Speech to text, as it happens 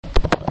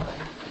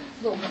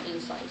a little more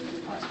inside.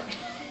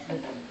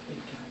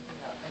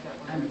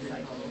 I'm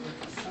excited.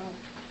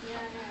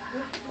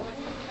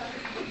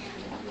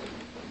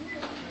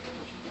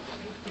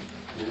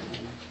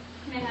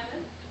 Can I have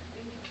it?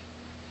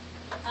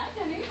 Hi,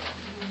 Penny.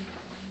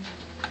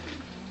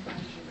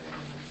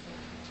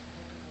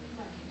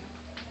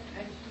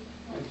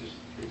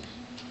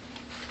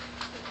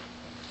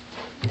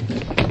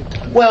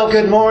 Well,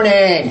 good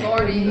morning.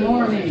 Good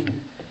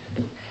morning.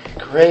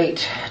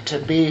 Great to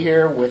be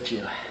here with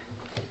you.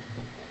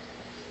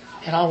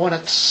 And I want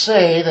to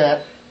say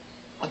that,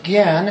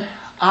 again,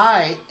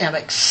 I am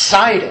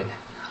excited.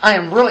 I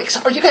am really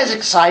excited. Are you guys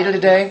excited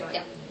today?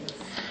 Yeah.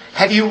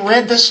 Have you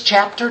read this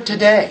chapter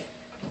today?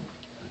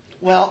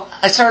 Well,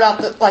 I started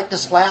out like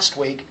this last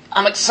week.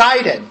 I'm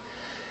excited.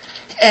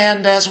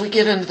 And as we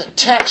get into the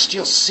text,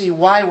 you'll see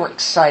why we're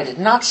excited.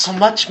 Not so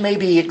much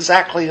maybe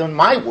exactly in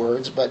my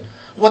words, but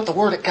what the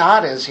Word of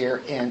God is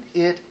here. And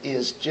it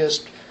is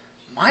just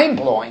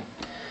mind-blowing.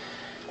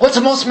 What's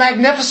the most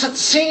magnificent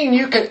scene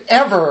you could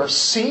ever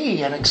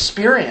see and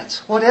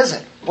experience? What is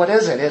it? What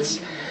is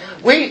it?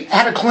 We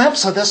had a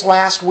glimpse of this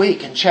last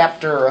week in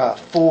chapter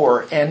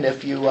 4. And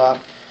if you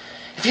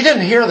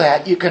didn't hear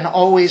that, you can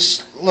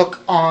always look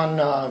on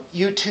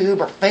YouTube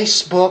or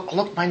Facebook,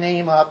 look my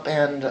name up,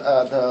 and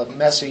the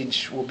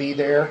message will be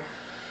there.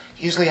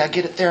 Usually I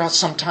get it there on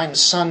sometimes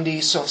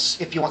Sunday, so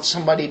if you want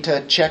somebody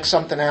to check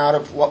something out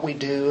of what we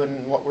do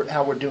and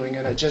how we're doing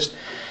it, it's just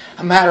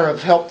a matter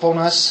of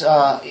helpfulness.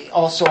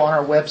 Also on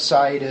our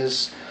website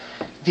is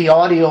the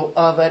audio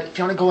of it. If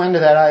you want to go into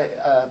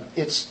that,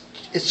 it's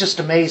just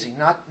amazing.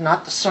 Not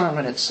the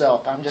sermon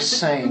itself. I'm just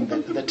saying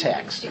the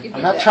text.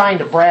 I'm not trying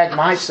to brag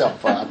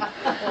myself up,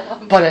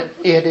 but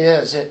it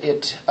is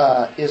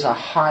a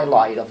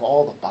highlight of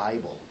all the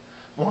Bible.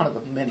 One of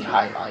the many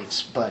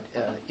highlights, but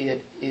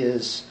it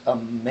is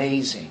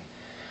amazing.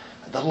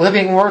 The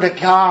living Word of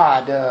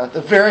God,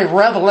 the very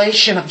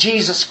revelation of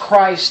Jesus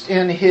Christ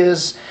in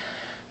His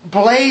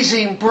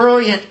blazing,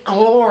 brilliant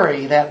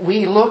glory that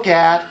we look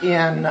at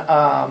in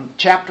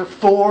chapter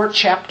 4,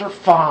 chapter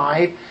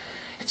 5.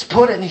 It's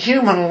put in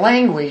human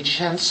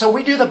language, and so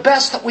we do the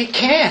best that we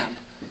can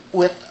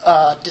with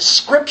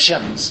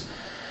descriptions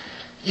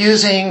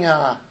using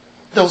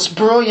those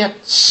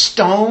brilliant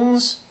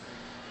stones,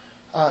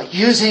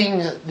 using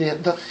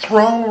the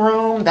throne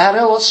room, that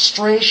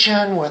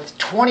illustration with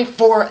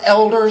 24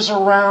 elders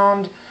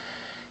around,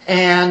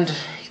 and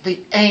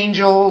the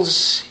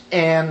angels,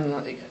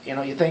 and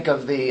you think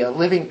of the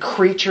living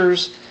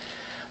creatures.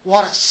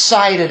 What a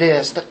sight it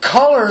is. The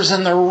colors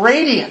and the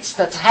radiance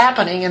that's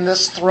happening in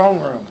this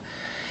throne room.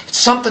 It's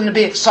something to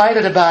be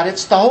excited about.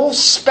 It's the whole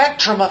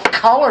spectrum of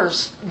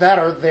colors that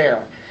are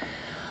there.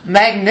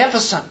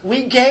 Magnificent.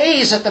 We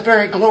gaze at the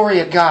very glory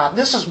of God.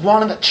 This is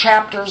one of the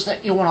chapters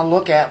that you want to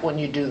look at when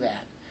you do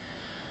that.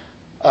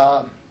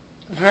 The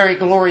very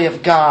glory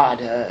of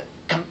God.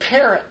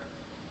 Compare it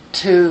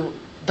to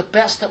the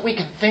best that we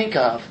can think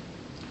of.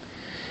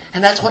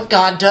 And that's what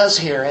God does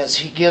here as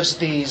He gives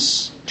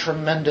these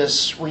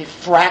tremendous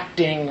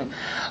refracting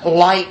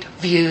light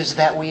views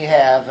that we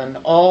have and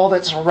all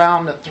that's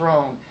around the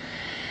throne.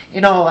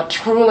 A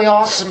truly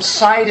awesome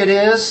sight it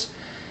is,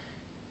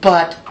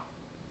 but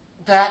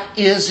that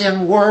is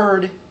in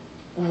word.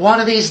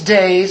 One of these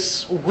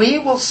days we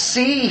will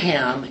see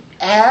Him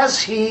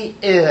as He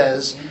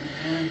is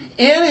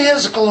in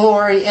His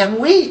glory, and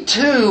we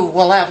too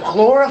will have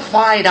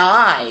glorified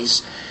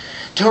eyes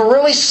to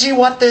really see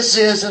what this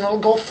is, and it'll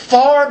go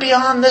far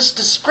beyond this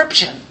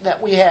description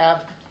that we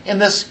have in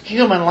this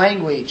human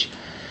language.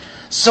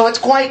 So it's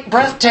quite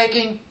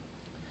breathtaking.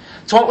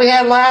 It's what we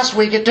had last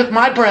week. It took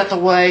my breath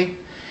away.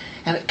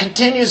 And it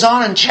continues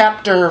on in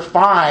chapter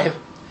 5.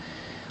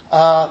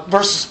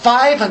 Verses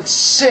 5 and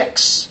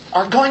 6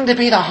 are going to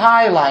be the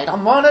highlight.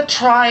 I'm going to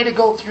try to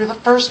go through the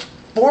first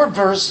 4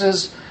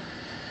 verses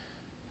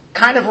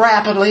kind of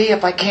rapidly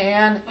if I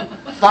can.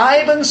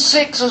 5 and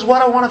 6 is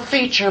what I want to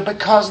feature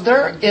because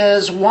there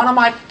is one of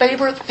my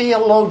favorite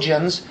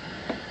theologians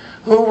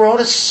who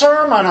wrote a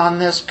sermon on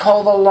this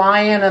called The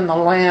Lion and the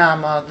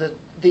Lamb,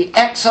 the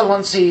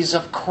excellencies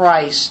of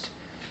Christ.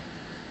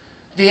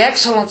 The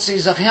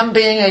excellencies of Him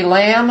being a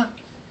lamb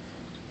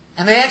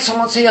and the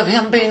excellency of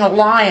Him being a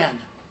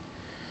lion.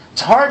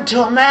 It's hard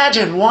to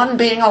imagine one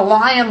being a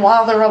lion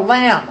while they're a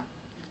lamb.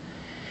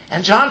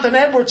 And Jonathan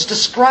Edwards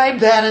described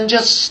that in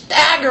just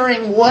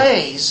staggering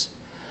ways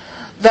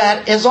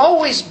that has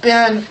always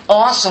been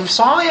awesome.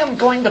 So I am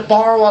going to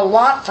borrow a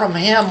lot from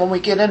him when we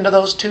get into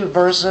those 2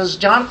 verses.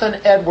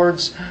 Jonathan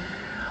Edwards,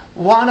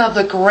 one of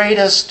the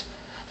greatest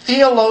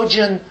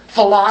theologian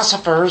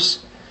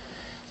philosophers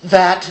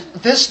that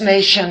this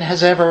nation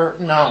has ever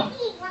known,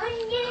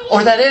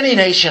 or that any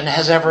nation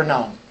has ever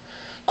known.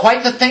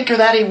 Quite the thinker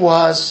that he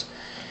was,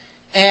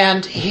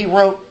 and he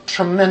wrote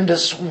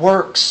tremendous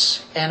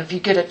works. And if you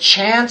get a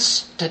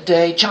chance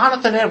today,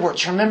 Jonathan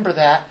Edwards, remember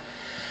that.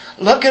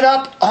 Look it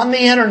up on the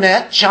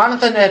internet,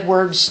 Jonathan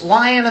Edwards,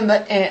 Lion and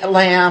the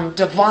Lamb,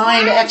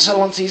 Divine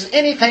Excellencies,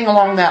 anything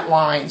along that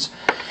lines.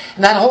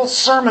 And that whole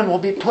sermon will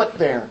be put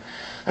there.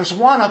 There's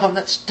one of them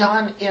that's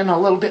done in a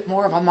little bit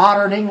more of a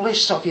modern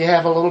English, so if you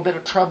have a little bit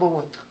of trouble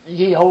with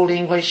ye old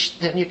English,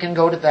 then you can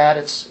go to that.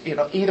 It's,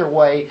 either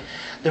way,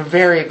 they're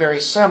very, very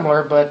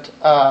similar, but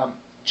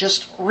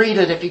just read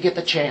it if you get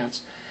the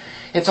chance.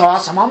 It's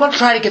awesome. I'm going to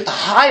try to get the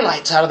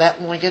highlights out of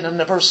that when we get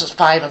into verses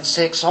 5 and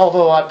 6,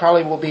 although I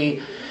probably will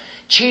be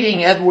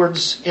cheating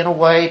Edwards in a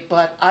way,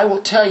 but I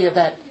will tell you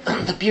that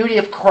the beauty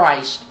of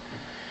Christ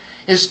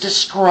is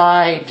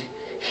described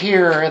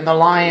here in the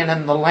Lion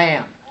and the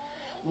Lamb.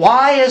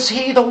 Why is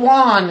He the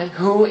one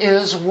who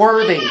is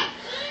worthy?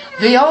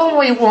 The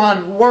only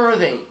one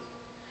worthy.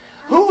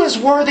 Who is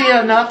worthy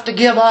enough to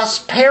give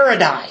us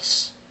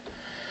paradise?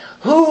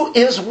 Who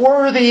is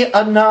worthy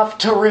enough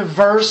to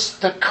reverse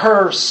the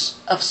curse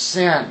of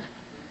sin?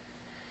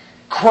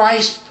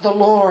 Christ the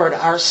Lord,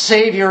 our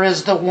Savior,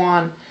 is the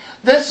one.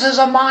 This is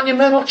a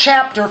monumental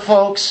chapter,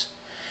 folks.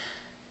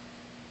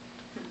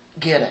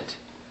 Get it.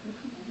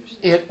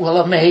 It will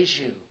amaze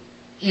you.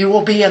 You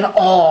will be in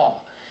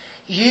awe.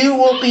 You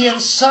will be in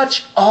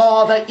such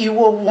awe that you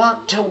will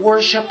want to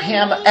worship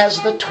Him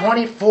as the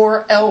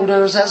 24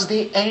 elders, as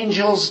the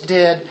angels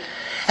did,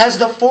 as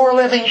the 4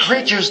 living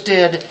creatures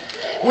did.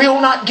 We will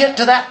not get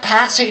to that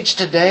passage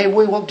today.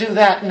 We will do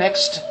that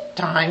next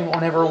time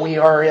whenever we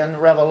are in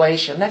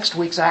Revelation. Next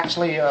week's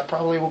actually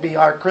probably will be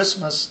our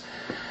Christmas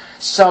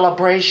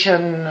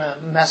celebration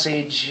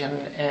message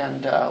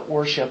and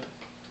worship.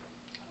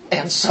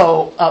 And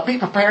so be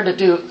prepared to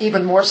do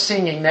even more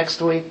singing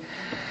next week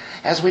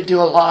as we do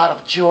a lot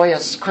of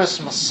joyous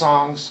Christmas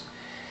songs.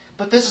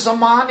 But this is a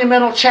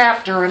monumental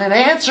chapter, and it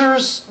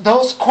answers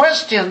those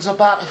questions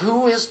about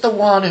who is the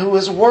one who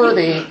is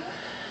worthy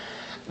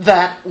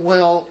that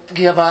will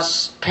give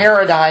us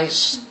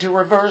paradise, to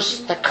reverse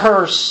the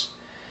curse.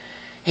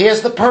 He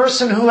is the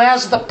person who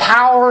has the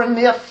power and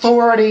the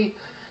authority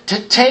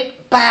to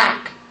take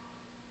back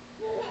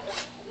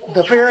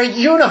the very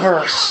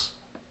universe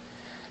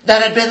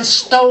that had been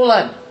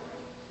stolen.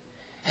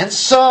 And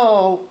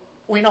so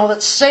we know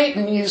that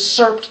Satan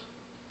usurped,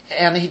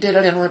 and he did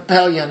it in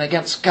rebellion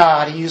against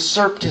God. He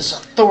usurped his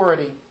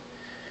authority.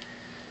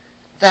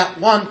 That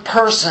one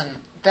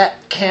person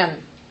that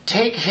can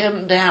take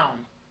him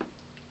down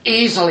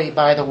easily,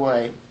 by the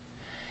way,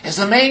 is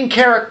the main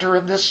character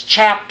of this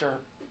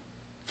chapter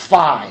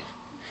 5.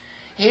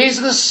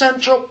 He's the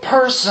central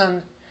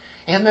person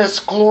in this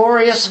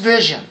glorious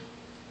vision.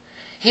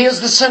 He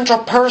is the central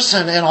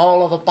person in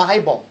all of the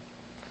Bible.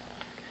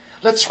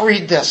 Let's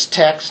read this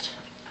text.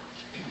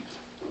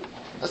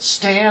 Let's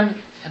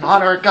stand and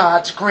honor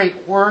God's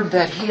great word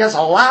that He is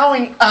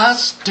allowing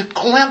us to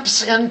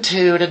glimpse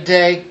into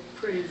today.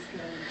 Praise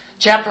God.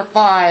 Chapter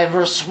 5,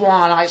 verse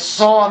 1. I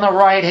saw on the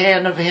right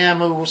hand of Him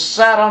who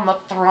sat on the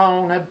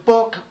throne a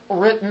book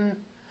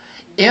written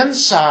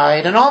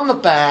inside and on the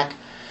back,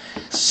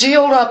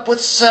 sealed up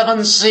with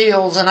 7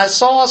 seals. And I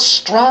saw a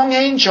strong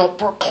angel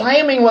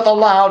proclaiming with a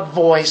loud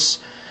voice,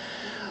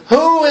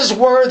 "Who is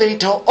worthy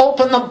to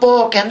open the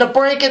book and to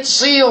break its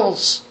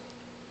seals?"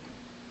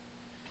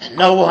 And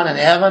no one in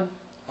heaven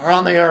or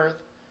on the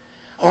earth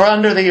or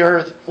under the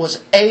earth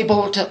was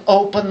able to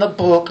open the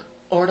book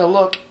or to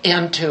look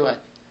into it.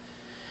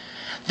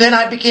 Then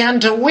I began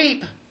to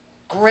weep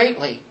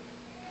greatly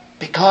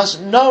because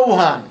no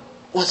one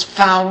was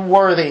found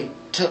worthy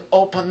to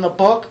open the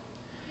book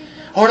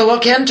or to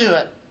look into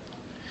it.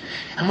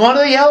 And one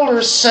of the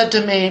elders said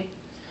to me,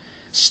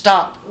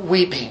 "Stop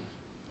weeping.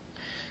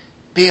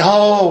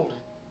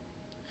 Behold,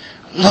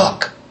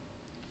 look,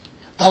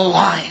 the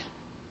Lion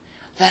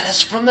that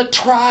is from the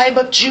tribe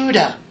of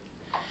Judah,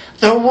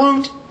 the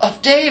root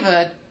of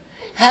David,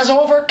 has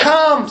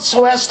overcome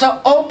so as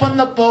to open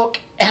the book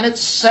and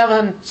its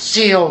 7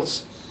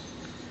 seals."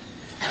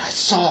 And I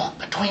saw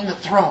between the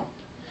throne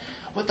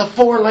with the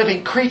 4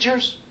 living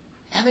creatures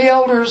and the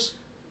elders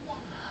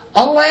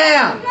a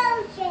lamb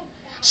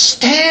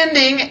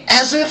standing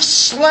as if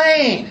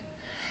slain,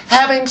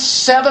 having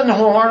 7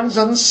 horns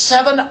and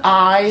 7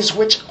 eyes,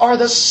 which are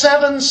the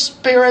 7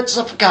 spirits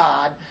of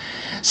God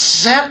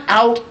sent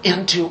out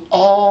into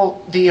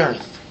all the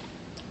earth.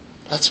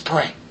 Let's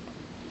pray.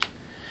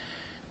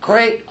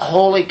 Great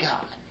holy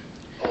God,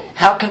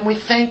 how can we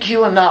thank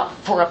You enough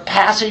for a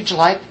passage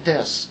like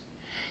this?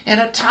 In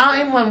a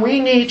time when we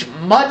need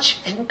much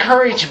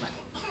encouragement,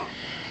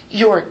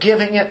 You are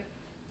giving it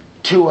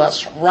to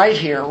us right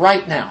here,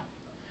 right now.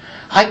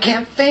 I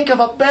can't think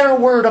of a better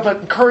word of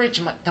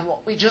encouragement than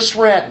what we just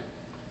read.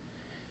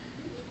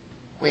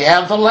 We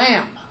have the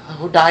Lamb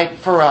who died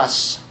for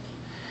us,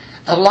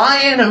 the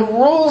Lion who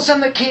rules in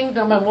the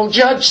kingdom and will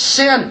judge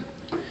sin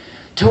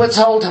to its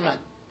ultimate.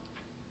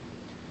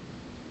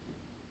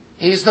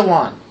 He's the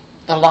one,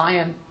 the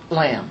Lion,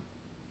 Lamb.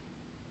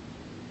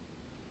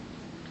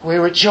 We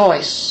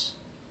rejoice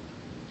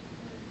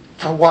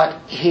for what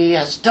He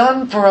has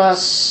done for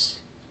us,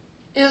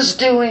 is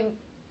doing,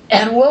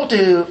 and will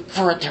do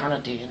for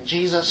eternity. In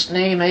Jesus'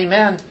 name,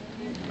 amen.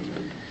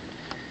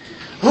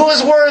 Who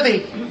is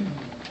worthy?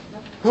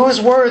 Who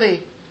is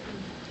worthy?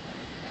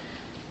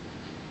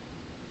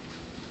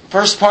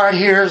 First part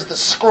here is the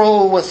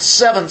scroll with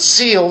 7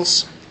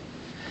 seals.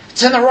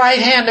 It's in the right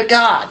hand of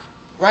God,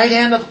 right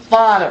hand of the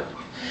Father.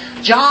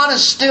 John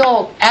is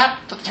still at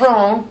the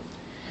throne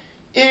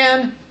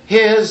in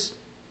his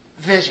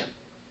vision.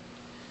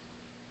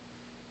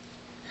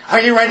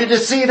 Are you ready to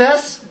see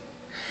this?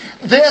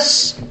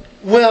 This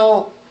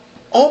will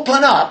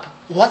open up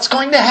what's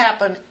going to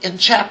happen in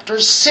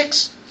chapters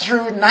 6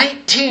 through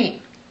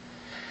 19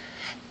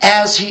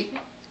 as he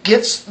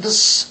gets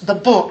the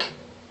book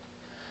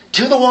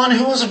to the one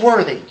who is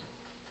worthy.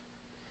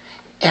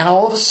 And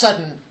all of a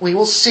sudden we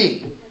will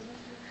see,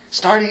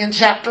 starting in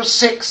chapter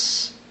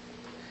 6,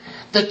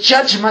 the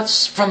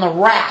judgments from the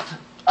wrath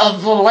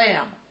of the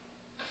Lamb.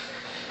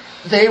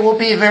 They will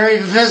be very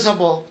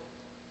visible,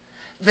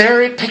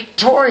 very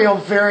pictorial,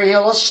 very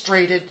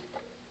illustrated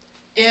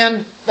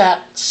in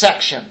that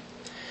section.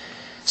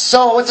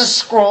 So it's a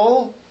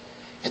scroll.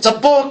 It's a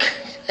book,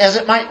 as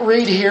it might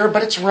read here,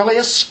 but it's really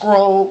a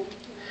scroll.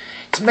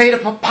 It's made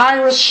of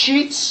papyrus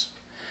sheets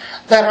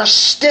that are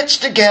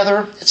stitched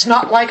together. It's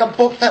not like a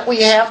book that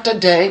we have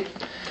today.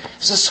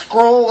 It's a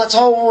scroll that's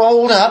all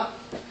rolled up.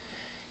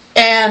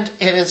 And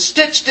it is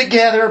stitched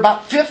together.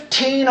 About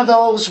 15 of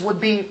those would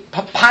be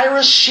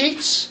papyrus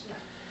sheets,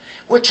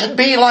 which would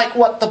be like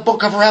what the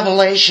book of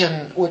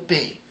Revelation would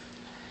be.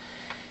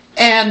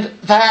 And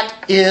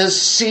that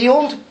is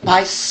sealed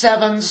by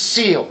 7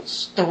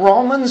 seals. The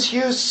Romans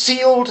used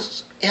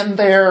seals in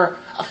their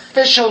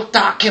official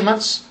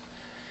documents.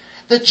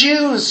 The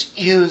Jews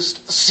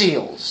used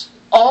seals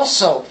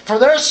also for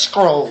their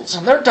scrolls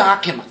and their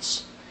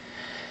documents.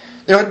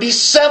 There would be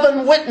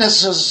 7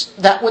 witnesses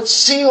that would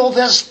seal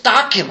this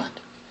document.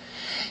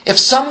 If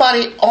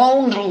somebody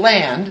owned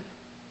land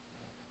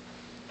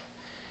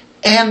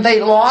and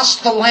they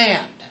lost the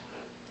land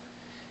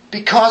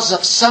because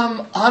of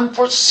some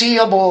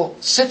unforeseeable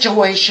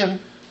situation,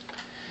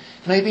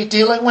 maybe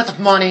dealing with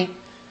money,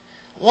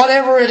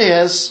 whatever it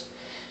is,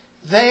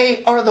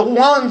 they are the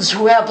ones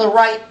who have the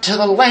right to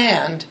the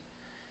land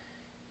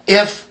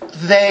if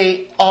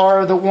they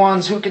are the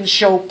ones who can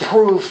show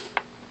proof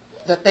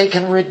that they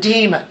can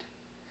redeem it.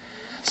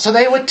 So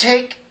they would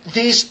take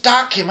these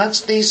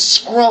documents, these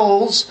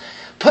scrolls,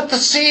 put the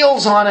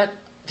seals on it.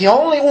 The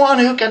only one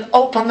who can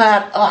open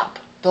that up,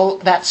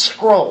 that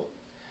scroll,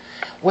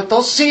 with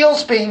those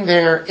seals being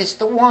there, is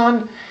the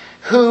one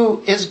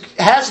who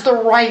has the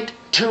right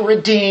to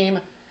redeem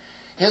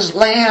his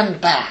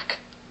land back.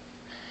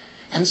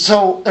 And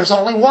so there's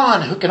only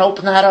one who can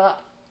open that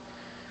up.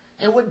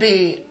 It would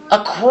be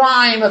a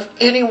crime if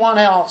anyone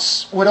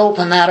else would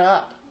open that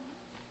up,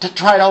 to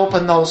try to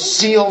open those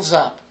seals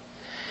up.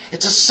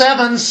 It's a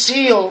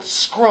 7-seal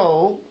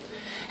scroll,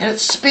 and it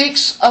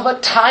speaks of a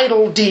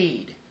title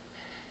deed.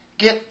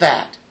 Get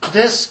that.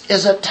 This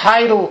is a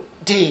title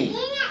deed.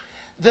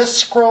 This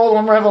scroll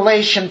in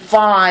Revelation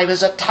 5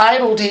 is a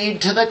title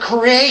deed to the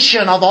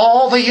creation of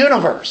all the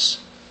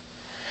universe.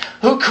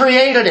 Who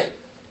created it?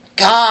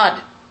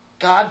 God.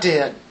 God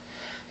did.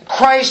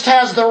 Christ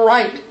has the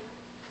right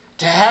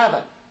to have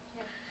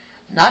it.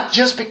 Not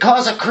just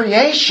because of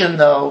creation,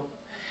 though,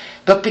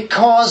 but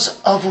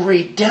because of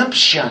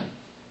redemption.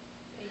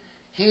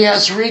 He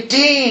has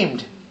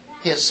redeemed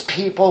His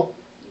people.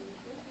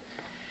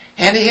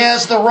 And He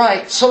has the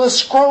right. So the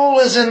scroll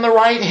is in the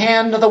right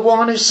hand of the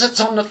one who sits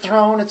on the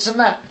throne. It's in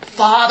that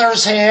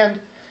Father's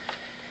hand.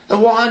 The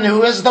one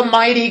who is the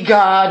mighty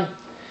God.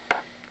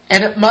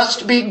 And it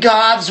must be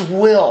God's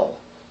will.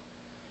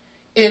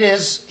 It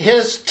is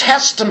His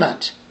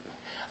testament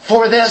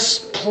for this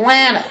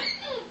planet.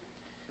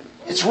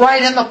 It's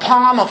right in the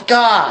palm of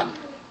God.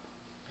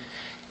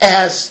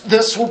 As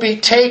this will be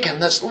taken,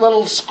 this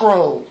little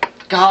scroll.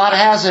 God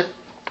has it.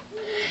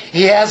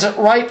 He has it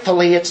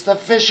rightfully. It's the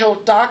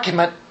official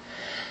document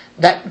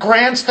that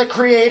grants the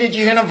created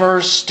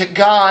universe to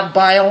God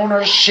by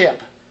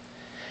ownership.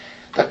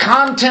 The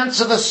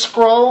contents of the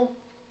scroll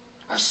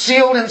are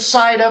sealed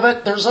inside of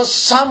it. There's a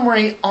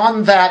summary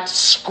on that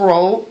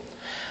scroll,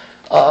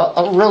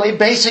 really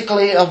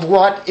basically of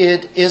what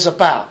it is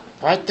about.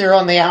 Right there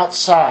on the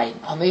outside,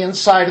 on the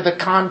inside of the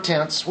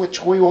contents,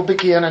 which we will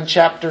begin in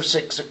chapter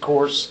 6, of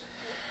course.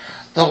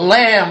 The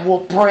Lamb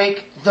will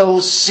break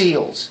those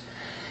seals.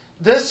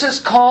 This is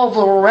called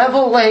the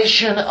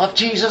revelation of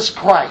Jesus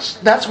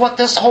Christ. That's what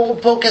this whole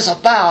book is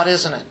about,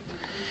 isn't it?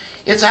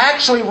 It's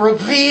actually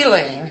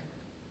revealing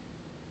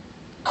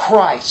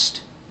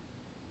Christ.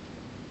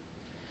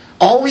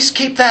 Always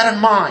keep that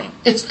in mind.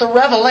 It's the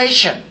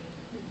revelation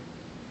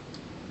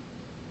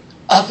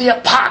of the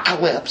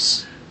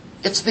apocalypse.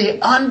 It's the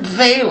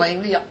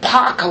unveiling, the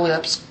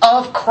apocalypse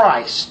of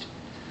Christ.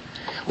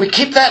 We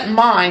keep that in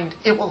mind.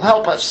 It will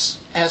help us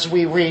as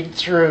we read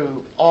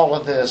through all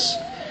of this.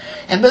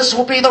 And this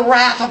will be the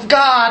wrath of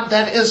God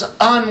that is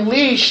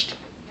unleashed.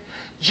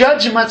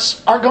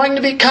 Judgments are going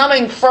to be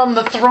coming from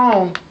the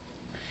throne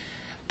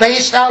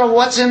based out of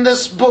what's in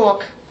this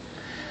book.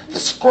 The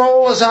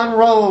scroll is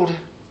unrolled.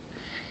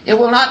 It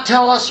will not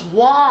tell us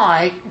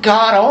why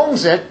God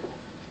owns it,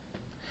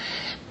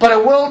 but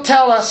it will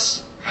tell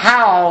us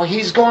how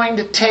He's going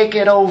to take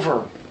it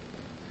over.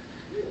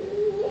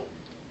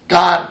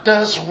 God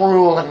does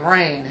rule and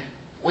reign.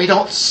 We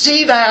don't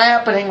see that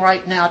happening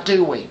right now,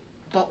 do we?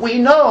 But we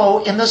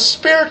know in the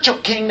spiritual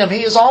kingdom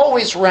He has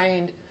always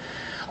reigned,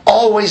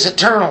 always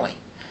eternally.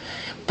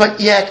 But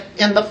yet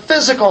in the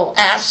physical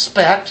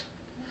aspect,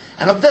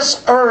 and of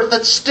this earth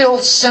that's still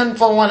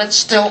sinful and it's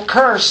still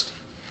cursed,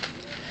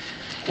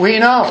 we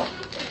know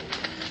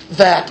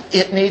that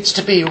it needs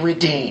to be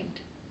redeemed.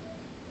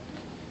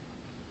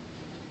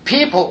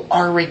 People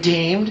are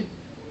redeemed,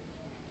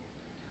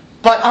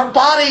 but our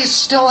bodies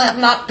still have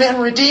not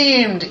been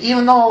redeemed,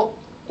 even though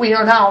we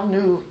are now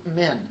new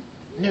men,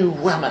 new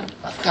women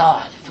of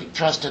God, if we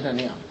trusted in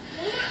Him.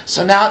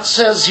 So now it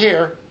says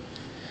here,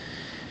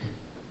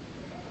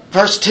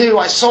 verse 2,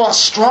 I saw a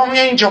strong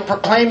angel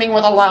proclaiming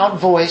with a loud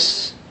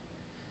voice.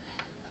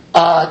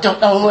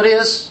 Don't know who it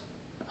is.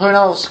 Who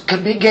knows?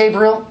 Could be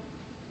Gabriel.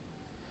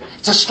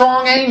 It's a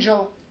strong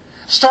angel.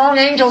 Strong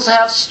angels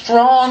have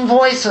strong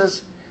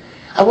voices.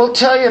 I will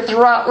tell you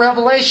throughout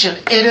Revelation,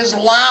 it is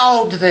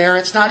loud there.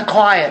 It's not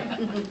quiet.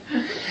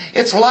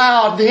 It's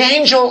loud. The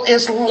angel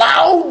is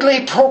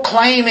loudly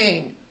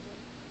proclaiming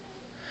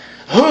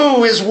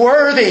who is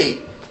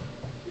worthy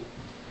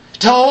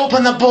to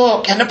open the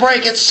book and to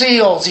break its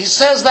seals. He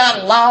says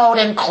that loud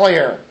and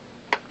clear.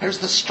 Here's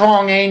the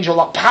strong angel,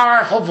 a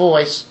powerful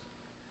voice.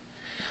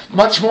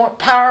 Much more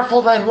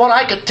powerful than what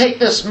I could take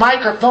this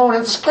microphone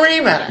and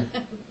scream at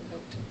it.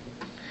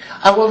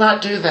 I will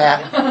not do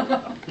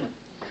that.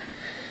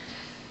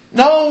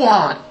 No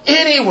one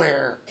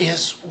anywhere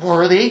is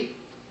worthy.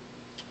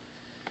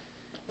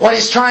 What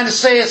he's trying to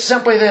say is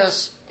simply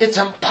this. It's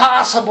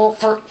impossible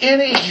for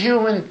any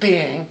human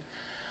being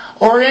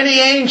or any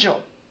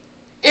angel,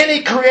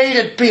 any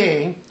created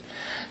being,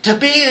 to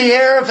be the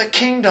heir of the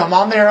kingdom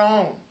on their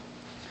own.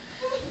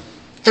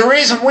 The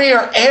reason we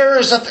are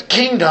heirs of the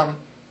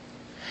kingdom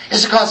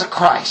is because of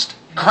Christ.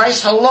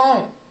 Christ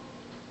alone.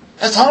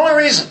 That's the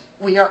only reason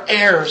we are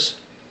heirs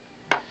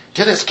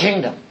to this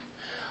kingdom.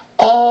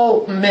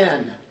 All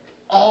men,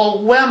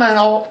 all women,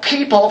 all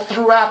people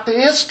throughout the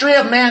history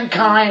of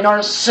mankind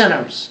are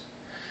sinners.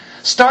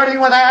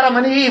 Starting with Adam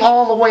and Eve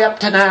all the way up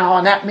to now,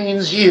 and that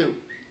means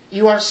you.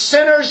 You are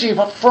sinners. You've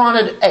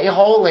affronted a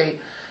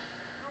holy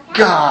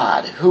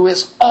God who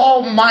is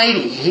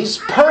almighty. He's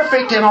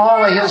perfect in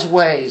all of His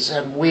ways,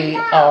 and we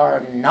are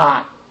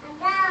not.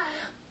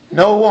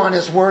 No one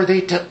is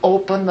worthy to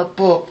open the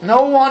book.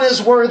 No one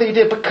is worthy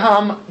to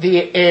become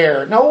the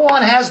heir. No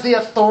one has the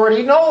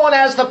authority. No one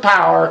has the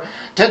power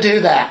to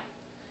do that.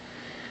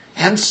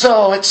 And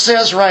so it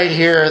says right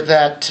here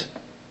that,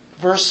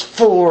 verse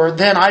 4,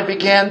 then I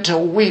began to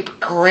weep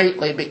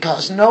greatly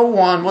because no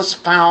one was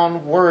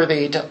found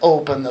worthy to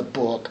open the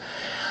book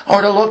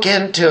or to look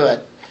into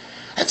it.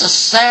 It's a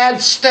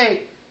sad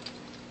state.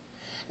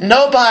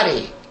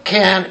 Nobody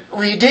can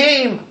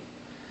redeem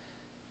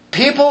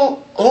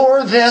people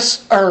or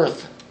this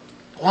earth.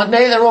 One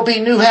day there will be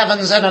new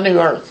heavens and a new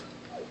earth.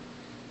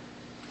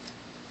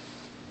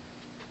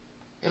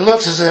 It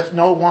looks as if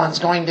no one's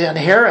going to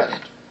inherit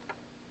it.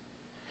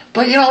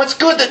 But it's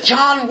good that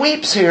John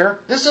weeps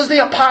here. This is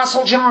the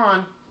Apostle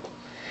John.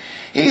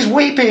 He's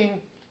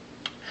weeping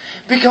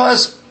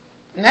because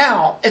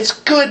now it's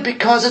good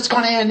because it's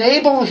going to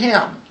enable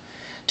him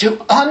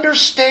to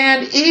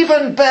understand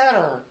even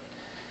better.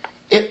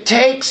 It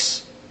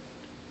takes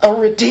a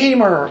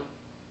Redeemer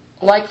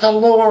like the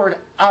Lord,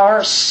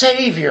 our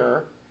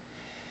Savior,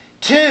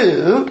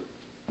 to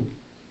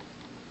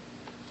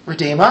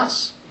redeem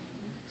us,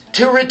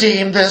 to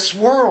redeem this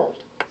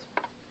world.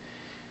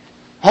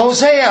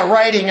 Hosea,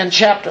 writing in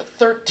chapter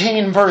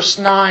 13, verse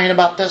 9,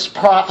 about this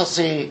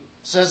prophecy,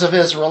 says of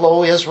Israel,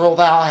 O Israel,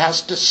 thou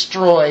hast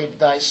destroyed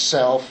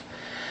thyself,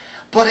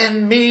 but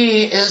in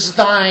me is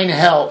thine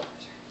help.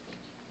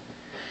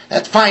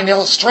 That fine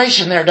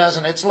illustration there,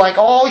 doesn't it? It's like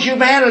all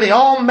humanity,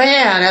 all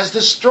man has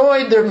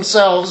destroyed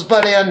themselves,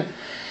 but in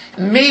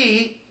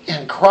me,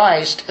 in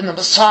Christ, in the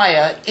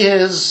Messiah,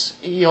 is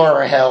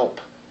your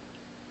help.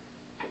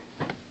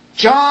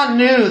 John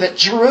knew that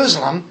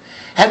Jerusalem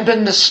had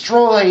been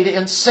destroyed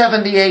in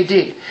 70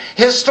 AD.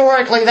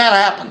 Historically, that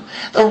happened.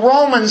 The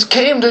Romans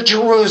came to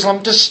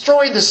Jerusalem,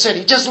 destroyed the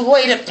city, just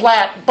laid it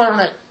flat, burned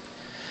it.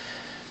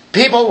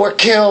 People were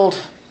killed,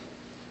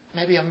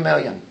 maybe 1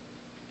 million.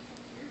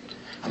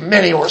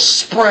 Many were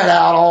spread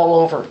out all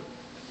over.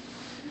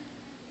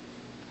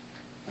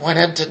 Went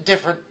into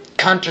different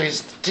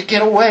countries to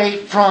get away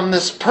from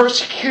this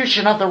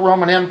persecution of the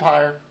Roman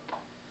Empire.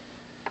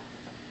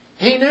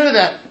 He knew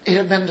that it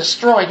had been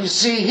destroyed. You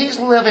see, he's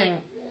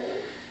living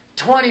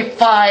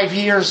 25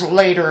 years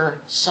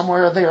later,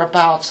 somewhere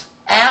thereabouts,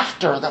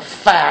 after the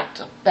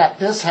fact that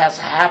this has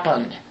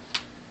happened.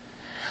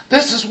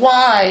 This is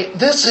why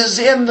this is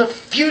in the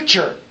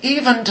future,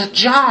 even to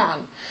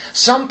John.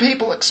 Some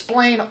people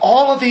explain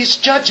all of these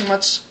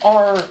judgments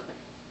are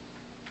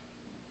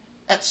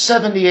at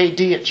 70 AD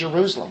at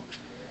Jerusalem.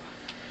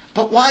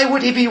 But why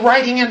would he be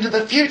writing into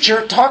the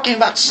future, talking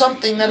about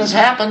something that has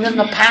happened in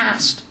the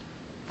past?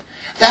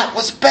 That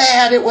was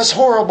bad, it was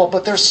horrible,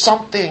 but there's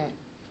something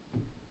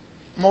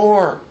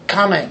more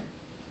coming.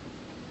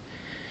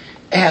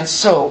 And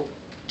so,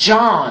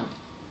 John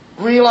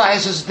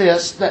realizes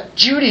this, that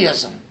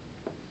Judaism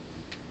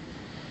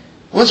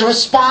was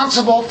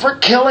responsible for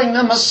killing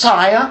the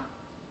Messiah,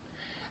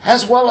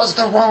 as well as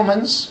the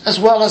Romans, as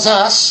well as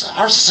us,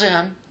 our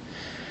sin.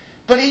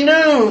 But he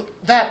knew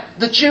that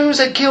the Jews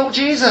had killed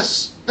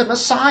Jesus, the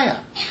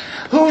Messiah.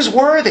 Who's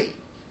worthy?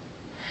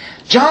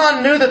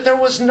 John knew that there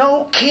was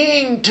no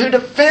king to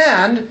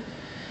defend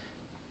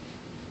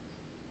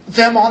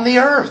them on the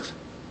earth.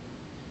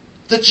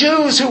 The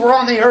Jews who were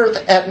on the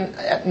earth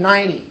at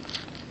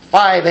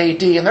 95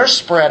 AD, and they're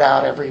spread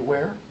out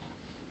everywhere.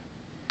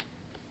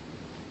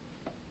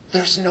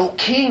 There's no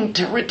king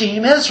to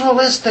redeem Israel,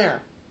 is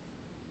there?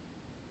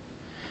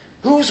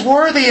 Who's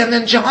worthy? And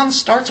then John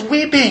starts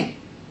weeping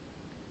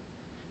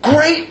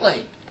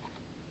greatly.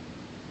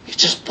 He's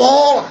just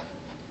bawling.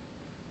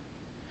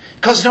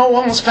 Because no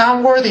one was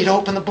found worthy to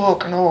open the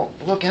book or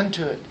look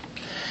into it.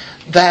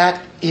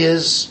 That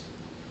is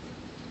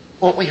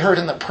what we heard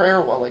in the prayer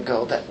a while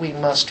ago, that we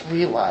must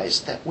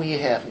realize that we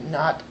have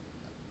not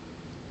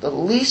the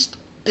least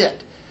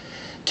bit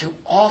to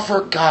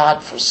offer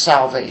God for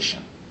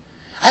salvation.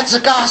 That's the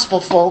gospel,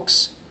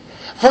 folks.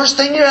 First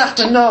thing you have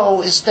to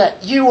know is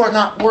that you are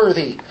not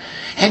worthy.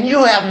 And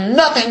you have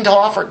nothing to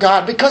offer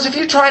God. Because if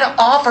you try to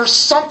offer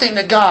something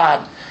to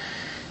God,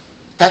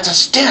 that's a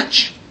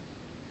stench.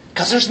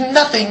 Because there's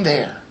nothing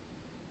there.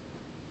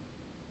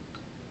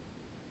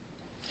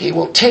 He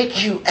will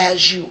take you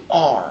as you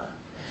are.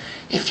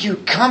 If you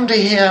come to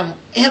Him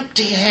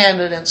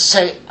empty-handed and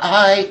say,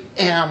 I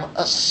am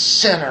a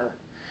sinner,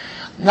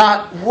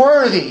 not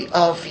worthy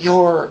of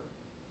your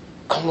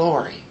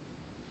glory.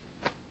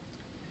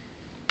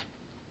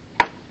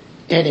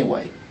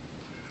 Anyway,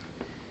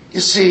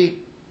 you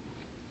see,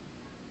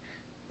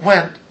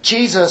 when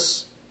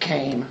Jesus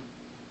came,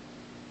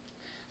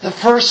 the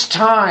first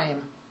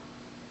time,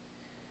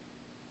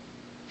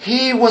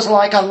 He was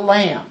like a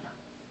lamb.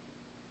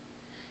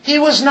 He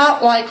was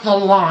not like the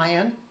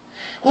lion.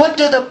 What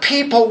do the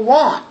people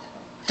want?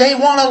 They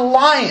want a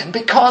lion.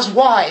 Because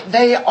why?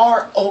 They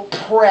are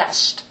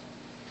oppressed.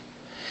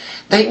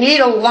 They need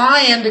a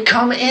lion to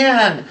come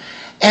in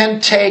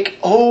and take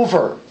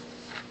over.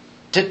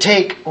 To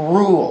take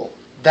rule.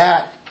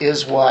 That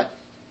is what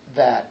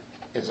that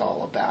is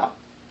all about.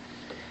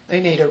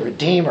 They need a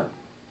redeemer.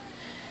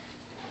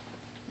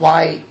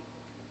 Why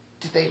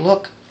do they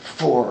look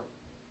for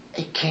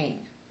a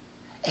king?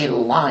 A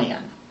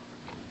lion.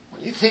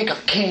 When you think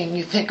of king,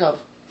 you think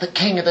of the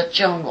king of the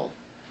jungle.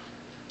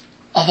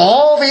 Of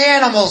all the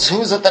animals,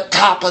 who's at the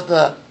top of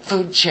the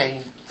food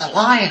chain? The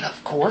lion,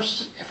 of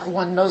course.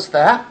 Everyone knows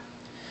that.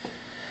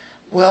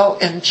 Well,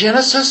 in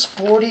Genesis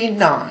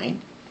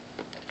 49,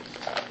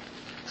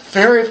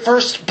 very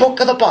first book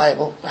of the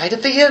Bible, right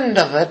at the end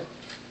of it,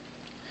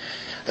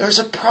 there's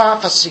a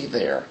prophecy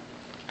there.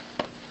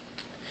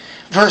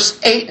 Verse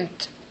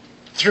 8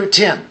 through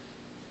 10.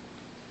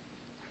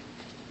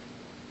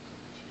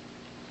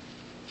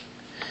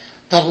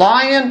 The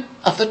Lion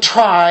of the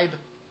tribe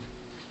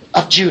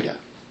of Judah.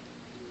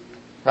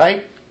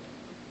 Right?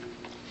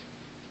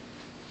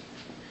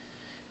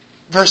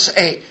 Verse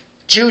 8.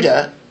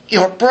 Judah,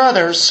 your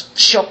brothers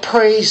shall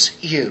praise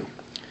you.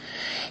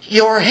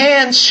 Your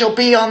hands shall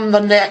be on the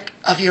neck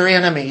of your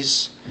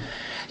enemies.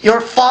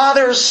 Your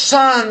father's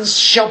sons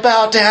shall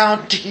bow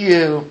down to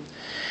you.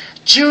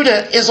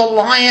 Judah is a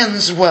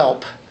lion's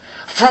whelp.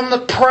 From the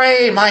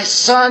prey, my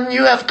son,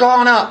 you have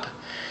gone up.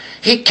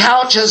 He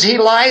couches, he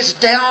lies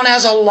down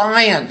as a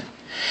lion.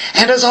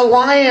 And as a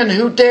lion,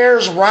 who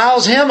dares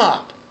rouse him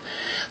up?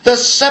 The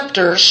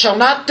scepter shall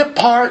not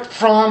depart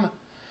from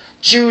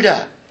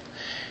Judah,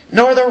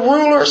 nor the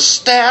ruler's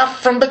staff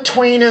from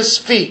between his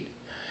feet,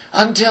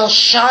 until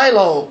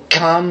Shiloh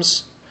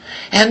comes,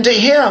 and to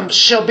him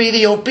shall be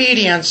the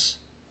obedience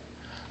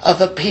of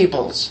the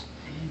peoples.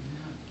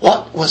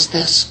 What was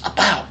this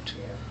about?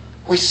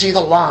 We see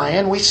the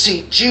lion, we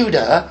see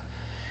Judah,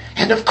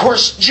 and of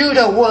course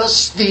Judah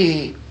was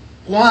the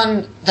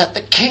one that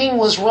the king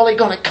was really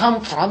going to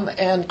come from,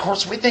 and of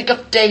course we think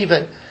of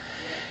David,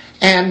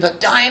 and the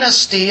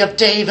dynasty of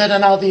David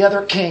and all the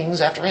other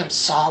kings after him,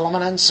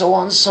 Solomon and so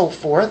on and so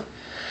forth.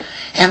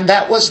 And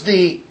that was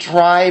the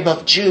tribe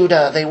of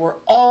Judah. They were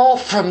all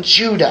from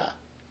Judah.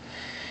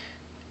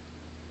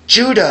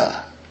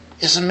 Judah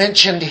is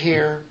mentioned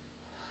here.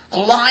 The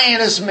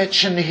lion is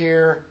mentioned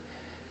here.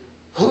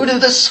 Who do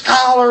the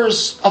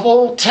scholars of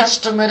Old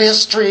Testament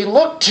history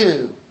look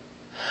to?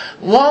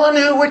 One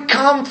who would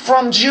come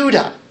from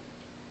Judah.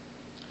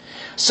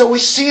 So we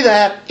see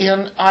that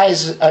in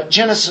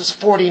Genesis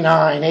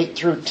 49, 8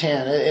 through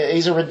 10.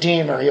 He's a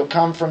redeemer. He'll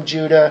come from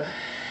Judah.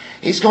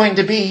 He's going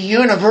to be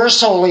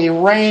universally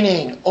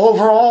reigning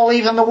over all,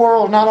 even the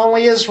world, not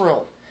only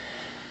Israel.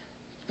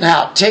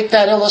 Now, take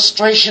that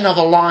illustration of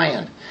a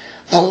lion.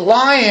 The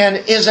lion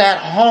is at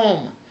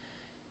home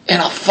in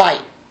a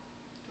fight.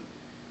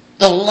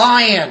 The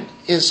lion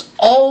is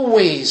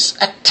always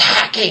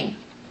attacking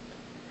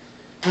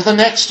for the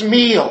next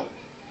meal.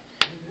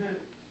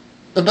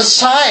 The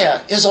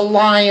Messiah is a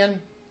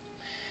lion.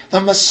 The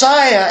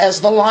Messiah,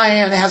 as the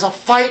lion, has a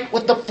fight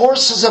with the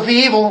forces of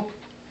evil.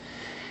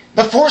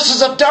 the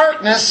forces of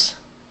darkness,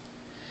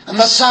 the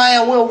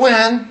Messiah will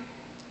win.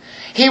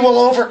 He will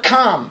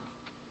overcome.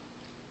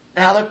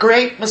 Now the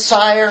great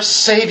Messiah,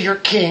 Savior,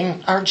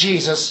 King, our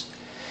Jesus,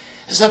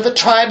 is of the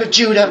tribe of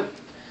Judah.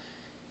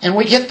 And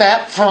we get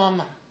that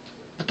from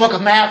the book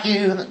of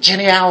Matthew, the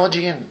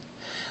genealogy, and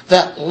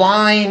that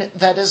line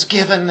that is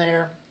given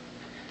there,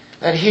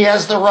 that he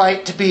has the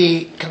right to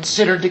be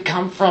considered to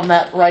come from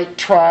that right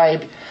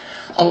tribe.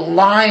 A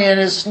lion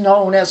is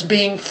known as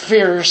being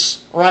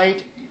fierce,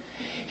 right?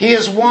 He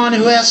is one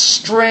who has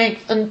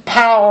strength and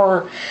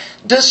power,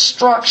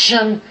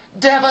 destruction,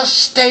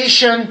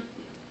 devastation.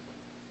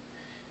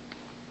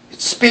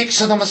 It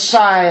speaks of the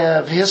Messiah,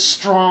 of his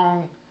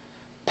strong,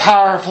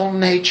 powerful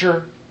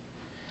nature.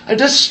 A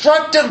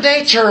destructive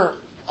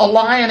nature a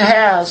lion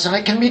has, and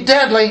it can be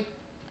deadly.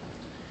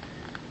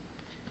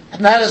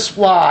 And that is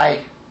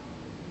why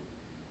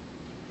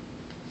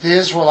the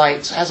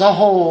Israelites as a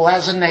whole,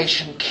 as a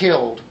nation,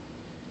 killed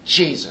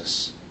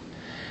Jesus.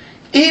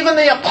 Even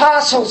the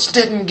apostles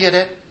didn't get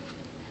it.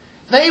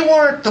 They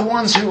weren't the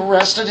ones who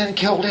arrested and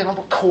killed him,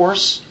 of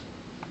course.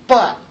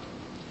 But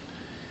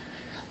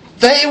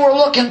they were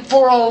looking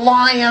for a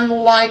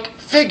lion-like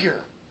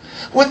figure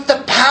with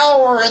the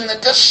power and the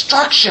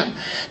destruction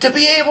to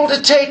be able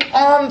to take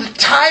on the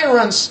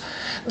tyrants,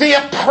 the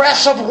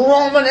oppressive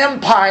Roman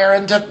Empire,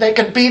 and that they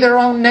could be their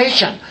own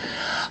nation.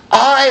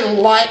 I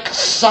like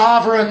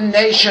sovereign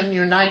nation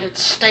United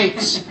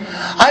States.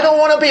 I don't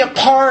want to be a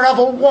part of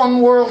a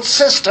one-world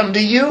system,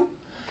 do you?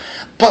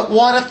 But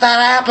what if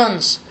that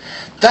happens?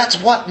 That's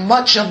what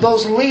much of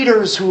those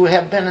leaders who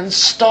have been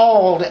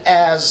installed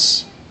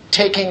as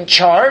taking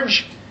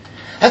charge,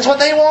 that's what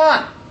they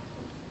want.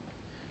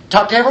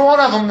 Talk to every one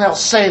of them, they'll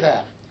say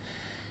that.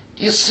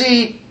 You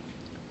see,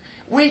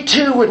 we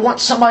too would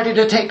want somebody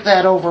to take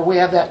that over. We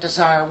have that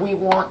desire. We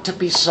want to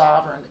be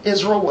sovereign.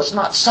 Israel was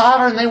not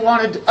sovereign. They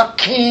wanted a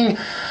king,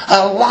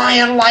 a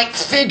lion-like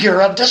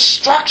figure of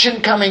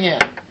destruction coming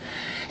in.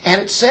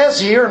 And it says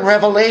here in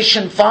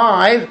Revelation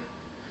 5,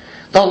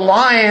 the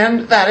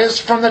lion that is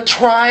from the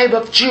tribe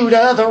of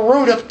Judah, the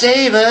root of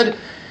David,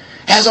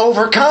 has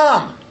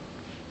overcome.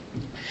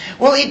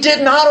 Well, he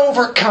did not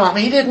overcome.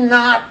 He did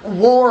not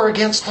war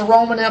against the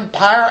Roman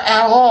Empire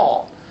at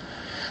all.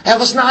 That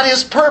was not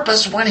his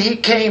purpose when he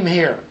came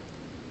here.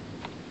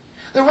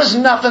 There was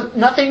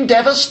nothing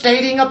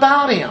devastating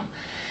about him.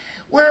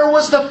 Where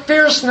was the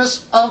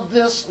fierceness of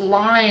this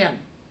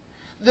lion,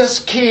 this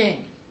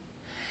king?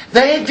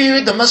 They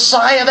viewed the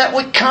Messiah that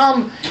would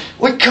come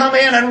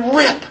in and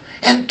rip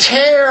and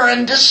tear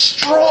and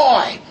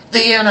destroy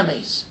the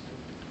enemies.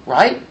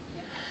 Right?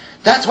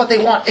 That's what they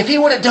want. If he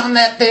would have done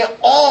that, they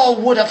all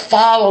would have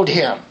followed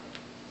him.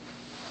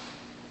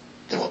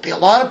 There will be a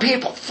lot of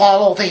people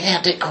follow the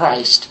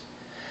Antichrist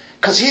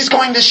because he's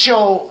going to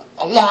show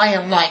a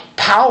lion-like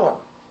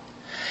power.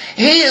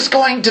 He is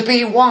going to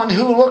be one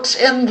who looks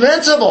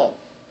invincible.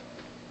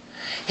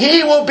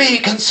 He will be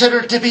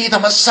considered to be the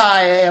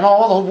Messiah, and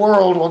all the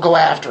world will go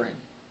after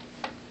him.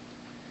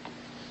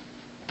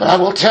 But I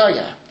will tell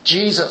you,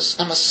 Jesus,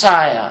 the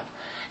Messiah,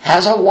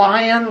 has a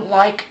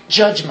lion-like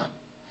judgment.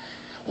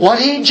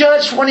 What he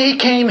judged when he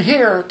came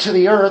here to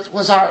the earth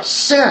was our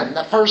sin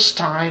the first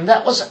time.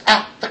 That was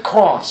at the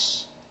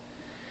cross.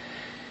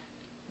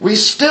 We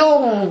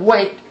still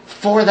wait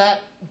for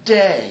that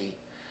day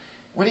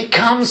when he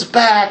comes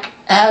back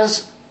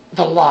as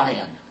the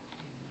lion.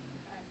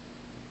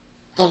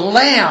 The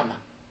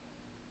lamb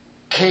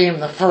came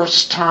the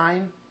first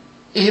time,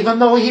 even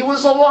though he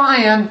was a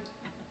lion.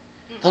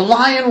 The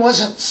lion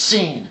wasn't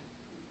seen.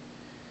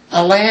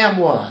 The lamb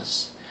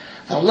was.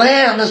 The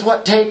lamb is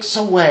what takes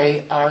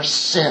away our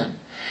sin.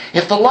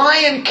 If the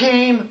lion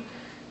came,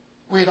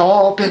 we'd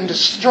all been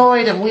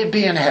destroyed and we'd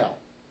be in hell.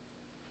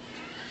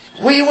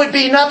 We would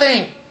be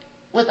nothing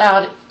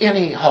without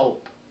any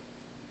hope.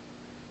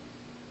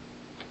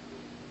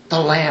 The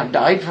lamb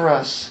died for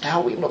us.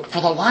 Now we look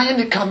for the lion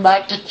to come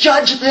back to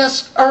judge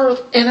this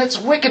earth in its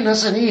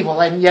wickedness and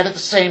evil. And yet at the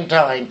same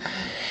time,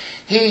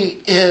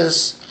 he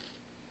is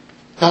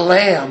the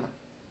lamb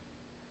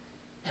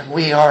and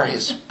we are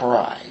his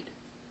bride.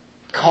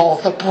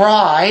 Called the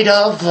bride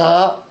of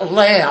the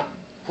Lamb,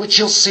 which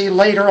you'll see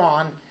later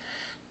on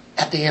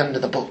at the end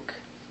of the book.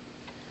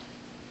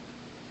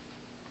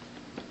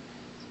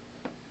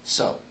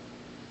 So,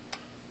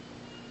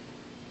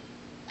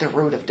 the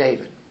root of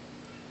David.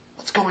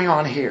 What's going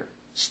on here?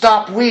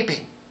 Stop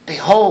weeping.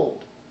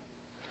 Behold.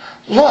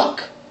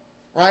 Look.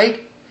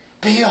 Right?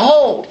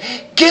 Behold.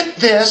 Get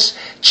this.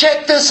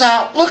 Check this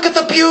out. Look at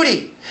the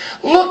beauty.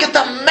 Look at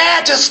the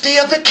majesty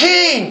of the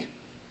king.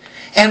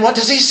 And what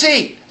does he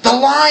see? The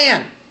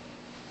lion.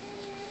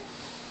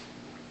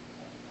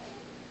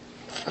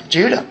 From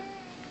Judah.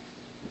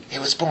 He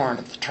was born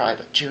of the tribe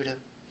of Judah.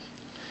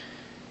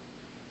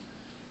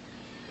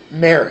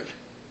 Mary,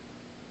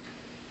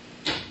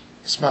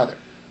 his mother,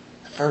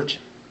 the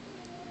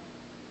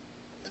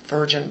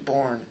virgin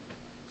born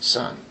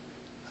son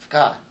of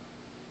God,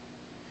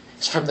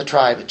 is from the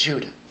tribe of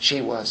Judah.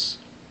 She was.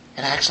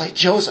 And actually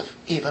Joseph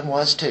even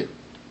was too.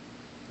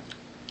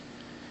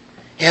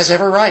 He has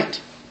every right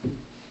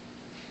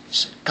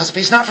Because if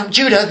he's not from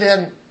Judah,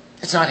 then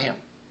it's not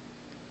him.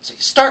 So you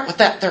start with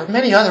that. There are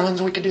many other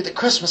ones. We could do the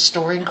Christmas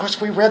story. And of course,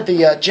 we read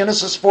the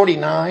Genesis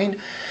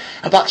 49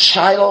 about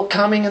Shiloh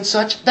coming and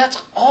such.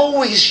 That's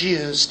always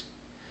used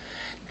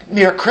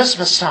near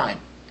Christmas time.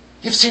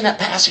 You've seen that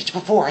passage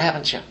before,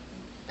 haven't you?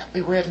 That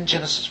we read in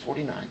Genesis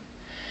 49.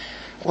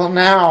 Well,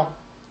 now,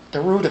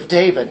 the root of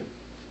David.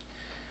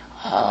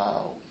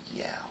 Oh,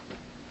 yeah.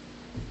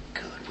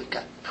 Good. We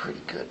got a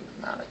pretty good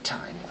amount of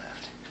time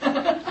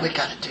left. We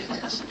got to do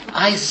this.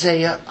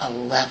 Isaiah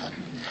 11.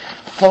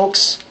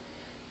 Folks,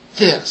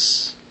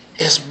 this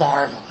is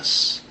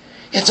marvelous.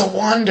 It's a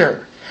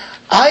wonder.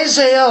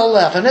 Isaiah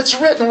 11, it's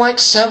written like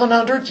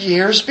 700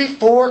 years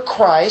before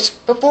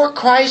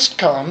Christ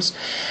comes.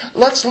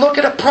 Let's look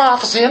at a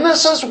prophecy, and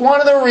this is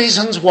one of the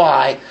reasons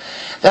why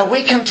that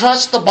we can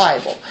trust the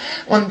Bible.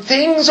 When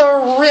things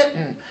are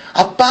written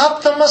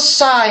about the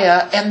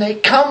Messiah and they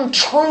come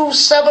true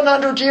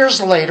 700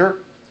 years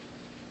later,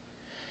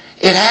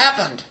 it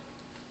happened.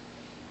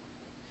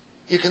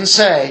 You can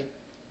say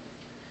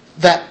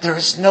that there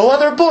is no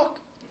other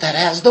book that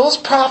has those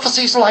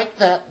prophecies like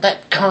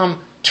that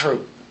come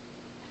true.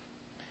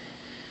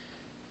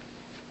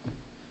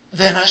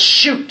 Then a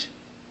shoot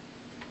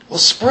will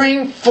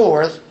spring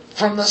forth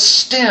from the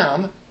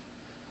stem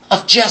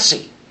of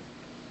Jesse.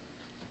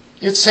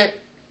 You'd say,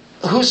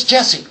 who's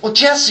Jesse? Well,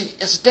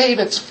 Jesse is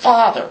David's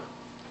father.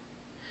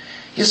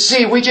 You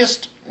see, we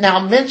just now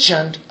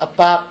mentioned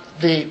about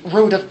the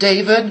root of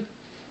David.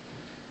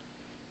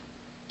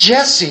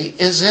 Jesse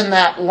is in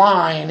that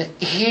line.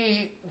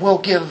 David will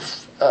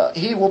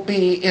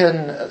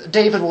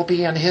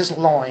be in his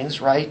loins,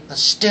 right? The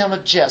stem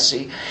of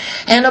Jesse.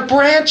 And a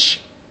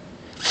branch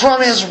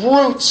from his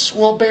roots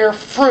will bear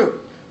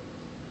fruit.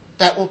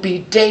 That will be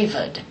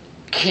David,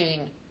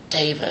 King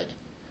David.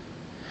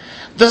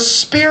 The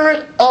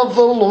Spirit of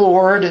the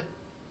Lord,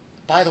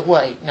 by the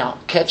way, now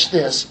catch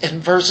this,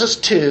 in verse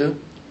 2,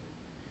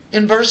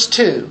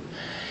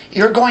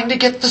 you're going to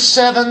get the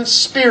 7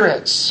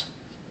 spirits,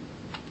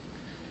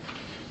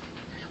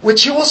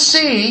 which you will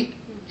see,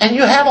 and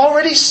you have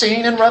already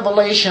seen in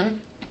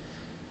Revelation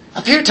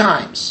a few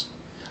times,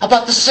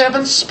 about the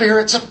 7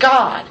 spirits of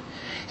God.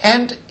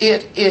 And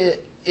it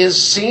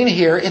is seen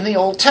here in the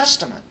Old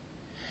Testament.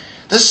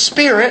 The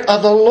Spirit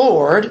of the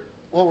Lord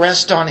will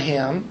rest on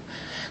him.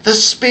 The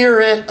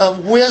Spirit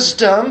of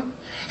wisdom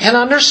and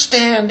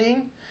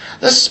understanding.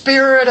 The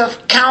Spirit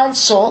of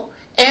counsel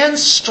and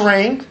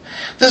strength.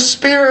 The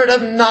Spirit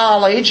of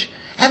knowledge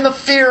and the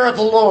fear of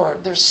the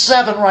Lord. There's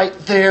 7 right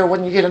there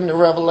when you get into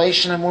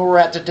Revelation and where we're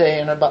at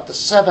today, and about the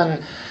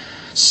 7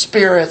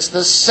 spirits,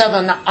 the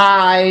 7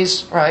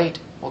 eyes, right?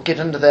 We'll get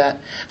into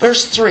that.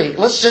 Verse 3.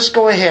 Let's just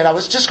go ahead. I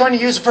was just going to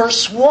use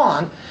verse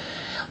 1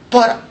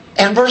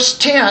 and verse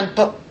 10.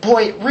 But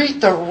boy,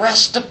 read the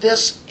rest of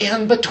this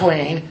in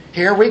between.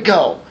 Here we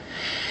go.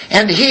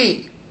 And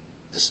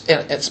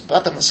it's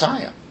about the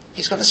Messiah.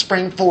 He's going to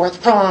spring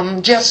forth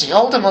from Jesse.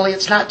 Ultimately,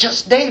 it's not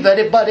just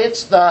David, but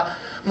it's the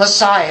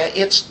Messiah.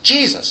 It's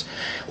Jesus.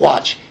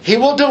 Watch. He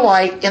will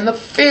delight in the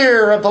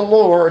fear of the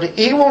Lord.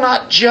 He will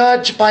not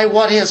judge by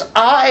what his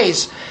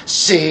eyes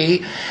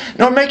see,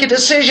 nor make a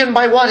decision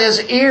by what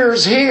his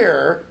ears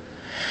hear,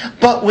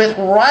 but with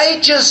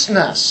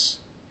righteousness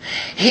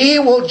he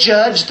will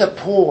judge the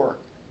poor.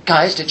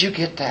 Guys, did you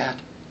get that?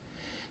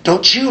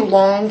 Don't you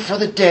long for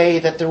the day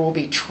that there will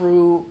be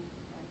true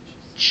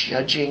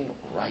judging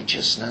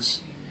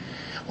righteousness?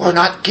 We're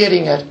not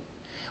getting it.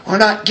 We're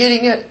not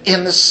getting it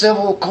in the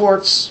civil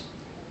courts,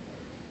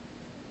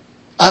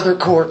 other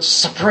courts,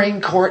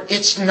 Supreme Court.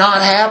 It's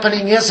not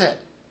happening, is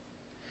it?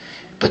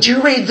 But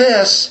you read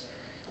this.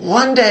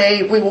 One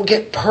day we will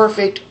get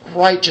perfect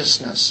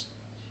righteousness,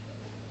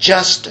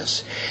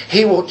 justice.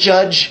 He will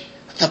judge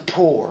the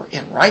poor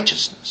in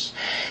righteousness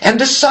and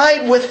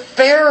decide with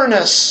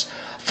fairness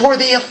for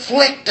the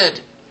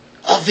afflicted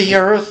of the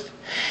earth.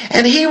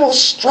 And he will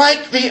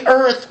strike the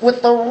earth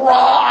with the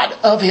rod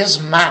of his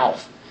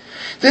mouth.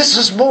 This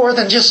is more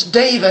than just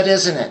David,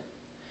 isn't it?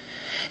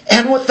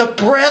 And with the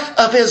breath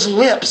of his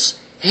lips,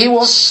 he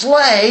will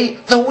slay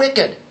the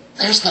wicked.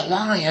 There's the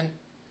lion.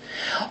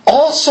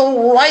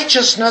 Also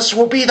righteousness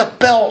will be the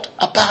belt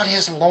about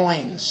his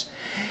loins,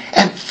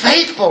 and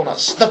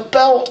faithfulness the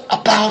belt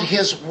about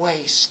his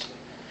waist.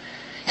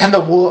 And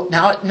the wolf,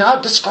 now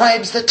it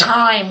describes the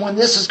time when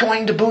this is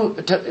going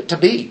to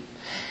be.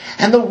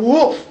 And the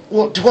wolf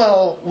will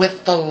dwell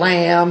with the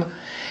lamb,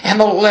 and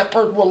the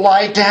leopard will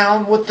lie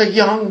down with the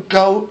young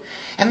goat,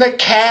 and the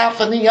calf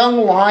and the young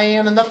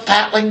lion and the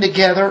fatling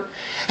together.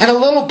 And a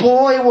little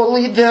boy will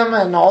lead them,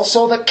 and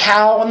also the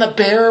cow and the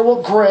bear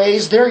will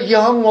graze. Their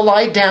young will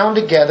lie down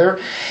together,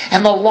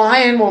 and the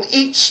lion will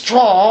eat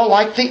straw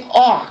like the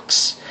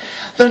ox.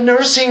 The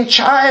nursing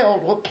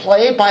child will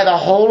play by the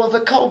hole of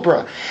the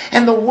cobra,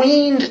 and the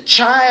weaned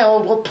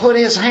child will put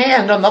his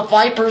hand on the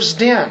viper's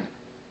den.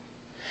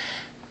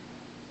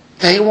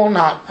 They will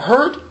not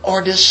hurt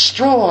or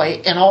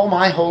destroy in all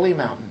my holy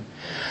mountain,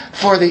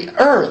 for the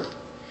earth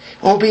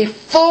will be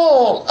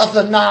full of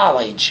the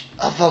knowledge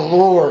of the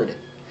Lord,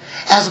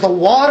 as the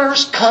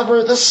waters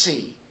cover the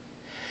sea.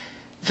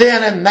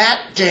 Then in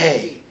that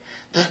day,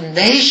 the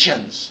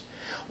nations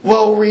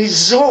will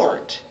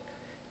resort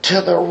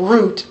to the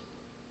root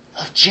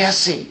of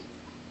Jesse,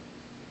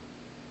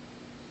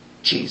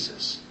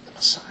 Jesus, the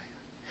Messiah,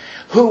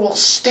 who will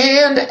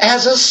stand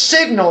as a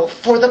signal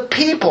for the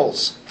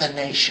peoples, the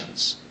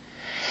nations.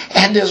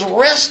 And his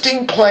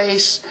resting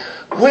place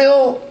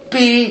will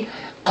be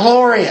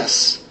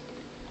glorious.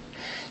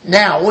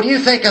 Now, what do you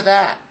think of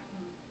that?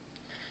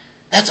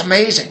 That's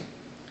amazing.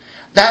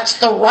 That's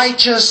the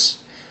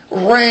righteous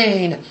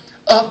reign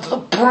of the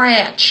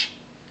branch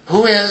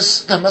who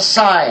is the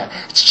Messiah.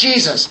 It's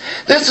Jesus.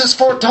 This is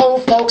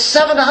foretold, folks,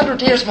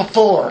 700 years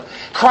before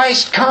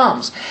Christ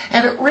comes.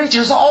 And it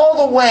reaches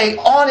all the way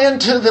on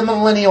into the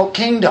millennial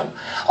kingdom.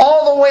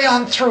 All the way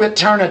on through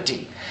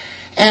eternity.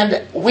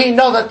 And we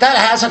know that that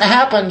hasn't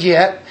happened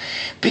yet,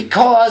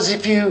 because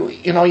if you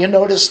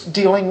notice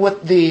dealing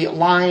with the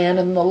lion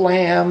and the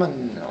lamb,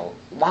 and the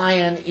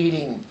lion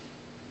eating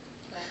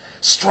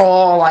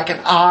straw like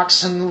an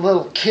ox, and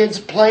little kids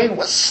playing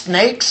with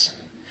snakes,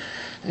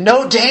 and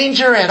no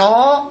danger at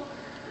all.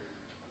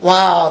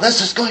 Wow, this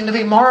is going to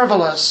be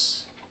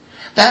marvelous.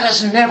 That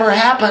has never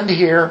happened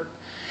here.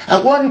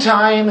 At one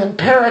time in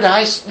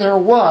paradise there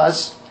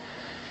was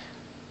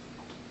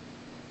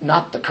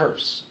not the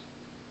curse.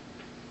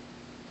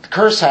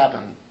 Curse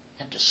happened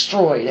and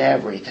destroyed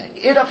everything.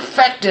 It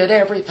affected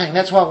everything.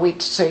 That's why we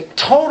say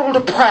total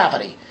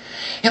depravity.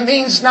 It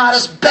means not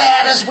as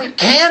bad as we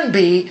can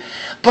be,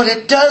 but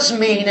it does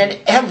mean in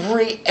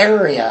every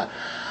area.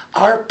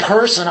 Our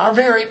person, our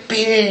very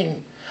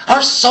being,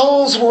 our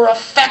souls were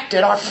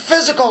affected. Our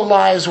physical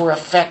lives were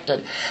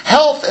affected.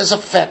 Health is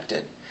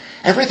affected.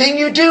 Everything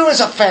you do is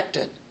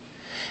affected.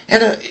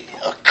 And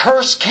a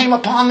curse came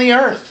upon the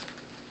earth.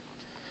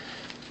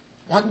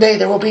 One day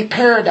there will be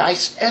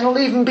paradise, and it'll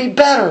even be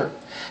better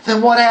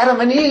than what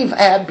Adam and Eve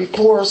had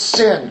before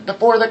sin,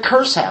 before the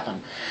curse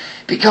happened.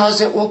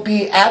 Because it will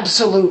be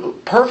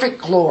absolute,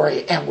 perfect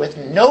glory, and with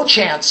no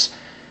chance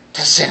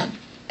to sin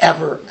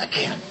ever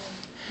again.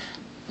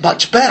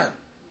 Much better.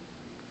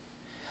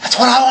 That's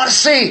what I want to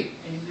see.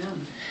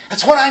 Amen.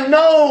 That's what I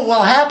know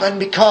will happen,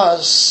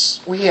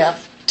 because we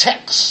have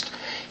text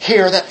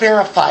here that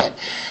verify it.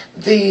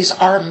 These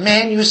are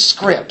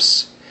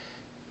manuscripts.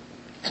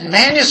 And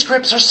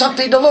manuscripts are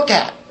something to look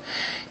at.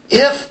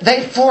 If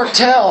they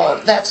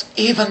foretell, that's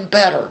even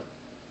better.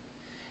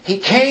 He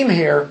came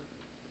here,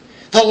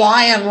 the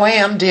lion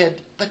lamb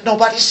did, but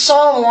nobody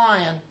saw the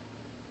lion.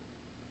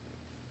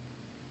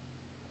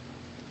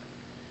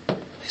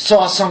 They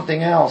saw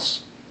something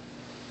else.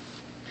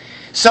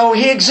 So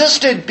he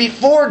existed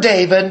before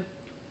David,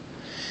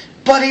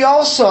 but he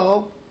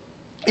also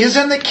is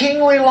in the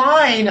kingly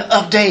line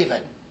of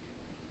David.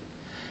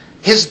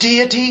 His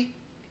deity,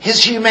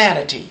 his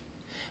humanity.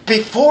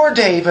 Before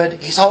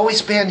David, he's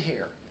always been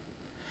here.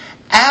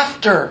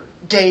 After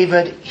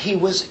David, he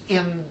was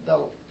in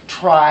the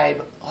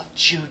tribe of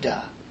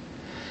Judah.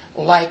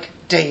 Like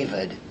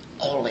David,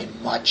 only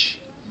much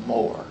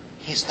more.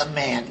 He's the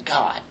man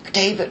God.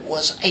 David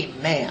was a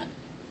man.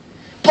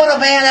 But a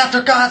man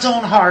after God's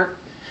own heart,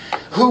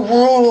 who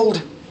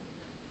ruled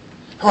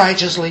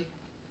righteously.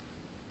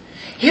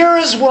 Here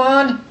is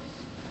one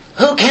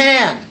who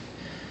can.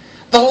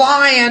 The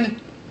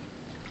lion.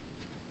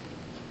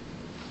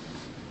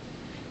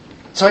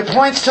 So he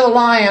points to the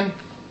lion.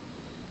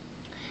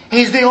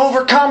 He's the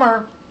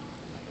overcomer.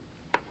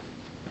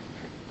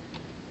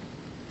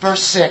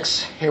 Verse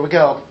 6. Here we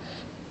go.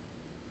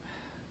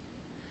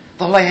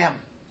 The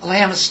Lamb. The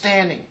Lamb is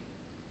standing.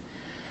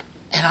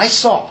 And I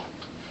saw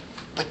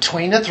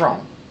between the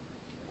throne,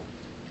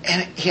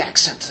 and he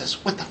accents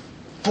this, with the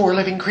 4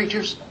 living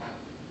creatures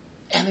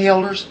and the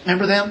elders.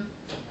 Remember them?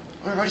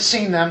 We've already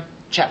seen them.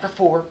 Chapter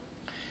 4.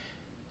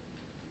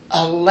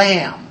 A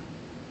lamb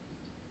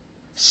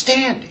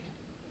standing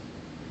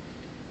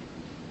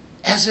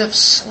as if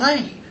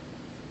slain,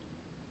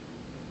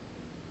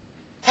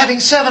 having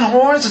 7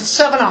 horns and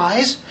 7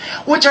 eyes,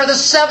 which are the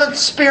 7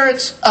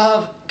 spirits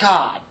of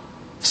God,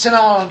 sent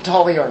out into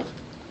all the earth.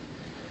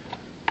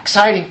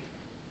 Exciting.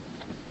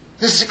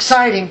 This is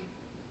exciting.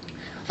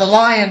 The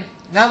lion,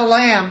 now the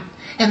lamb,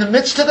 in the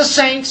midst of the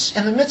saints,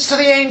 in the midst of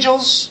the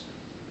angels,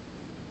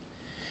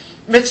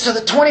 midst of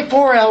the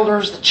 24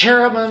 elders, the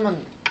cherubim,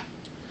 and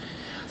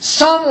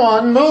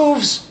someone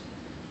moves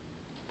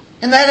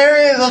in that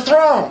area of the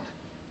throne.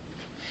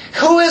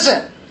 Who is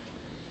it?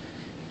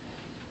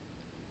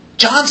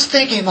 John's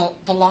thinking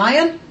the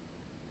lion,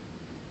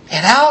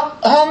 and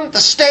out on the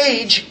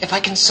stage, if I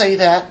can say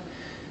that,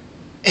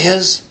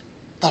 is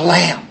the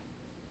lamb.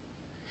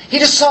 He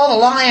just saw the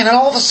lion, and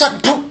all of a sudden,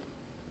 boom,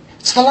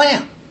 it's the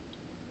lamb.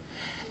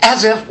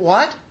 As if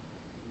what?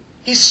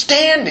 He's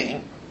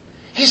standing.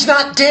 He's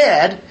not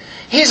dead.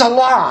 He's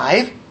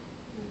alive.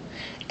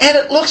 And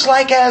it looks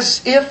like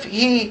as if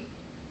he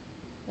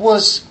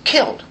was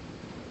killed.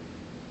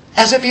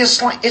 As if he is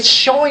slain. It's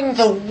showing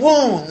the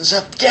wounds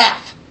of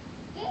death.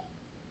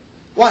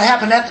 What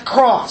happened at the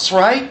cross,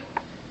 right?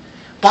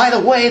 By the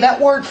way, that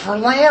word for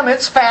lamb,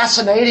 it's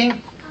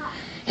fascinating.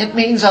 It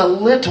means a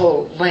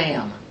little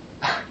lamb.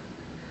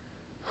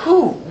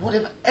 Who would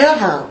have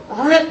ever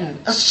written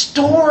a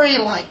story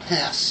like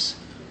this?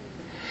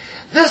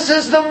 This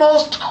is the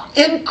most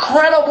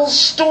incredible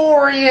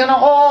story in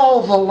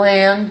all the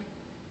land.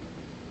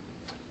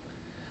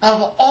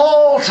 Of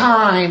all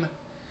time,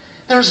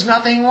 there's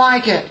nothing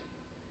like it.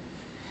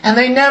 And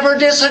they never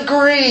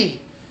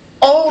disagree.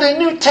 Old and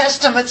New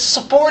Testaments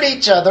support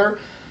each other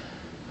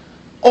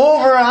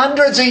over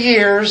hundreds of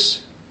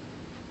years.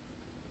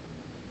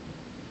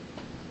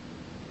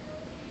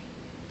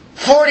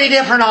 40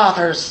 different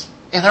authors,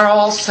 and they're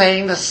all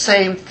saying the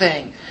same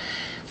thing.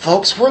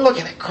 Folks, we're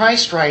looking at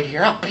Christ right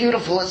here. How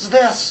beautiful is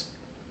this?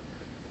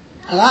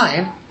 A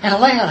lion and a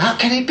lamb. How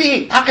can he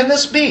be? How can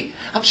this be?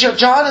 I'm sure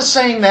John is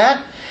saying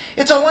that.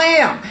 It's a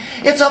lamb.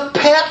 It's a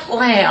pet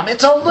lamb.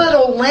 It's a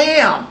little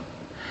lamb.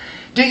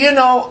 Do you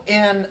know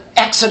in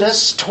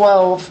Exodus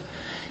 12,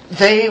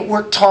 they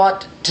were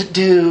taught to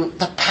do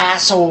the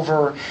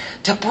Passover,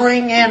 to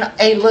bring in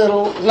a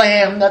little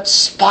lamb that's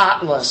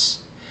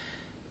spotless.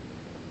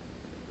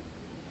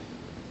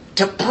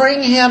 To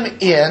bring him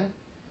in,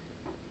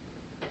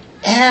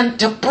 and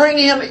to bring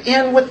him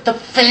in with the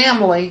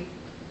family.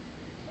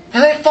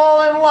 And they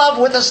fall in love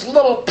with this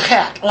little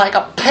pet, like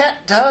a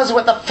pet does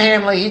with a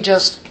family. He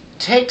just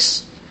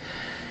takes,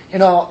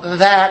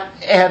 that,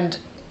 and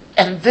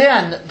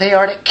then they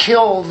are to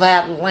kill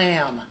that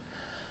lamb.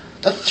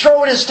 The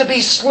throat is to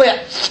be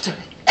slit,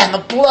 and the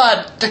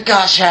blood to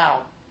gush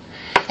out.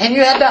 And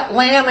you had that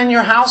lamb in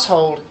your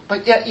household,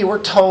 but yet you were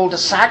told to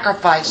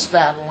sacrifice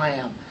that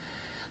lamb.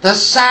 The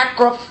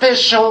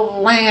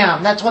sacrificial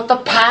lamb. That's what the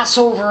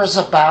Passover is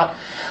about.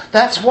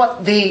 That's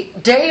what the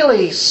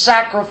daily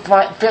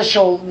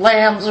sacrificial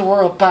lambs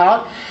were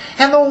about.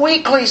 And the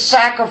weekly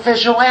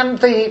sacrificial and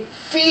the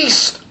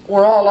feast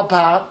were all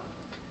about.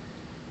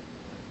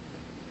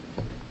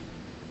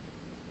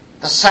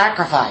 The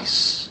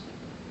sacrifice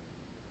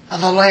of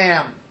the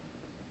lamb.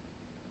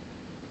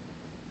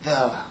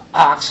 The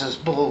oxes,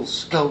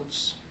 bulls,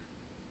 goats,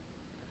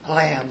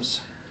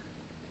 lambs.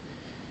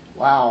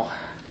 Wow.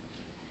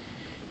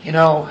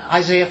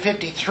 Isaiah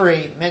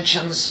 53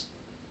 mentions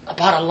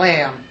about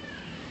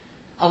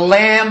a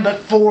lamb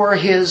before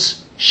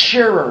his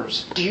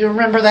shearers. Do you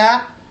remember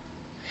that?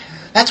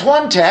 That's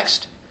one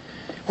text.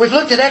 We've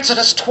looked at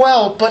Exodus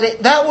 12,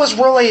 but that was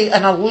really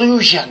an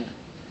allusion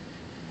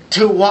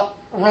to what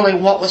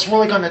was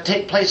really going to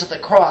take place at the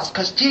cross.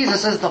 Because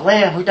Jesus is the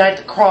Lamb who died at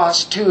the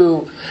cross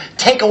to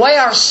take away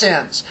our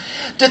sins.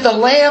 Did the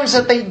lambs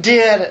that they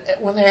did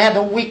when they had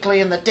the weekly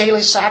and the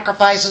daily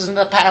sacrifices and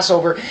the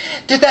Passover,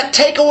 did that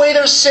take away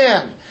their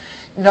sin?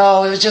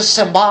 No, it was just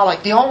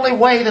symbolic. The only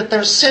way that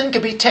their sin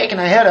could be taken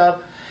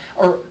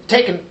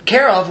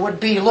care of would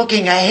be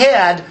looking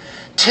ahead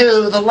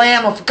to the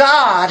Lamb of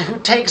God who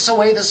takes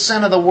away the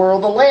sin of the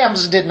world. The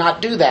lambs did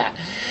not do that.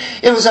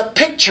 It was a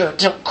picture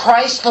till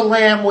Christ the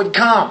Lamb would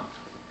come.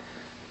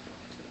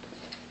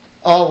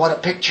 Oh, what a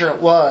picture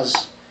it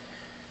was.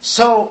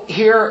 So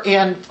here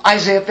in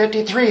Isaiah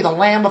 53, the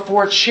lamb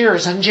before its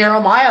shears. In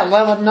Jeremiah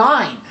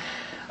 11:9,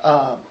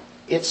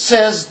 it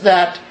says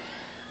that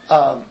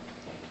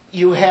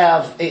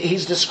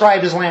he's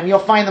described as lamb. You'll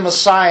find the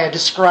Messiah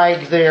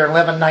described there,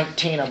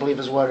 11:19, I believe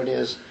is what it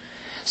is.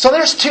 So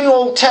there's two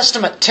Old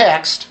Testament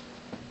texts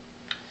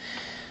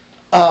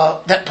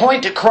that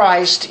point to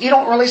Christ. You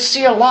don't really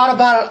see a lot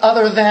about it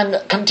other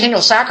than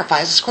continual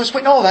sacrifices. Of course,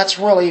 we know that's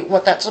really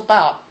what that's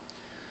about.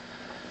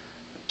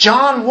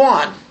 John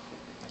 1.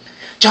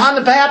 John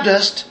the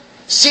Baptist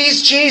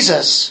sees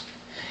Jesus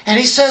and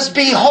he says,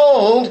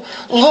 "Behold,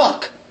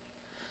 look,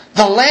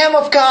 the Lamb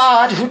of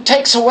God who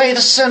takes away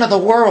the sin of the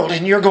world."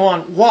 And you're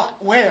going,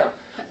 what? Where?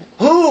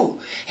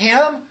 Who?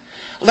 Him?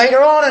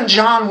 Later on in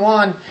John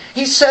 1,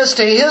 he says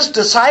to his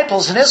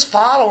disciples and his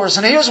followers,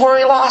 and here's where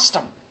he lost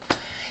them.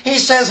 He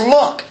says,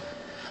 "Look,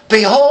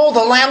 behold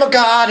the Lamb of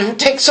God who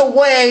takes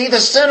away the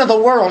sin of the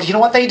world." You know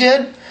what they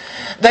did?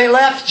 They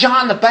left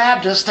John the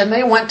Baptist and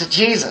they went to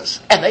Jesus.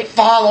 And they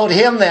followed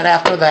him then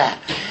after that.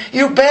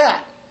 You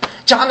bet.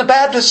 John the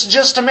Baptist is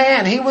just a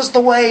man. He was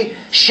the way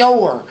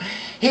shower.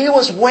 He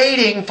was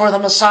waiting for the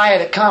Messiah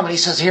to come. And he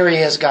says, "Here he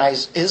is,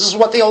 guys. This is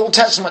what the Old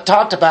Testament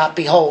talked about.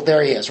 Behold,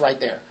 there he is, right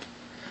there."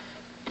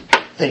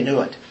 They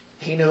knew it.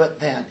 He knew it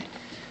then.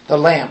 The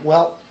Lamb.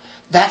 Well,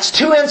 that's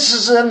two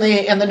instances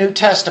in the New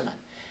Testament.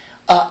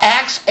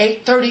 Acts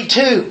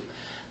 8:32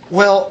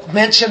 will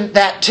mention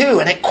that too.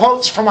 And it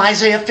quotes from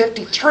Isaiah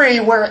 53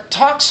 where it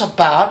talks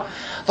about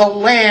the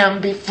lamb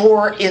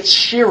before its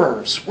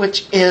shearers,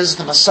 which is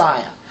the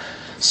Messiah.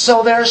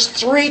 So there's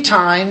three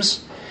times.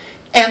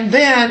 And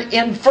then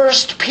in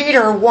 1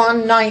 Peter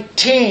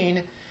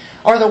 1:19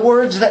 are the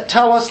words that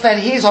tell us that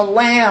he's a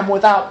lamb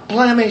without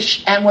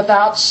blemish and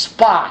without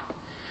spot.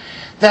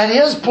 That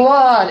his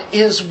blood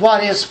is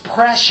what is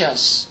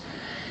precious.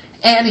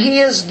 And he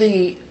is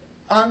the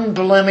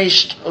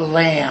unblemished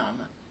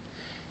lamb.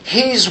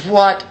 He's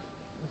what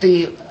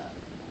the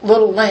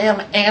little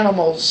lamb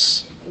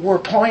animals were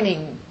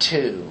pointing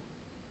to.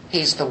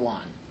 He's the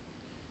one.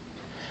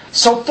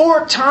 So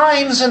 4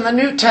 times in the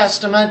New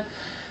Testament,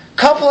 a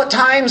couple of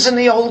times in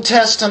the Old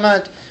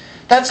Testament,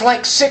 That's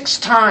like 6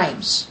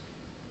 times.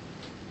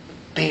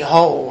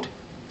 Behold,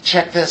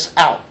 check this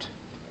out.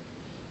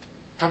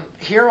 From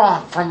here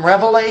on, from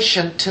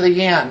Revelation to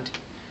the end,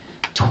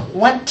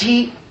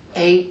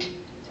 28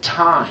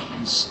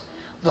 times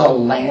the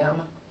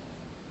Lamb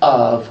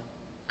of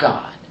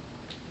God.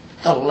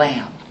 The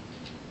Lamb.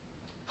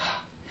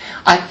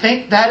 I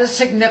think that is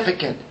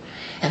significant.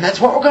 And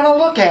that's what we're going to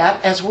look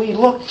at as we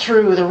look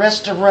through the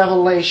rest of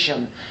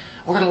Revelation.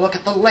 We're going to look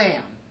at the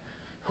Lamb,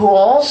 who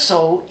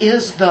also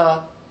is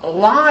the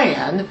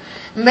lion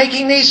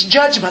making these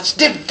judgments,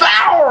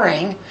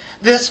 devouring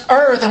this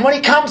earth. And when He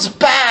comes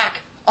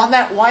back on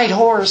that white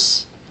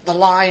horse, the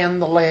lion,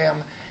 the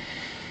Lamb,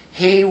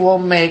 He will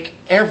make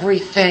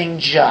everything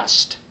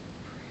just.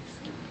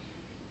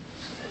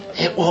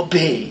 It will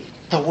be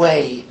the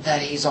way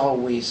that He's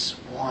always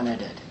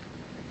wanted it.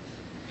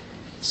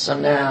 So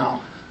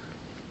now,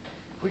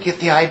 we get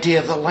the idea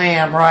of the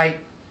Lamb,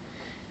 right?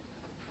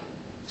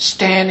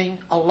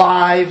 Standing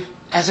alive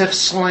as if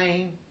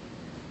slain.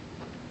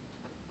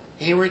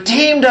 He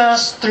redeemed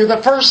us through the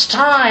first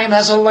time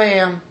as a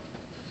lamb.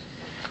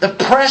 The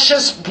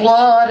precious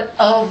blood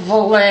of the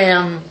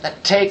Lamb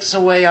that takes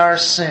away our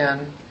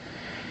sin.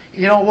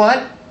 You know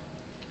what?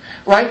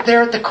 Right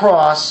there at the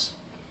cross,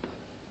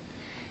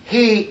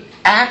 He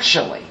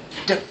actually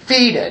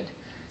defeated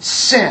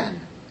sin,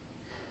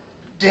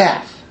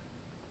 death,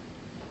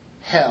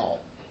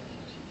 hell.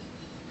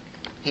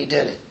 He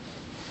did it.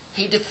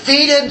 He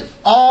defeated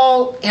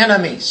all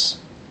enemies.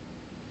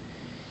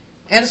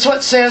 And so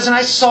it says, and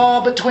I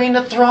saw between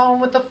the throne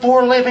with the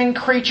 4 living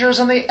creatures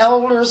and the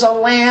elders a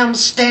lamb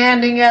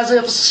standing as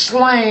if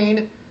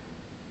slain,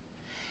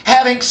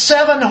 having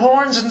 7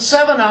 horns and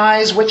 7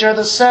 eyes, which are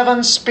the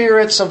 7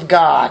 spirits of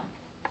God.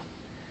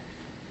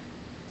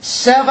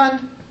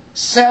 7,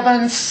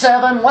 7,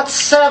 7. What's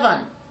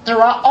 7?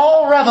 Throughout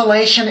all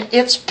Revelation,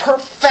 it's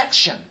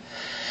perfection,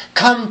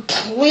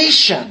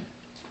 completion.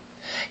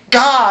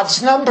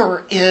 God's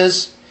number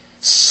is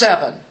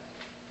 7.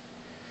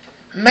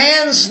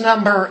 Man's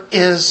number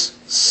is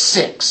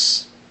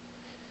 6.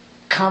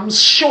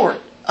 Comes short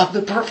of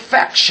the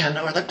perfection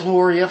or the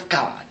glory of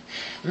God.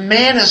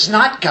 Man is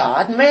not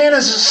God. Man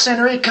is a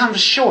sinner. He comes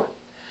short.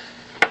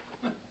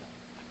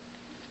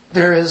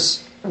 There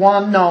is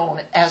one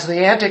known as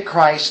the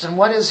Antichrist. And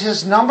what is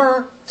his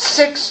number?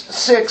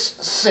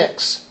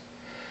 666.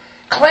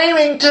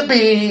 Claiming to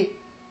be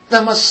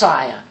the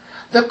Messiah,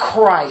 the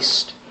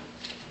Christ.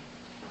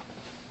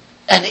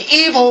 An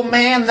evil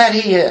man that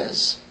he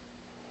is.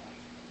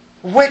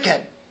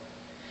 Wicked.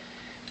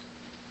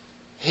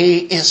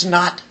 He is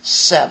not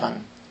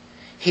 7.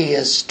 He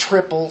is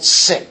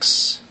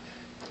 666.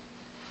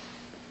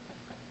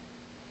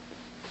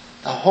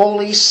 The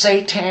holy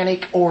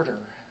satanic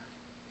order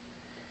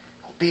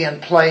will be in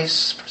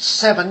place for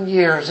 7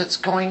 years. It's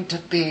going to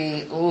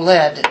be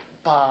led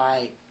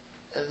by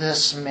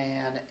this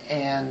man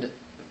and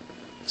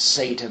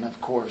Satan, of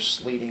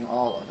course, leading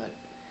all of it.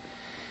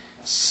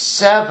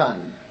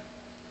 7.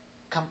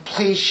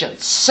 Completion.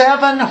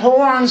 7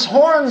 horns.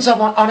 Horns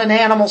on an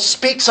animal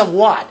speaks of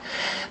what?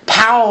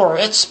 Power.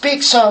 It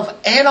speaks of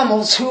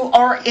animals who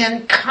are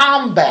in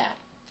combat.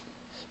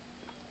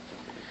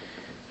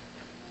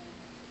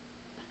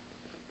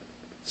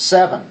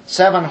 7.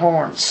 7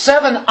 horns.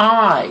 7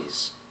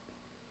 eyes.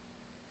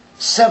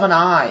 7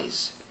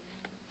 eyes.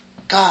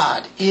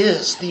 God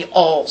is the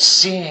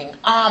all-seeing,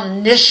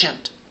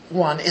 omniscient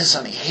one,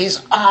 isn't He?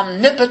 He's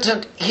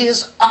omnipotent. He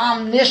is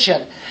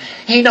omniscient.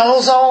 He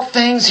knows all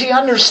things. He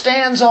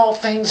understands all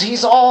things.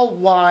 He's all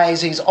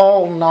wise. He's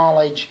all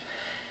knowledge.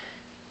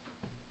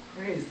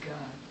 Praise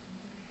God.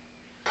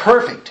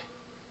 Perfect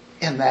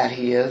in that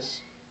He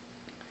is.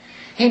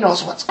 He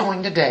knows what's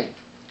going today.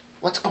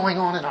 What's going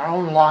on in our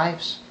own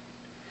lives.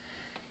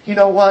 You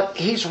know what?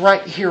 He's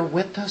right here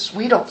with us.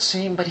 We don't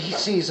see Him, but He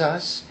sees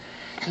us.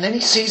 And then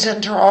He sees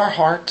into our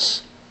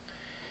hearts.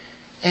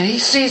 And He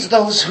sees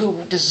those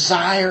who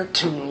desire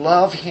to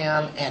love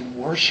Him and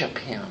worship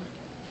Him.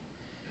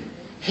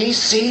 He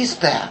sees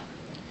that.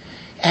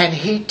 And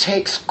He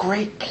takes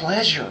great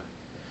pleasure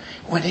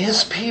when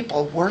His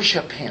people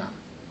worship Him.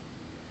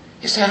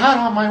 You say,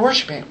 how am I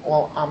worshiping Him?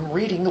 Well, I'm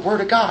reading the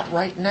Word of God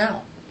right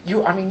now.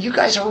 You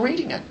guys are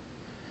reading it.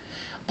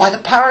 By the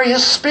power of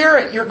His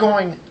Spirit, you're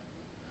going,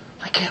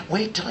 I can't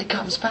wait till He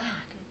comes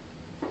back.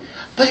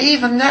 But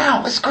even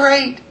now, it's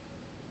great.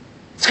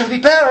 It's going to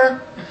be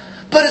better.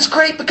 But it's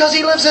great because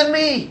He lives in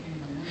me.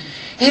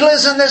 He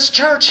lives in this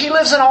church. He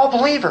lives in all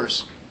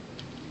believers.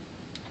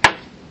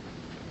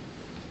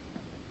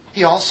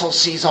 He also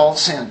sees all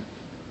sin.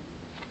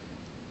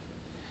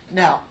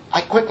 Now,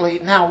 I quickly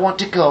now want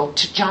to go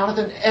to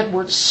Jonathan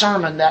Edwards'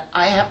 sermon that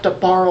I have to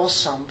borrow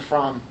some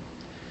from.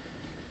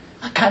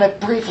 I kind of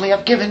briefly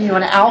have given you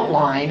an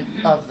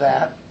outline of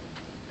that.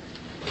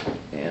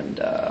 And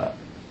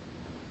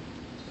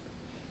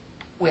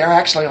we are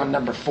actually on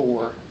number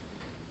 4.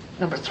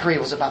 Number 3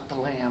 was about the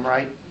Lamb,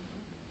 right?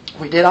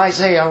 We did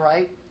Isaiah,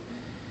 right?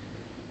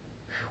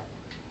 Whew.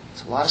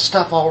 It's a lot of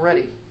stuff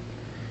already.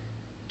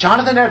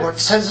 Jonathan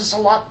Edwards says this a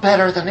lot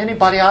better than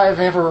anybody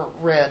I've ever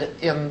read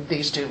in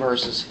these two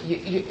verses.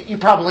 You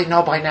probably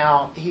know by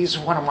now, he's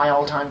one of my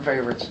all-time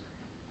favorites.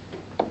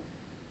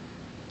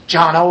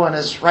 John Owen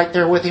is right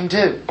there with him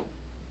too.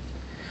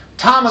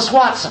 Thomas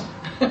Watson,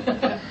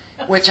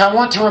 which I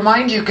want to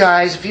remind you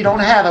guys, if you don't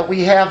have it,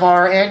 we have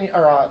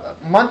our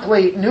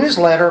monthly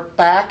newsletter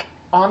back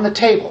on the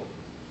table.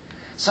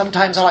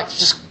 Sometimes I like to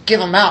just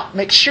give them out.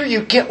 Make sure you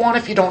get one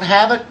if you don't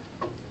have it.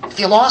 If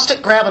you lost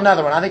it, grab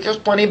another one. I think there's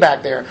plenty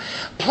back there.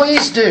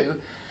 Please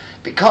do,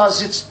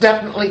 because it's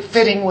definitely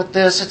fitting with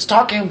this. It's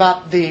talking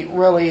about the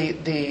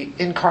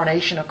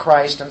incarnation of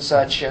Christ and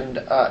such. And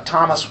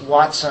Thomas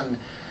Watson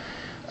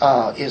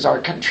is our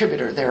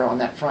contributor there on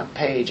that front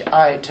page.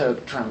 I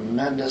took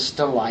tremendous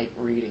delight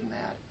reading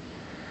that.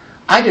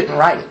 I didn't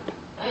write it.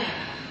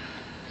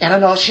 And I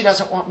know she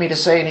doesn't want me to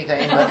say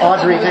anything, but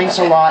Audrey, thanks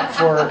a lot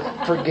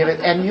for giving.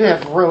 And you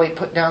have really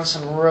put down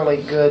some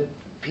really good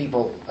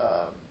people,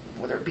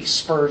 whether it be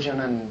Spurgeon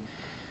and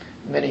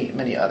many,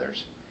 many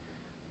others.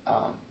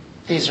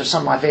 These are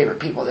some of my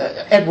favorite people.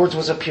 Edwards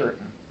was a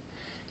Puritan.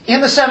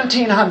 In the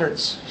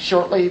 1700s,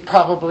 shortly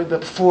probably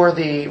before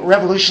the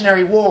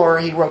Revolutionary War,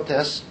 he wrote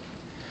this.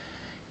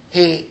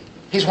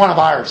 He's one of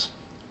ours.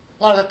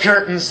 A lot of the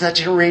Puritans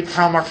that you read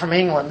from are from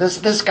England.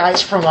 This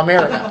guy's from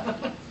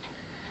America.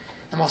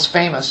 The most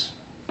famous,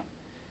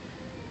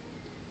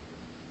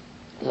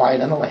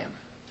 Lion and the Lamb.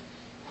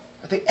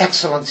 The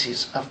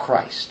excellencies of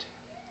Christ.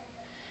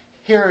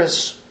 Here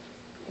is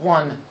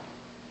one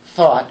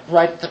thought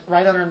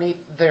right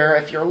underneath there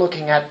if you're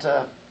looking at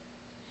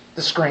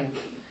the screen.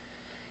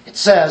 It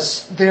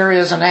says, there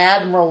is an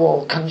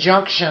admirable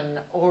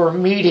conjunction or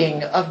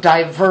meeting of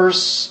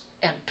diverse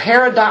and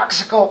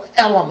paradoxical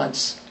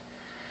elements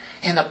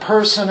in the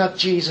person of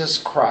Jesus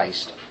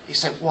Christ. You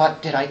say,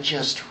 what did I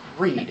just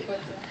read?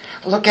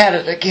 Look at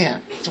it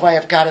again. That's why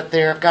I've got it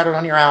there. I've got it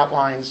on your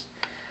outlines.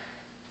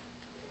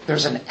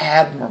 There's an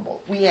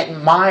admirable. We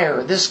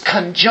admire this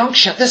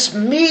conjunction, this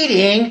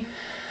meeting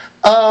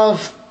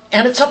of,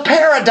 and it's a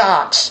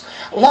paradox.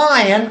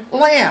 Lion,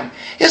 lamb.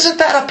 Isn't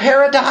that a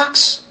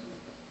paradox?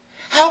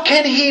 How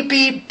can he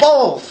be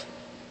both?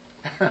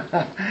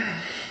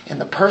 In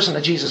the person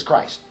of Jesus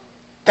Christ.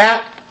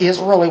 That is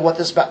really what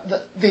this is about.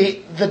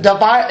 The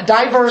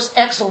diverse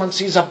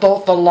excellencies of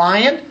both the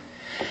lion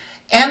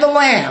and the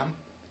lamb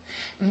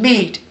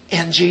meet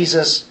in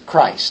Jesus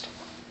Christ.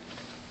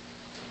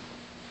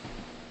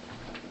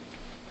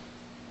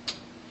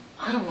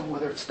 I don't know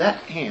whether it's that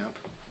amp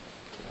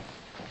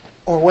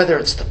or whether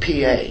it's the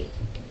PA.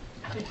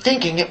 I'm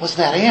thinking it was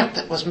that amp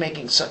that was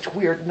making such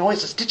weird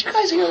noises. Did you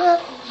guys hear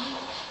that?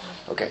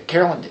 Okay,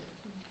 Carolyn did.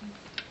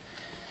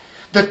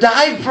 The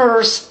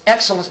diverse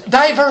excellence.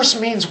 Diverse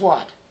means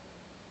what?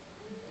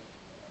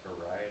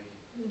 Variety.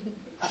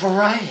 A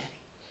variety.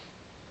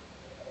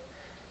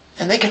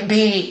 And they can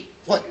be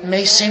what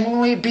may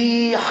seemingly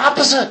be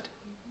opposite.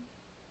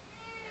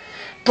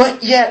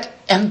 But yet,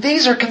 and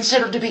these are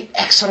considered to be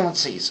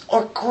excellencies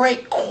or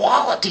great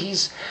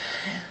qualities.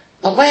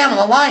 The lamb and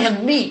the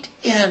lion meet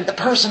in the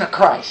person of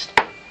Christ.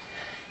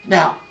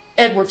 Now,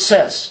 Edwards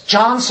says,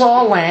 John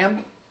saw a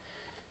lamb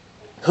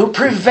who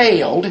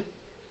prevailed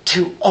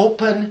to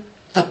open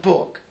the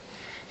book.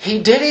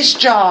 He did his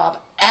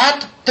job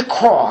at the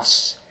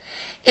cross.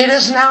 It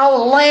is now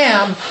the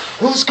Lamb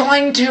who's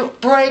going to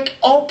break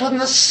open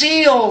the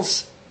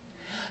seals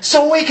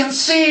so we can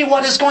see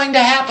what is going to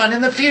happen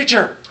in the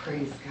future.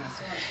 Praise God.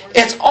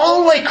 It's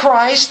only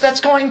Christ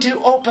that's going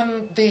to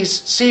open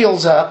these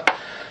seals up.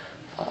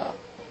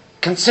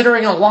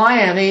 Considering a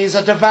lion, he's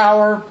a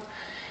devourer.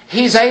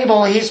 He's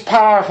able, he's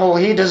powerful.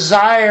 He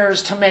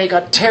desires to make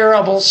a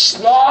terrible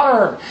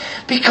slaughter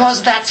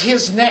because that's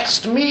his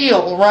next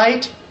meal,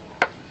 right?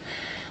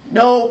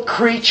 No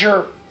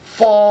creature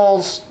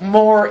falls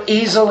more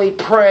easily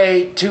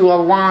prey to a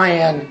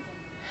lion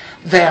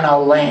than a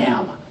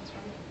lamb.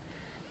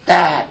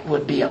 That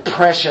would be a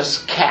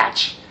precious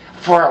catch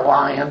for a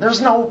lion.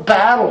 There's no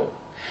battle.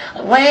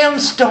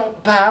 Lambs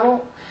don't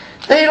battle.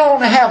 They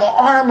don't have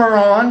armor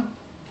on.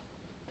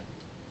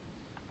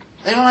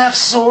 They don't have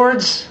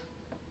swords.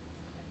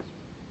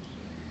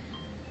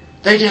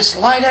 They just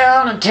lie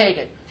down and take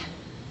it.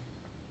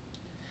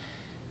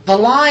 The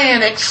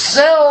lion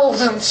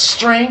excels in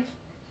strength.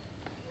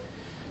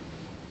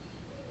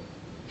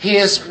 He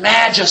is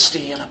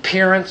majesty in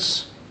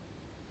appearance.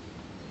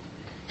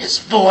 His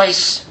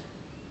voice.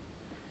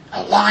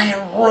 A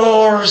lion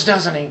roars,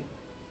 doesn't he?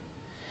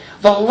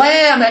 The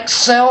lamb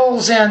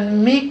excels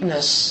in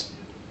meekness,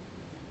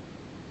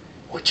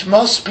 which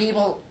most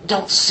people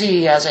don't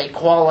see as a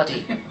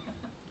quality.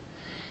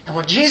 And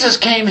when Jesus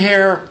came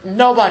here,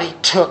 nobody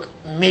took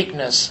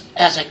meekness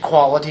as a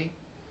quality.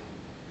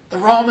 The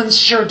Romans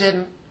sure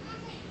didn't.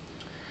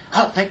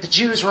 I don't think the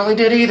Jews really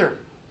did either.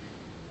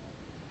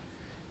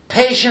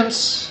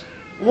 Patience,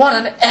 what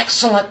an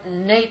excellent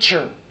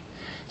nature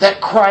that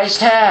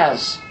Christ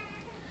has.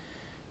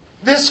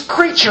 This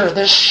creature,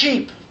 this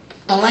sheep,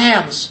 the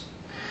lambs,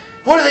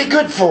 what are they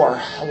good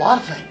for? A lot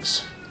of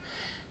things.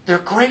 They're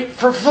great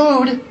for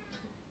food.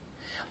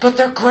 but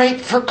they're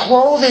great for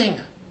clothing.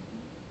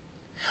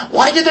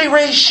 Why did they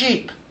raise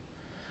sheep?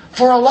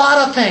 For a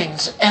lot of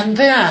things. And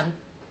then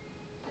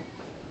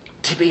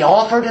to be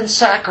offered in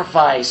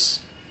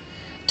sacrifice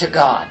to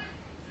God.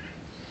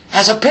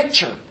 As a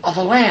picture of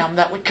a lamb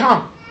that would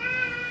come.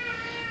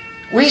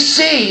 We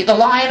see the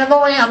lion and the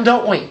lamb,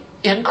 don't we?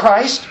 In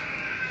Christ.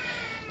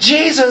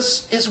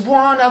 Jesus is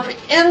one of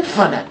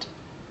infinite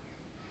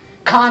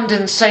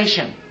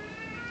condescension.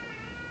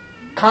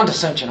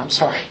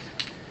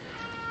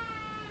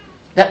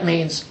 That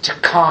means to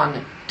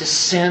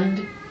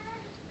condescend.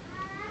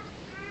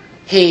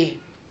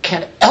 He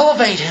can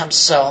elevate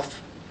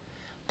himself,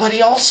 but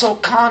he also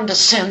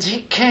condescends.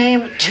 He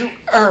came to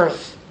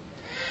earth.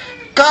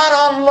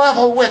 God on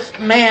level with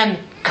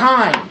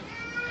mankind.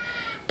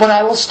 But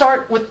I will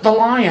start with the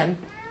lion,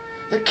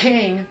 the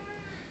king.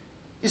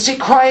 You see,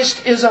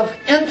 Christ is of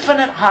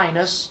infinite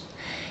highness.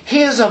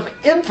 He is of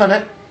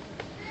infinite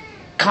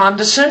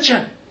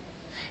condescension.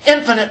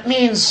 Infinite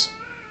means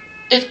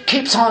it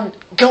keeps on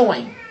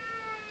going.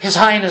 His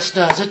highness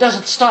does. It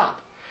doesn't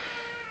stop.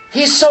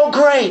 He's so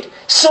great,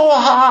 so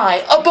high,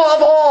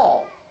 above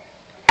all.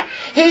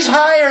 He's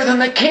higher than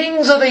the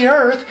kings of the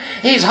earth.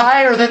 He's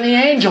higher than the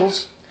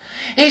angels.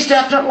 He's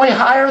definitely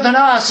higher than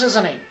us,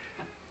 isn't he?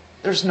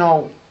 There's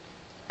no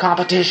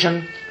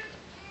competition.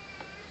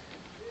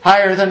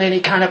 Higher than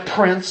any kind of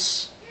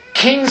prince.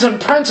 Kings and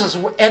princes,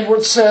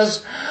 Edwards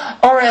says,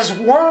 are as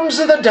worms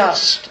of the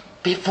dust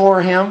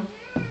before him.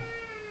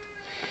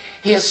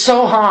 He is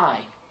so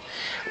high.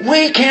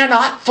 We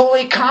cannot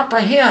fully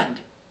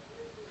comprehend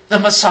the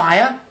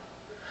Messiah.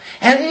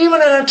 And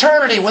even in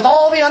eternity, with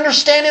all the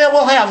understanding that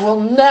we'll have,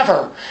 we'll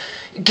never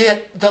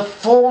get the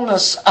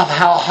fullness of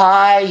how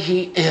high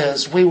He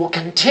is. We will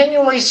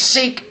continually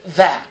seek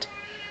that.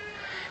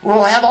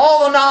 We'll have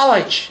all the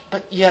knowledge,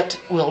 but yet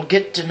we'll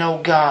get to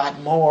know God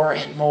more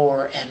and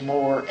more and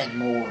more and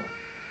more.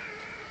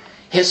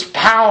 His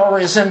power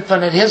is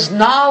infinite. His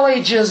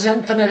knowledge is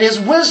infinite. His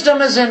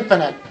wisdom is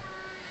infinite.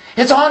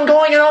 It's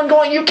ongoing and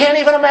ongoing. You can't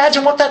even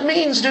imagine what that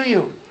means, do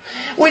you?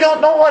 We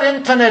don't know what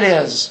infinite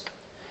is.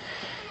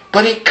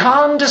 But He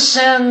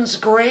condescends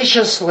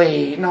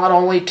graciously, not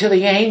only to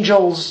the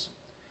angels,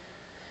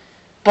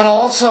 but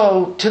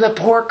also to the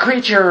poor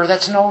creature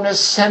that's known as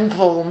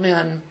sinful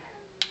men.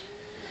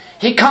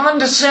 He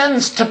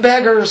condescends to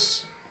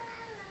beggars.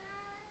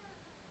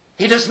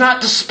 He does not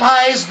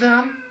despise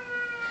them.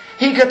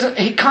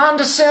 He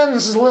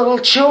condescends to little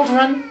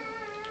children,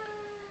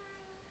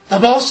 the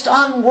most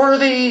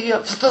unworthy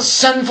of the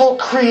sinful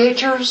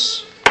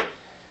creatures,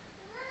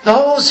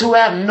 those who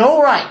have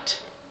no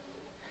right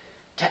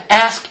to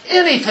ask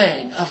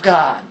anything of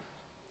God.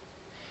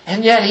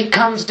 And yet He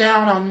comes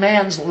down on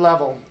man's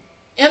level,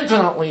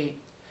 infinitely.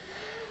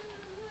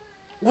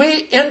 We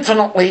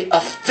infinitely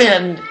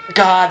offend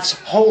God's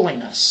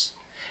holiness.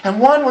 And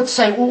one would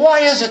say, well, why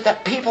is it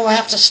that people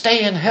have to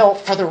stay in hell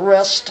for the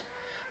rest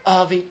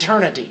of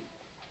eternity?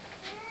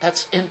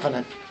 That's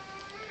infinite.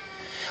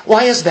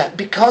 Why is that?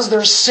 Because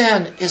their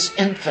sin is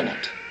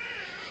infinite.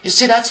 You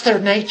see, that's their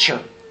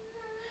nature.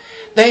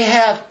 They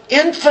have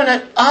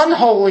infinite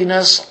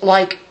unholiness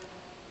like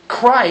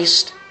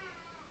Christ,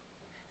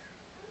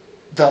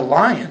 the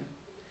lion,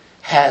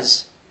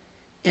 has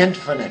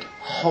infinite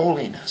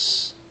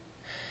holiness.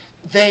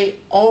 They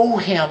owe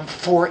Him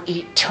for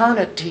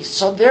eternity,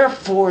 so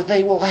therefore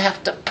they will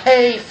have to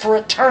pay for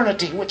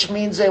eternity, which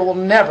means they will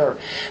never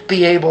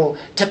be able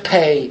to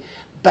pay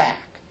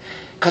back.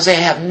 Because they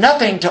have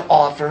nothing to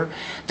offer.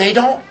 They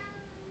don't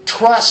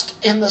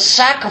trust in the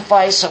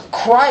sacrifice of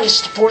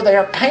Christ for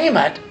their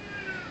payment.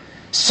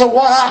 So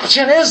what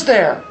option is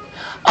there?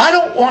 I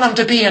don't want them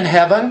to be in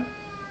heaven.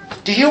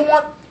 Do you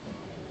want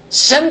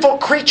sinful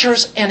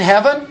creatures in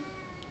heaven?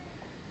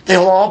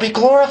 They'll all be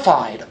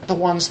glorified, the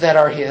ones that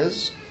are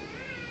His.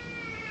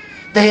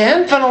 They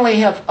infinitely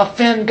have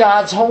offend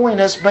God's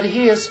holiness, but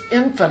He is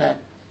infinite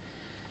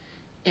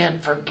in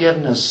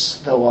forgiveness,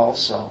 though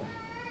also,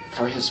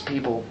 for His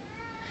people.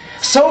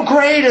 So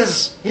great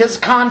is His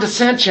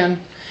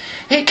condescension,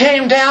 He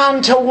came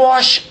down to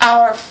wash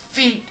our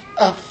feet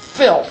of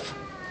filth.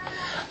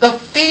 The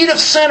feet of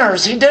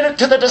sinners. He did it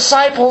to the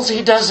disciples.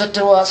 He does it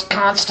to us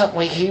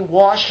constantly. He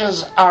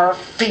washes our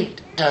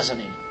feet, doesn't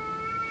He?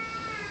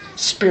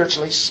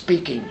 Spiritually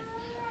speaking.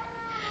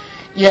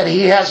 Yet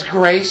He has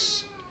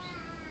grace.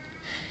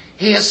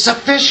 He is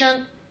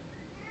sufficient.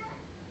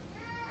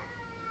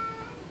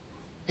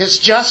 His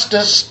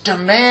justice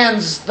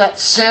demands that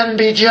sin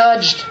be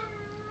judged.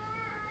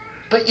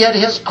 But yet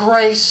His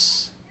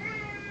grace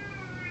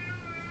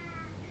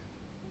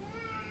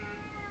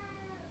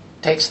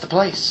takes the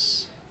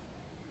place.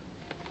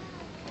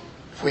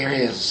 We're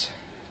His.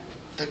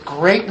 The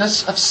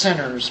greatness of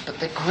sinners, but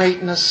the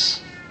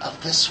greatness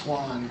of this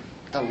one,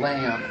 the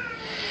Lamb.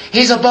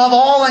 He's above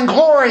all in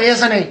glory,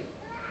 isn't He?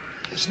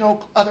 There's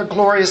no other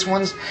glorious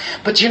ones.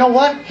 But you know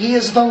what? He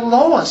is the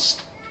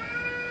lowest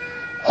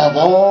of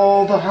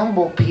all the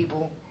humble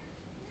people,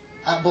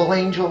 humble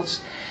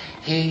angels.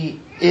 He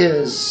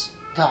is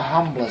the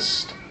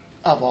humblest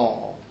of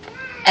all.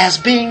 As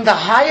being the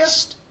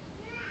highest,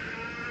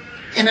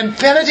 in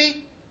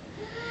infinity,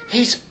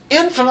 He's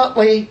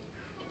infinitely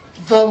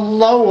the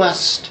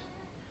lowest.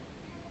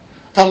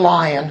 The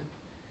lion,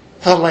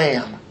 the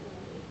lamb.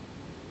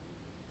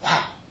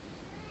 Wow.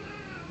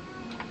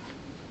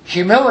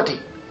 Humility,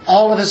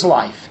 all of His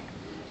life.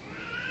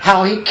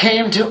 How He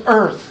came to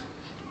earth.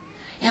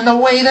 In the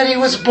way that He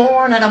was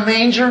born in a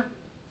manger.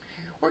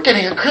 We're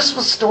getting a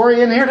Christmas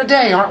story in here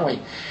today, aren't we?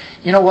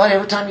 You know what?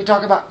 Every time you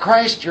talk about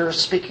Christ, you're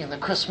speaking the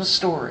Christmas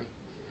story.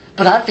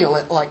 But I feel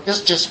it like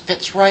this just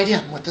fits right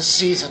in with the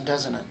season,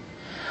 doesn't it?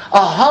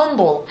 A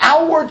humble,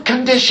 outward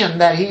condition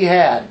that He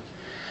had.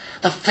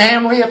 The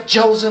family of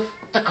Joseph,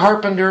 the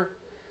carpenter,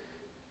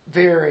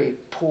 very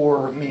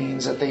poor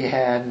means that they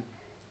had.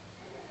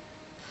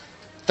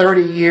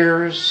 30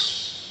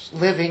 years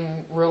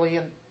living really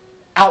in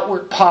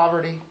outward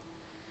poverty,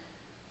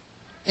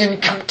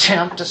 in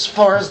contempt as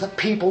far as the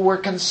people were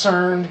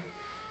concerned.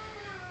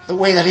 The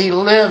way that He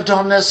lived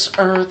on this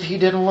earth, He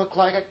didn't look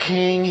like a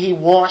king. He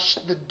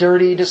washed the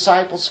dirty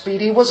disciples'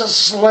 feet. He was a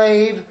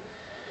slave.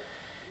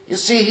 You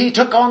see, He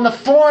took on the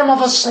form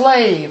of a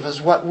slave,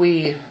 is what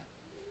we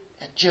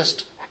had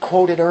just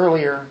quoted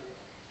earlier.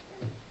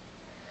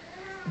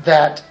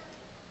 That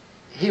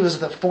He was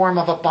the form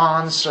of a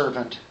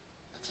bondservant.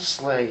 That's a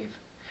slave.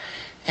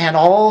 And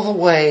all the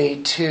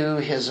way to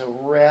His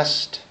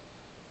arrest,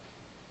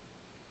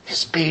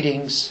 His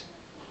beatings,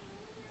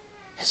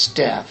 His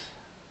death.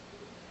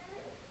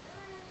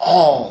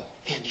 All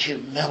in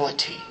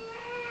humility.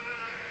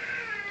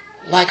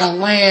 Like a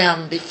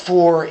lamb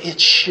before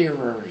its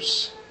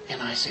shearers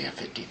in Isaiah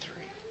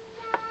 53.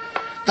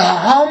 The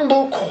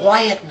humble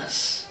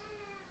quietness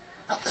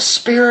of the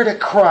Spirit of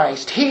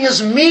Christ. He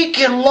is meek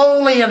and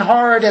lowly in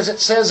heart, as it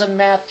says in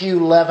Matthew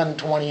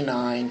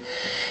 11:29.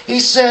 He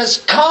says,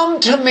 "Come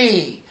to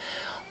me,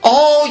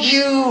 all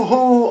you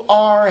who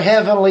are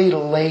heavily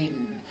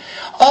laden,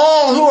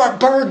 all who are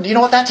burdened." You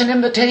know what? That's an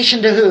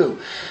invitation to who?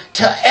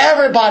 To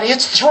everybody.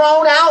 It's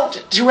thrown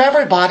out to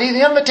everybody.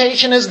 The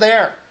invitation is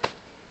there.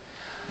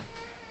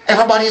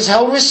 Everybody is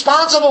held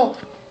responsible.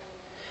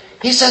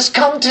 He says,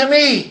 "Come to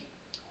me."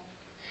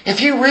 If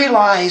you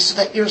realize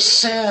that your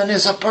sin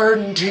is a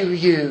burden to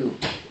you,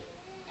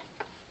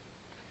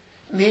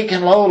 meek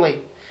and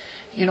lowly,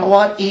 you know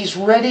what? He's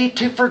ready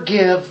to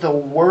forgive the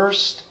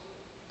worst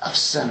of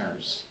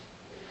sinners.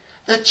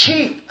 The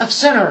chief of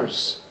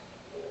sinners.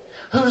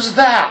 Who's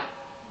that?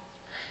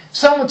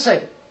 Some would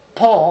say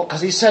Paul,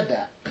 because he said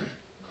that.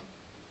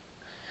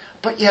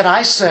 But yet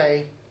I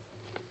say,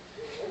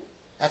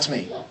 that's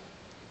me.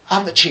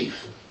 I'm the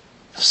chief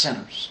of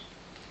sinners.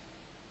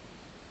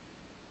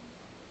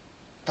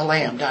 The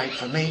Lamb died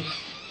for me.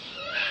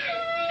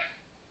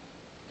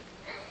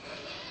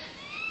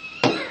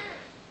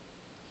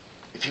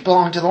 If you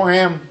belong to the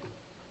Lamb,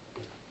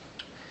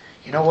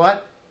 you know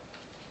what?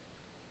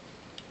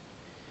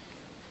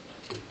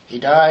 He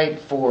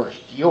died for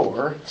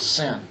your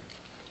sin.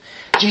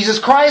 Jesus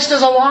Christ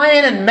is a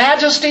lion in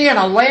majesty and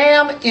a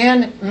lamb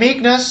in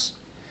meekness.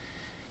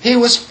 He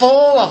was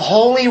full of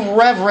holy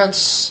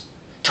reverence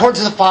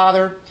towards the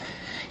Father.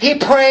 He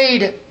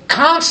prayed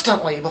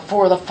constantly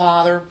before the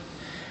Father,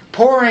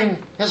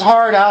 pouring His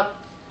heart out,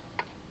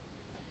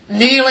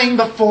 kneeling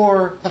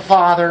before the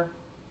Father.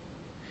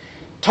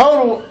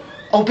 Total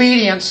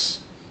obedience.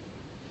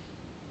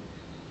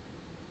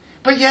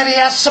 But yet He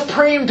has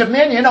supreme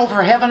dominion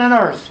over heaven and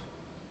earth.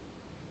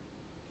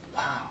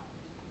 Wow.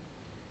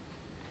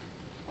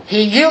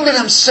 He yielded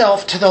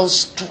Himself to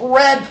those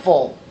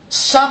dreadful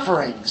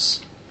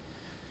sufferings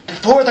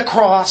before the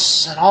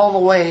cross and all the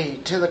way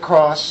to the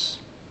cross,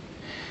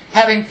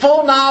 having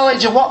full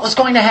knowledge of what was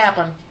going to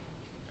happen.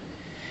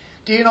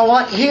 Do you know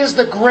what? He is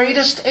the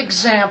greatest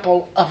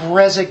example of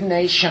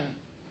resignation.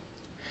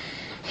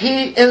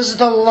 He is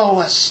the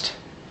lowest,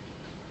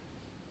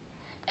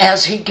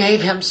 as He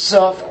gave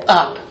Himself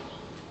up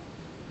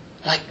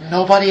like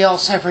nobody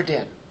else ever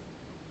did.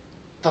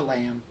 The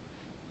Lamb.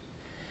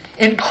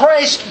 In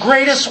Christ's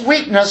greatest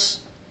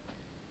weakness,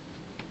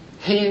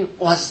 He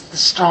was the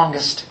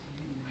strongest.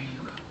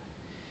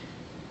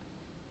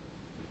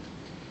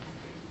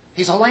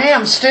 He's a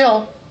lamb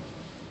still.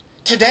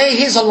 Today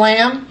He's a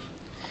lamb.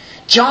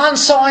 John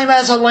saw Him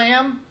as a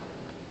lamb.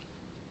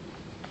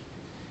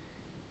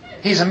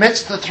 He's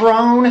amidst the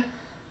throne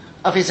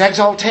of His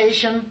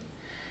exaltation.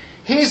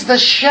 He's the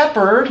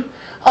shepherd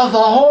of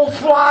the whole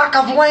flock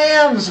of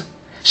lambs.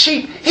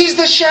 Sheep. He's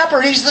the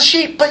shepherd. He's the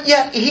sheep. But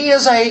yet He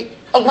is a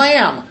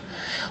lamb.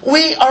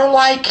 We are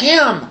like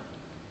Him.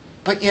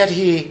 But yet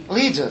He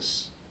leads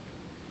us.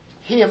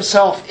 He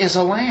Himself is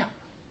a lamb.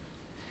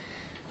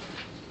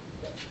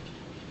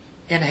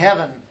 In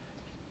heaven,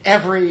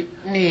 every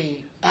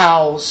knee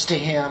bows to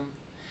Him.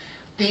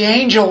 The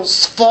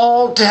angels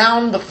fall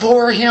down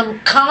before Him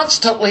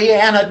constantly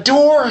and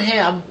adore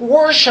Him,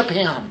 worship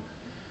Him.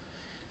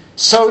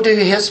 So do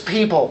His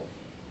people.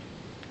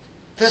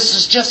 This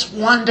is just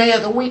one day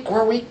of the week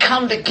where we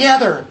come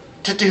together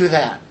to do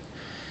that.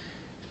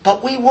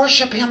 But we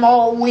worship Him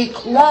all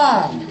week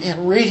long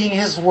in reading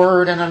His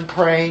Word and in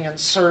praying and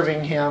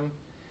serving Him.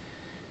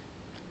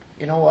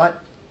 You know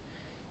what?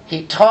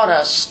 He taught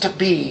us to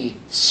be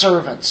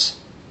servants.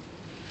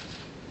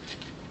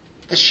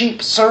 The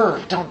sheep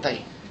serve, don't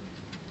they?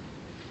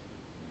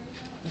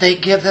 They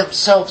give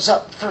themselves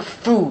up for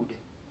food,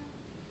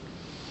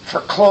 for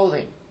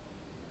clothing,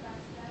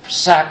 for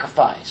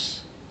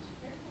sacrifice.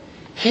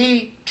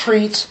 He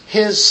treats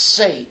His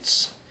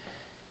saints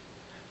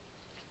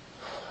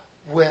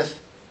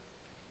with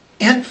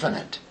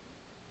infinite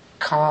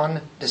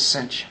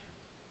condescension.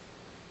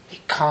 He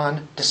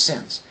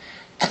condescends.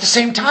 At the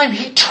same time,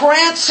 He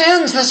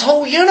transcends this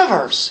whole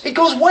universe. He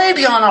goes way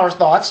beyond our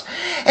thoughts.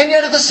 And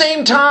yet at the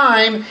same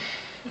time,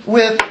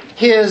 with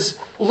His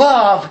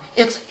love,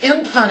 it's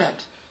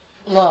infinite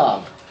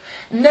love.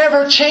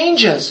 Never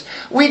changes.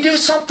 We do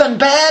something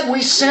bad,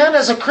 we sin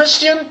as a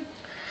Christian.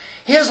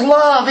 His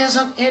love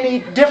isn't any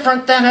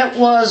different than it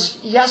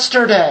was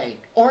yesterday,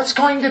 or it's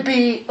going to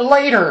be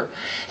later.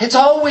 It's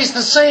always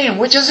the same,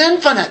 which is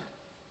infinite.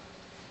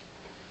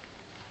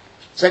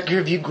 Does that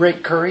give you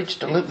great courage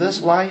to live this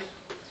life?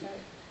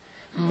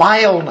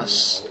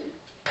 Mildness,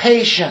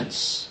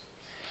 patience,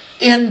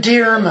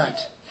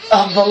 endearment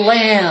of the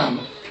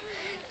Lamb,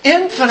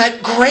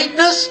 infinite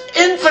greatness,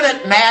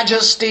 infinite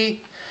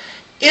majesty,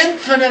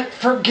 infinite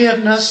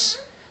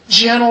forgiveness,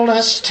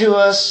 gentleness to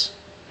us.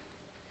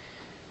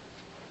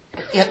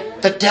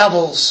 Yet the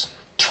devils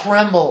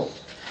tremble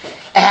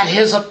at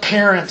His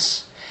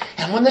appearance.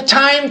 And when the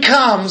time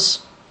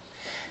comes,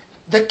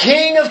 the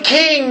King of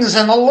Kings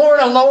and the Lord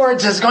of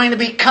Lords is going to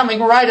be coming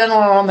right in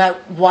on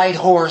that white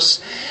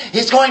horse.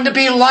 He's going to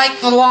be like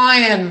the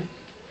lion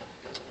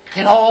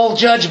in all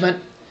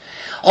judgment.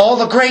 All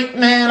the great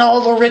men,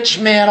 all the rich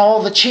men,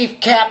 all the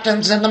chief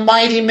captains and the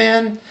mighty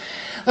men,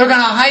 they're going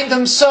to hide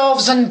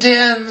themselves in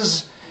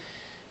dens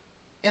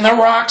in the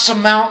rocks of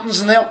mountains,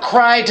 and they'll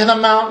cry to the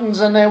mountains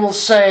and they will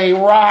say,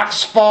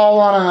 "Rocks, fall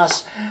on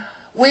us.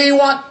 We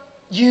want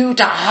you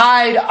to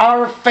hide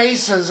our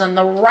faces in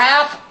the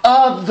wrath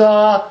of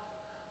the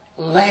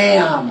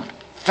Lamb,"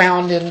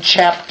 found in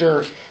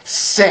chapter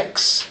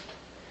 6,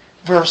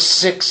 verse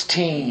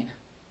 16.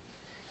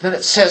 Then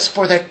it says,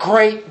 "For the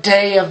great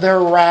day of their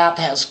wrath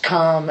has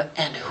come,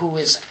 and who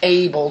is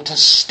able to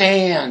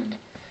stand?"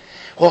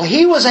 Well,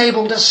 He was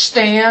able to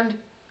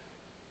stand.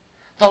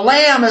 The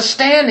Lamb is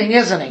standing,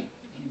 isn't He?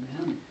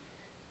 Amen.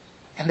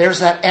 And there's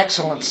that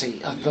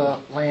excellency of the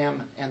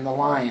Lamb and the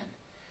Lion.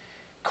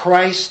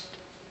 Christ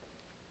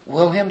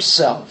will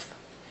Himself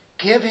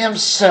give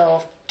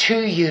Himself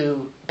to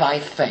you by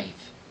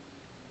faith.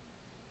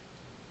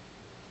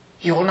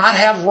 You will not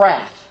have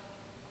wrath.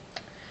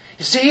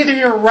 You see, either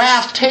your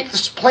wrath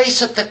takes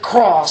place at the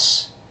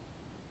cross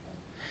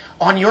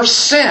on your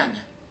sin,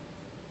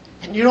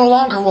 and you no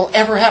longer will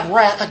ever have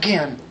wrath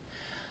again,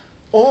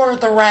 or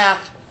the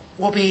wrath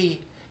will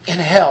be in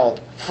hell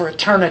for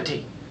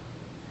eternity.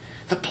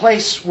 The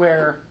place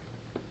where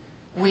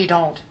we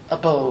don't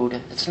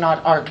abode. It's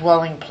not our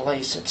dwelling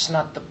place. It's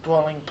not the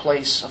dwelling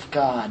place of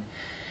God.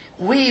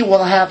 We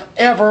will have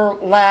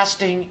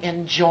everlasting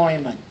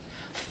enjoyment,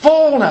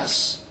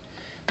 fullness,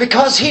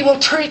 because He will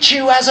treat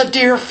you as a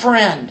dear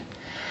friend,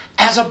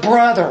 as a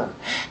brother,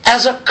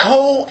 as a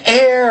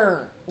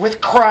co-heir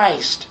with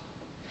Christ.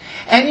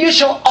 And you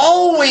shall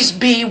always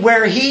be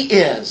where He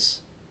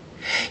is.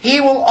 He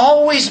will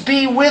always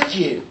be with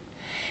you.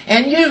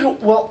 And you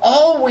will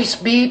always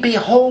be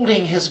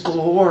beholding His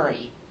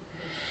glory.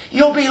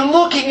 You'll be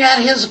looking at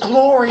His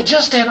glory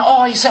just in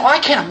awe. You say, "I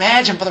can't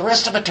imagine for the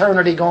rest of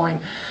eternity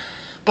going,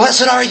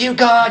 'Blessed are you,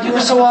 God, you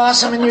are so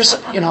awesome,' and you're so,"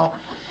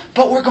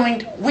 But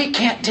we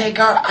can't take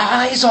our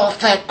eyes off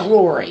that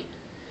glory.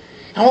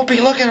 And we'll be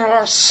looking at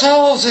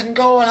ourselves and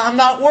going, "I'm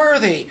not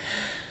worthy."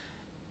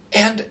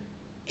 And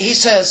He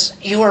says,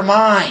 "You are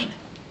mine.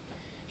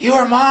 You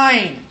are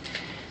mine."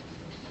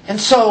 And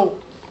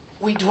so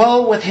we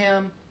dwell with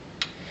Him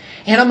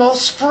in a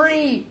most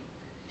free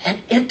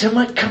and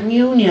intimate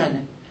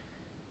communion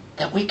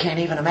that we can't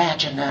even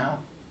imagine now.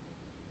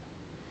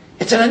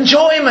 It's an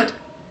enjoyment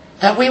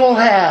that we will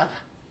have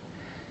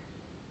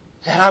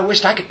that I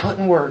wished I could put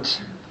in words.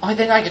 Only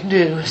thing I can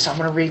do is I'm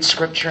going to read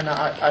Scripture, and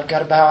I've got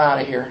to bow out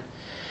of here.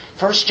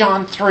 1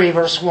 John 3,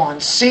 verse 1.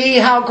 "See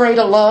how great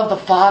a love the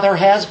Father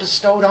has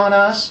bestowed on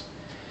us,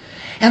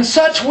 and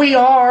such we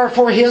are.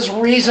 For His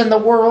reason the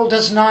world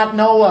does not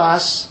know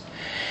us,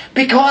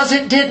 because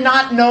it did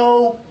not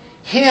know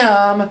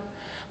Him,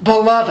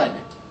 beloved."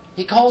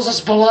 He calls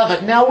us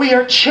beloved. Now we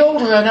are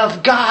children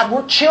of God.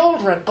 We're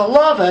children,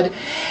 beloved.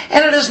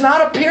 And it has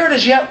not appeared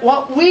as yet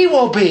what we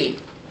will be.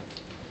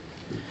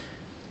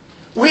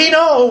 We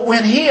know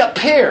when He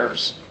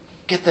appears,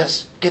 get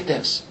this,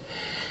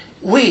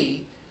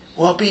 we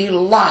will be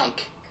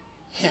like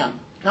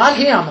Him. Not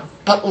Him,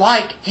 but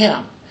like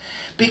Him.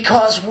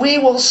 Because we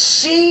will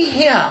see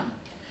Him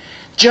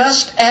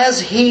just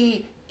as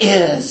He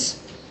is.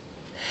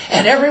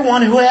 And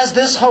everyone who has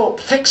this hope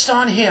fixed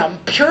on Him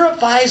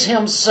purifies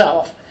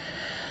himself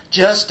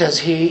just as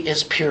He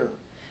is pure.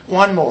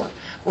 One more.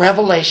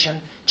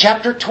 Revelation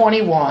chapter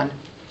 21.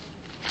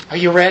 Are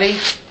you ready?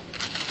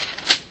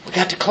 We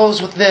got to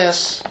close with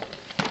this.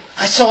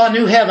 I saw a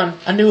new heaven,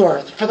 a new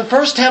earth. For the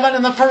first heaven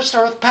and the first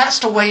earth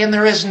passed away, and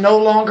there is no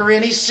longer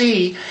any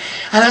sea.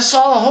 And I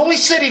saw the holy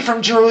city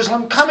from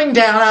Jerusalem coming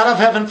down out of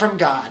heaven from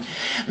God,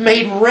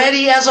 made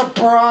ready as a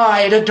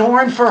bride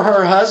adorned for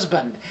her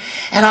husband.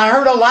 And I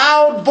heard a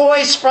loud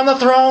voice from the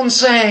throne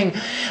saying,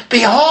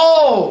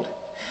 Behold,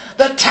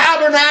 the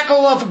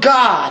tabernacle of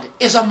God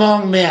is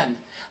among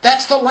men.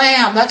 That's the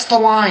Lamb, that's the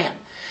Lion,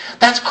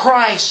 that's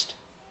Christ.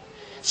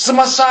 It's the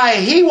Messiah.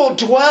 He will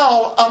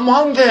dwell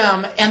among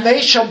them, and they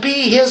shall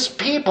be His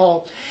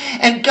people.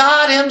 And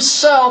God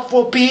Himself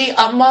will be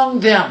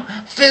among them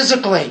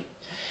physically.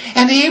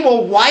 And He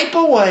will wipe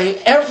away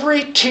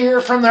every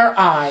tear from their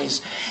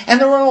eyes. And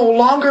there will no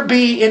longer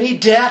be any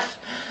death.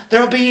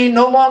 There will be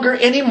no longer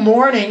any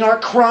mourning or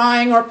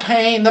crying or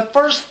pain. The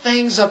first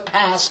things have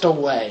passed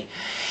away.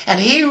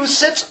 And He who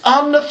sits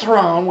on the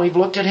throne, we've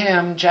looked at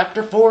Him,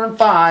 chapter 4 and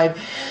 5,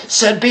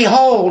 said,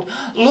 Behold,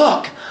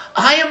 look,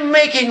 I am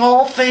making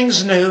all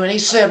things new. And He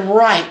said,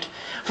 Write,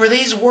 for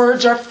these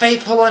words are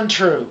faithful and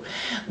true.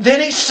 Then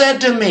He said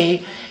to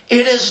me,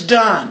 It is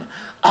done.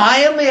 I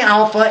am the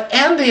Alpha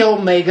and the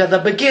Omega, the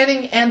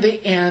beginning and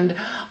the end.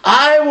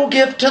 I will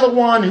give to the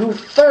one who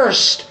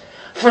thirsts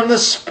from the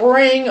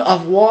spring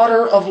of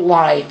water of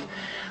life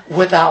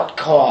without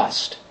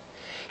cost.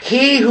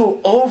 He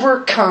who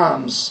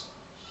overcomes,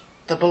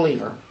 the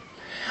believer,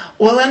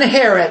 will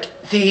inherit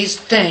these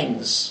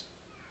things.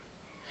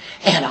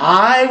 And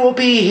I will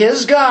be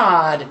his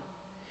God,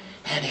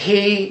 and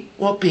he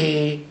will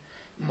be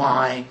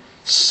my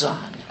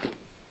son.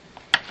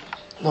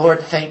 Lord,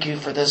 thank you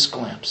for this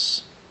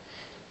glimpse.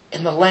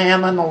 In the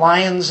Lamb and the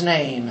Lion's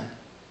name,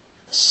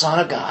 the Son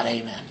of God,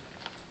 amen.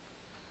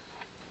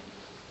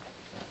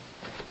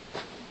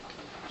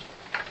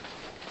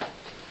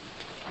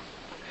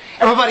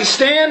 Everybody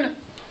stand.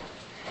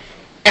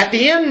 At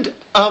the end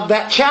of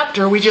that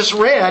chapter we just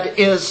read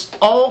is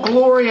all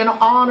glory and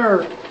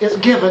honor is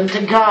given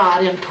to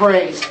God in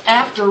praise.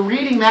 After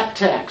reading that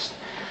text,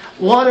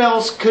 what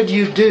else could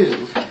you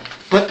do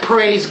but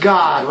praise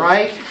God,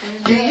 right?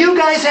 Do you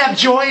guys have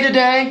joy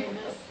today?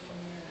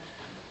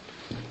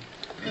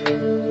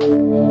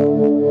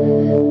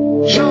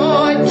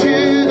 Joy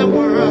to the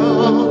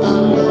world,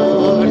 the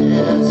Lord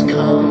has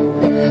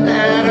come.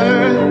 Let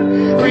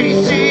earth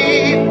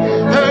receive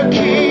her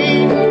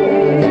King.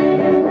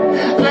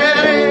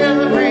 Let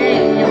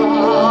every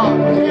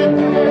heart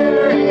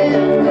enter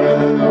Him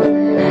round.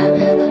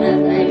 And heaven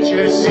and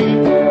nature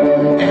sing.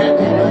 And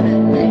heaven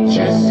and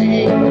nature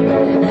sing.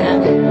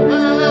 And heaven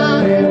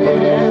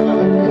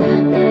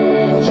and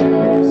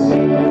nature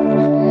sing.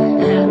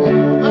 And heaven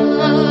and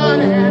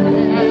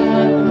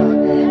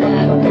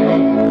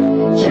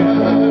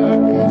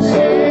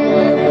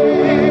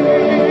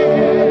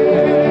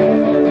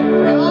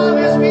all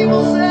His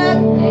people said,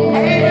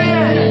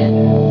 Amen.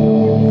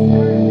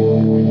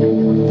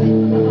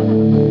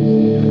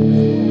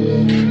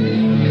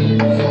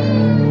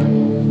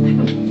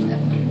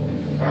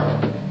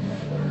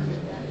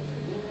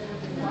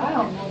 I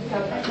almost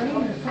got a train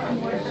or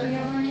something where she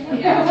already is.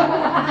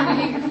 Yeah.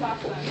 You can stop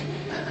that.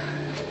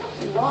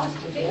 She lost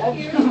it, Thank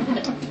you.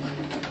 Dad.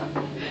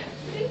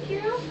 Thank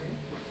you.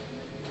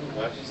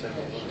 Glad she said it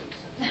was.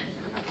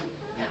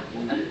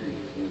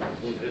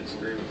 She did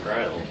scream and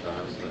cry the whole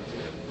time, so that's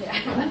good.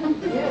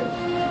 Yeah.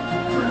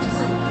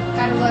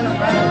 Gotta let him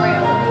run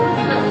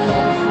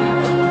around.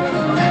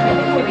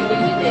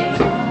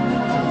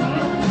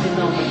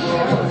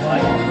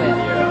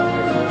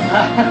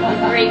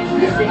 Great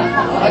music.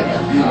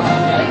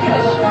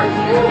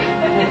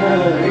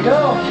 There you go.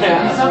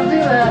 Something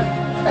to that.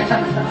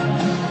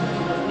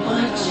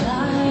 What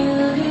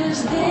child is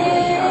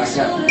this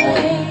who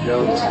laid to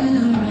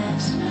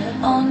rest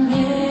on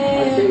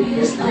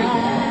Mary's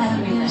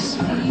lap is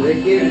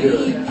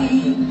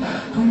sleeping,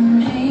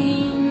 whom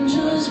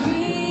angels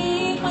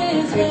greet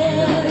with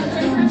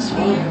anthems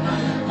sweet,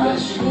 a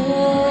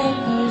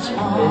shepherd's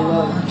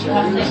heart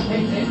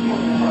keeping.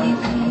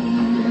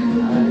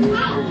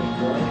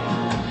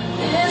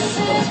 This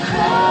is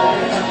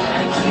Christ,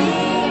 the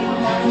King,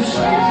 who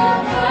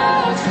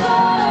shepherds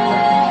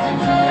guard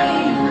and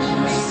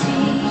angels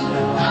sing.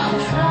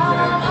 From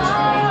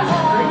our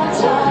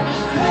hearts our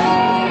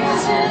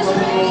praises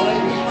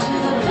ring to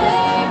the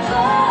babe,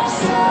 the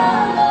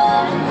Son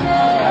of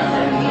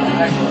Mary.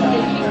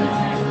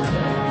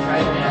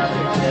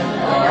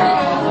 Oh,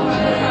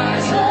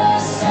 praise the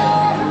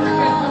Son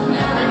on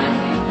high,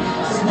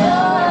 as no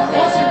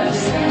other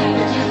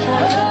Savior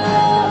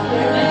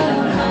over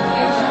and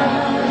high.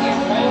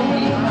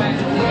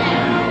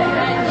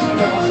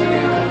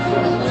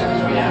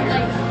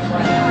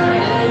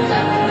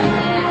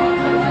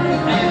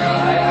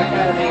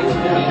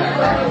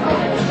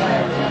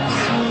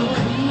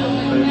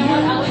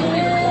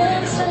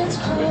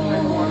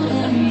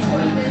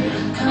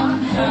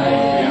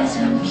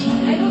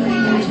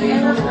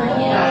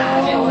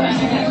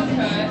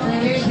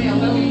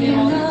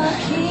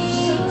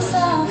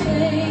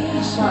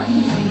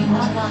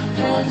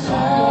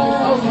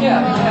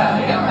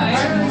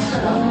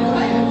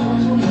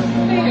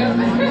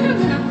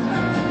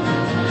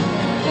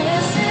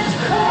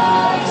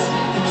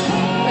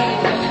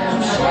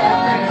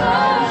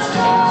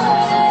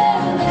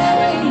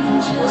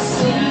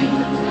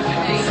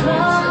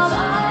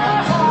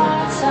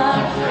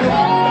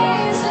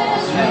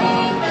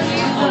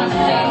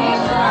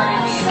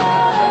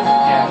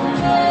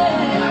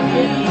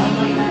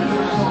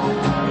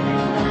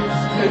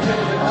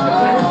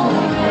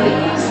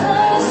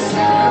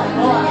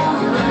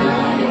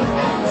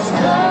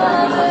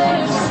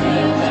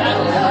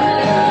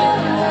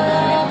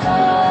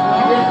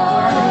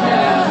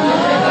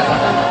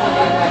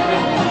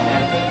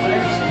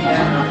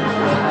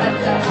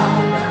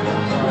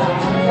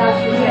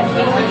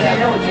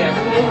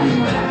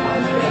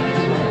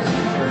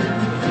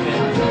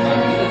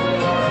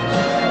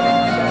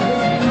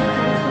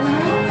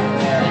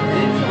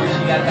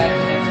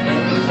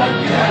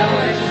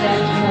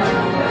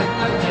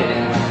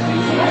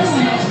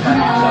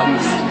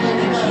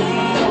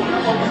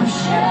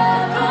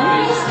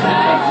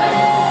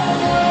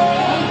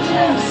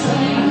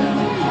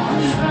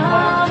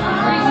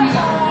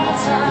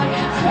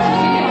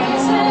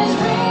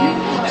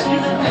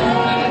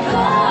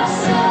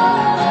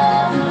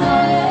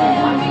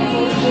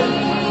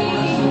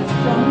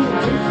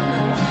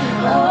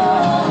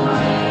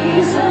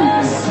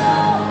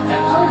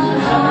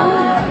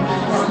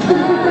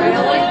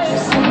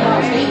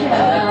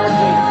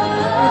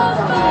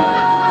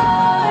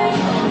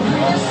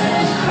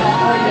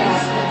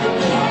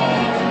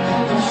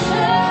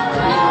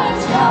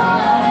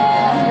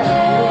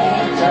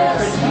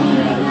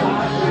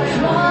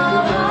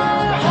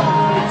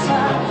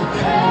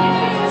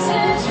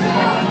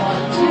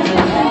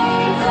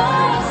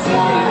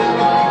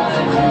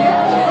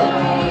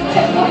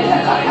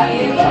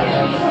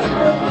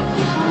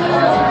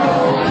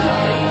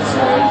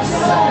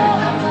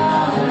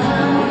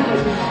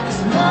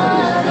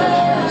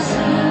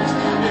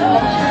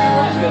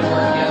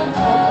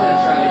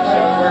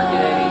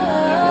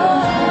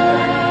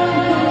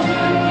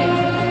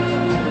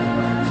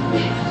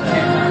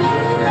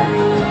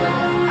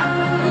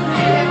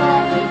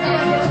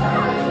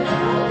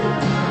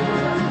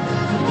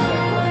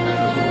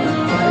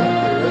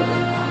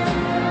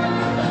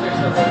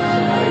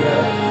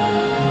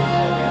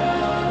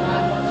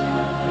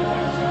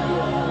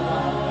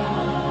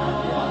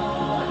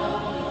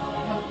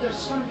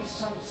 There's going to be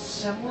some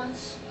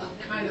semblance of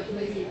kind of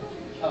maybe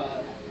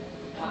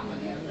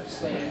popping in and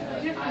saying, I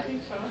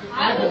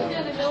was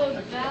gonna go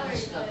with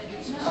Valerie, but I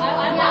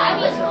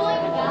was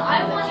going with Valerie.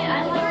 I liked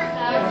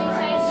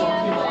Valerie's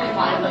idea,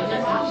 but I would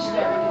just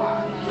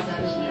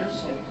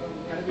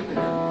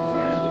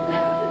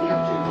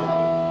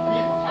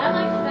I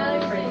liked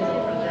Valerie's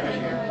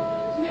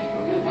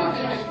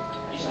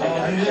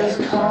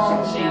idea.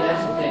 See,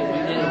 that's the thing, we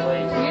did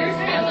away. Yours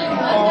really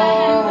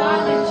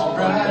was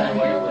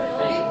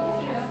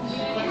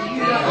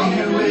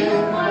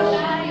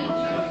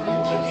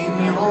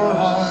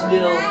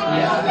Still,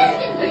 yeah.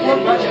 We still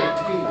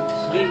think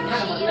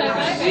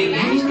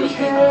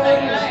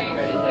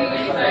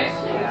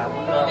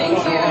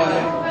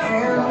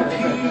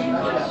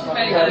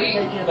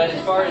but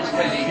as far as we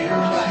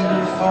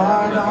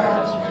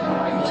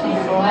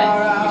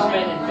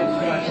spending 50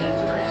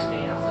 cents for a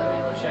stamp, so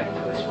it'll check to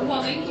us.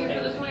 Well, thank you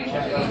for the 20.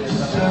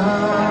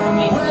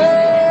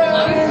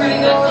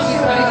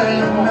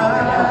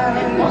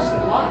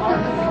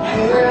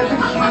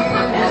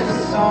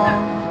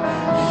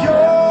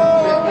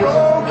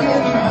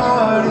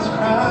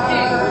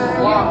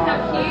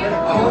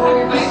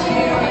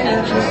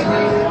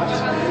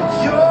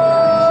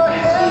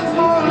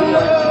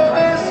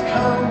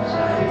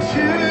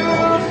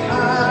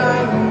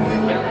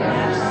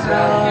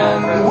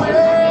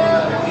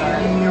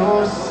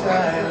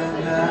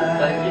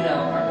 But you know,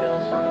 our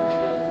bills.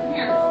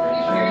 Here,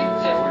 Sherry.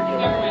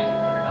 Never mind.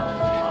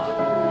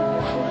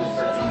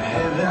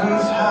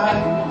 Heaven's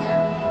high.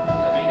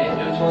 I mean, it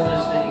was one of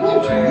those things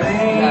where,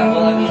 yeah,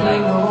 well, I mean,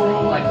 like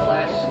the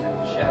last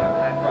show,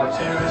 I brought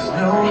There is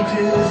no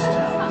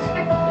distance.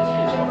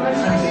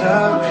 Prince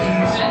of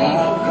Peace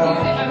won't go.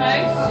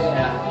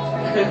 Yeah.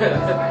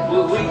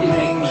 we can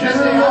Angel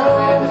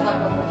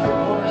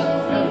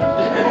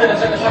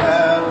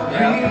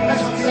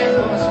Calvary's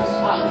hills.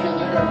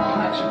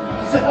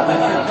 The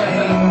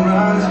pain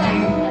runs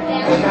deep.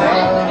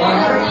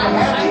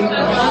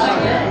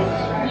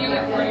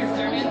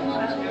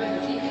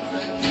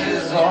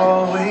 There's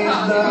always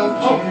love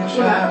to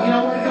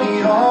travel, and he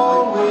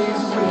always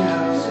will.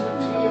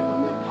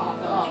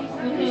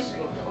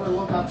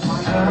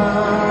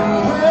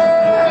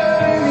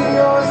 Somewhere in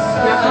your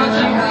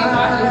silent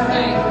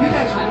night,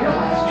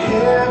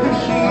 heaven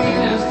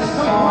hears the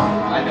song.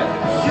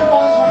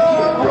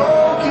 Your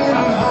broken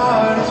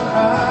heart is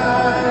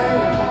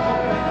crying.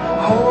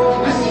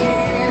 Hope is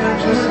here,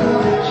 just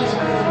lift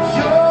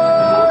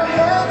your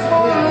hands,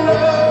 for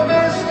love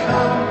has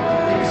come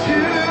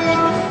to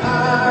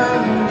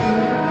find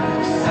you.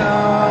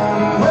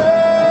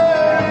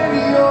 Somewhere in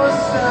your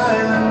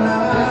silent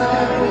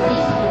night,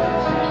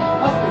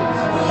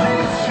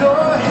 lift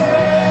your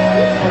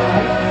head,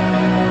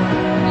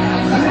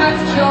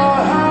 lift your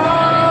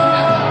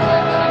heart,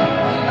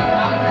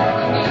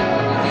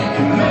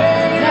 and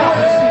may your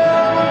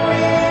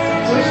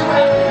reach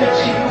where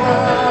you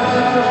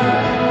are.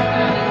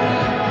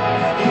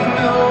 He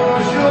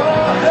knows your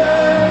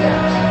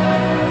hurt,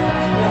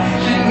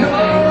 he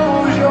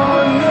knows your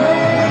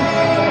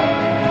name,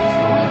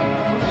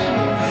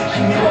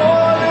 and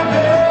you're the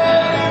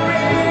very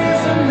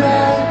reason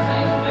that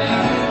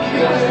he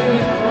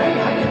cares.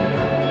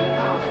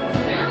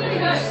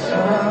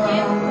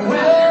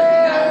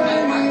 Somewhere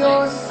in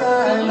your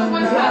silent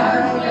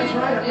night,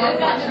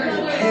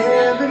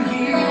 heaven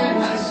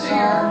hears the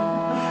song.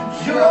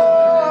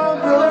 Your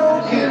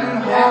broken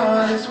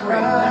heart is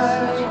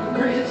crying.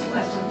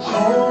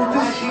 Hope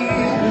is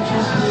here,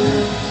 just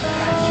lift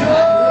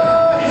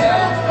your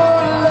hands,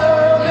 for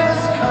love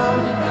has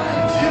come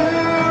to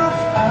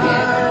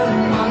find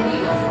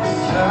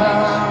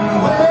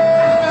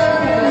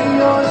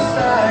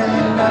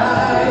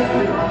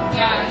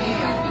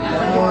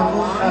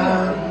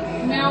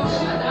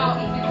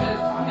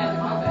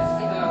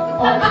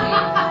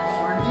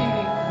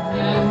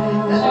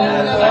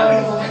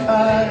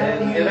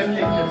It'll kick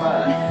your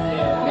butt.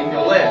 And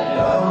go live.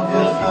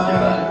 It'll kick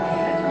your butt.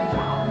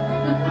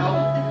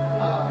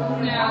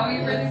 No, you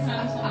really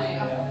sound funny.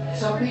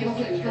 Some people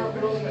get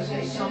interpreted and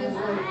say some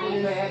were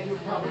really bad. You're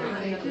probably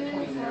clean up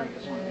between there.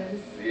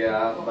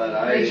 Yeah,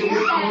 but Made you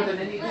weak I. more than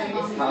anything.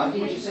 Huh?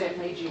 Would you say it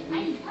made you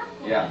weak?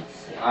 Yeah,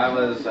 I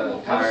was I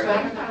was tired.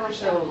 back in the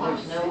first element.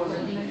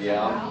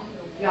 Yeah.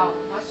 Yeah,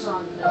 my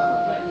son,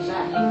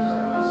 Zach,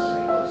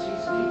 he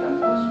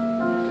got this.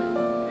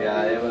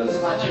 Yeah, it was.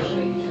 It's not your Yeah,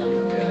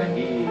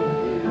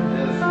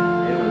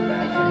 it was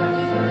bad.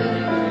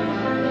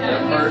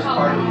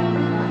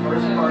 The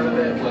first part of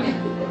it was,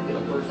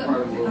 the first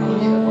part of it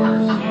was the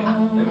worst.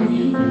 Then when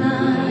you,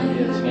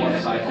 it's more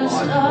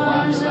psychological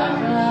after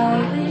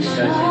that. Because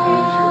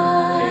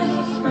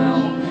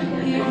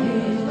you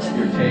lose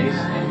your taste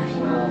and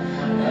smell.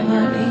 And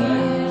you're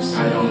just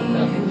like, I don't,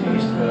 nothing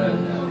tastes good,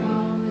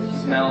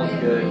 nothing smells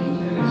good,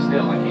 and it's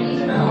still, I can't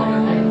smell it.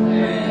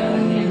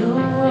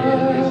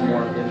 And it's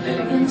more, and then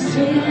it gets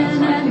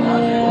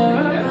psychological,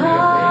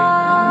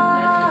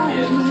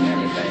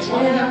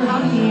 you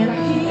have to be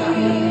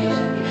kids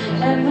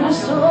and everything.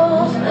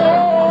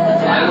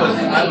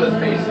 I was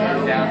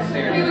basically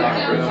downstairs in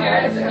our room all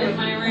Downstairs day. in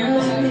my room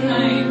last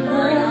night,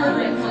 or in our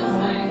room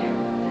last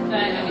night.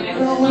 But I mean, I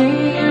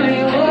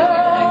could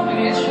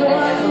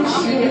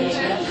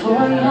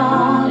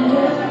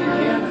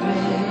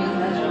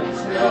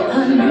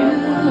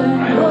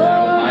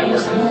I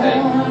was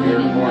said you're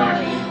more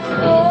active for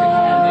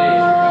 60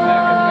 days, come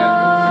back and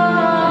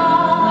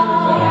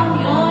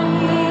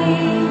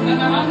but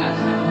my mom got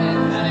stuck in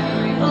that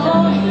anyway.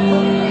 She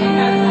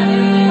hadn't had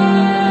anything.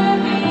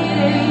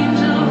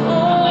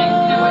 I'm like,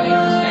 you know what,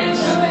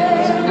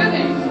 it's a good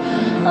thing.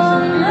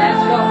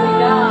 That's what we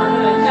done.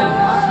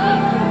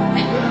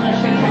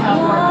 I should have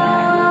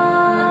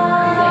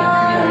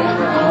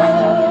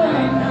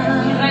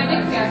And I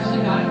think we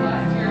actually got it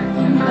last year.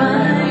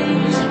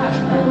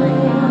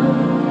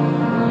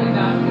 Really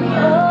got it.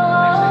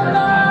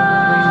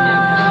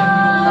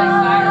 Like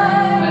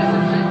Cyrus, but so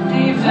I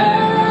think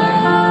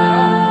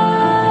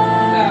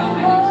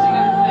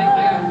she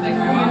got like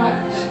my mom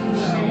got it.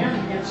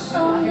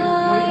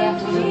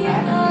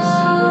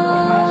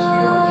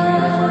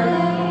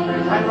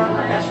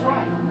 That's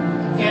right.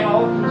 And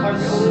all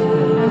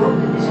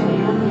because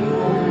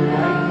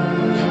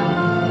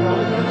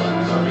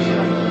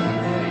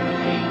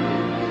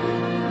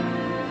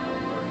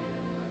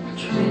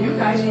you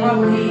guys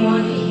probably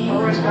want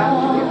or has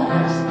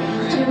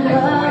got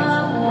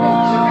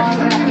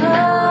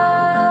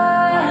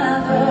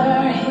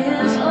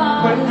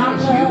but it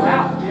knocks you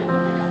out,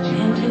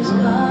 didn't it?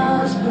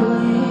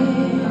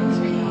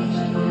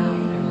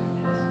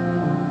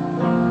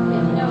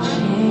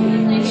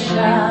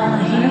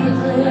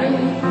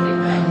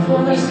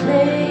 For the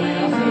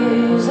slave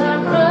is our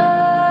brother,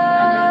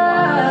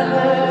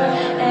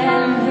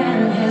 and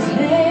in his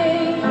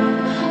name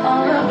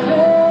all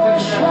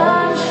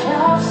oppression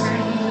shall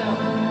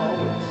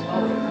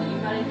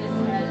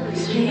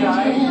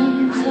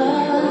streams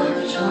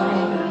of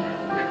joy,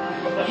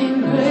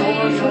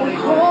 engraved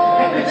with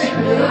chords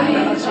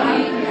praise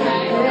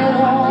we,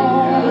 let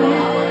all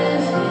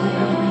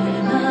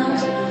within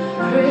us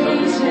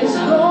praise his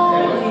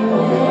holy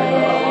name.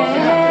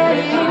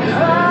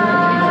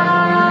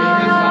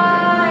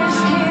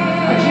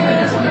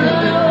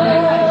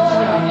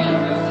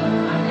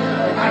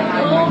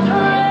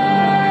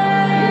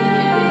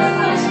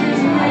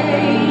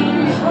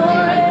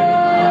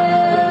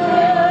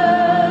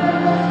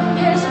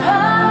 His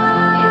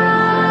power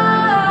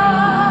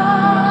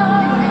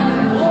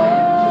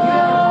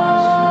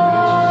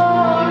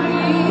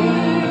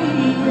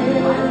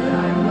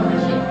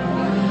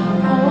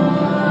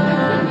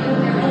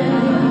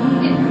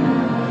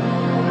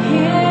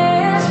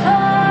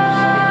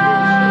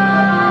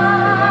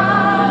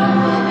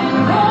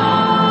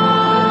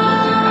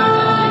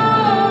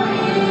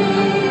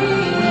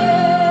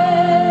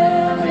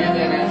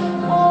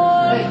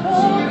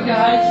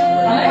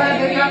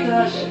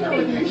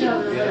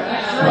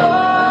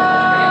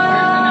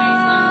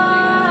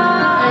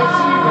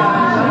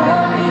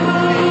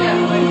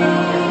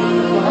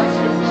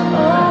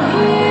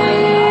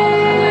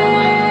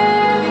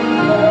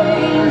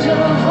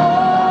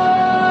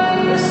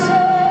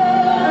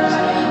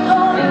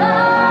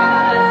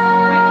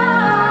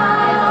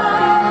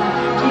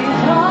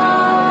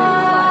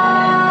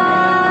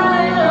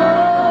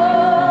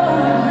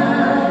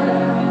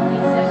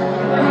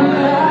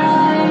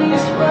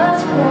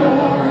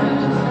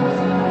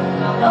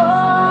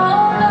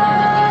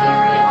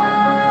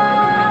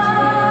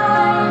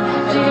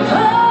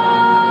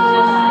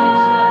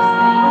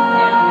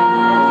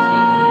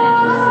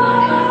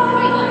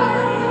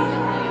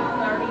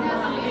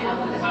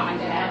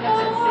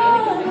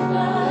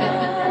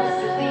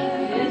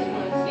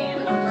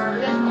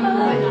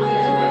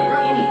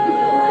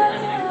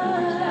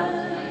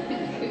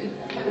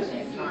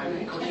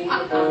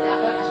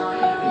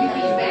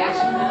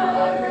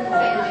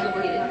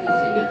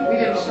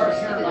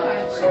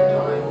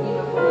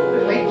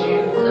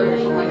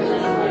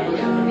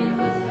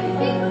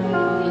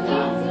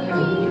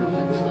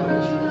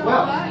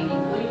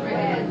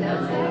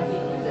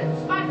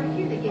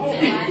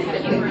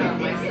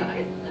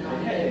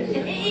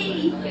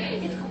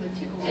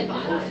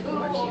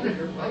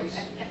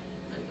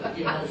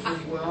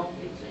said, well,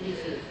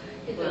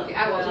 It's okay.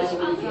 I will this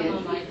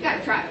weekend.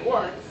 Gotta try it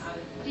once.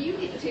 Do you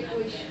get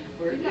ticklish?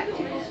 You got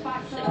tickle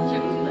spots on you?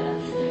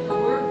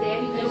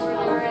 Daddy knows where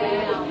they're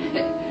at.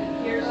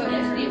 Here's the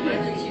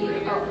emergency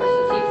room. Oh,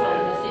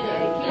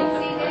 can't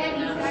see that.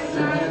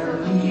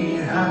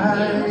 He's got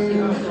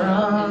Hide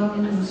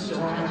from the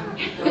storm.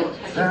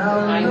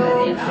 Found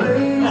no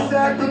place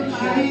that the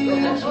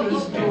kids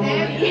was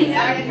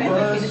born.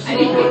 Was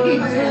for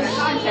this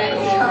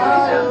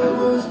child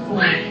was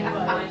born.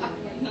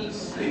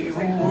 Save a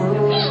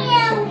world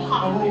so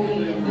cold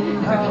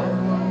and hard.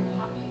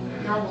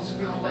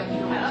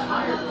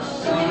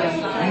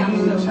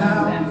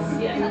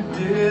 Town you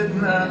did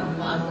not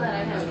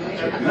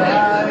know.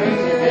 God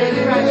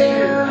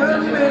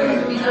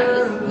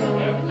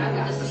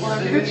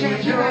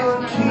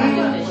Savior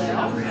King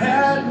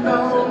had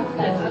no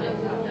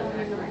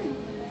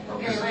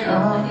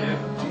come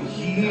to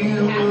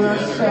heal our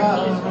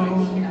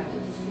sorrow.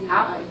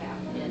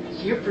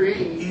 You're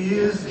pretty.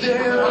 Is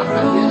there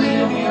room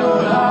in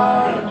your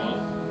heart?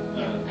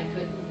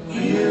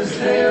 Is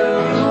there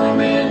room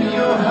in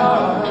your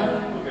heart?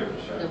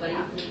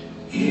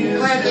 Is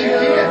Glad you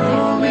there did.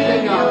 room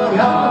in your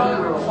heart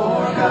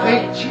for God?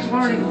 Hey, she's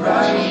learning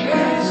Russian.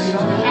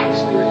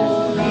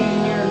 Actually,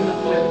 being here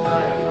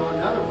with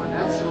another one,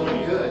 that's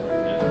really good.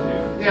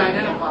 They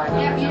identify.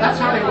 That's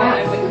how they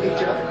work with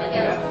each other.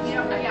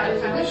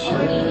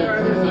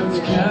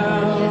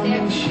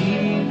 Counting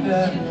sheep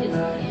at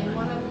night.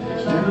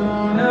 Do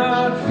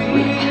not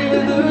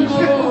fear the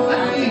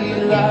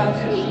glory light.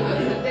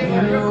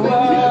 You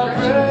are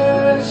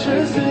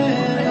precious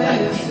in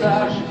His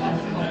sight.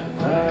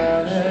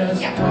 God has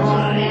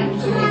come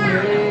to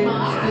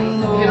praise the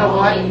Lord. You know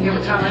what?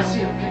 Every time I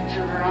see a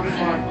picture of her, I'm like,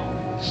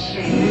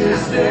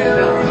 Is there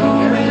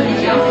room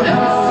in your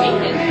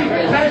heart?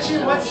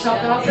 imagine what's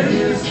something out there.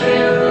 Is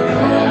there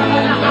room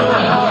in your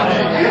heart?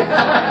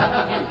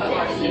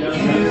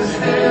 Is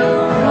there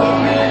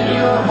room in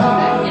your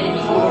heart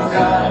for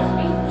God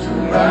to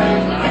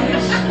right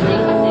His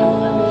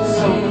throne?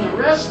 So for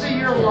the rest of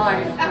your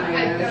life,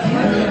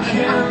 You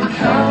can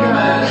come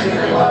as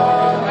you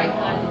are.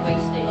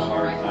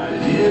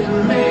 It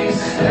may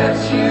set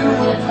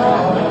you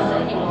apart.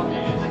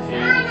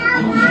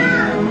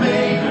 You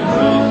make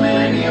room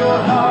in your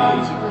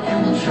heart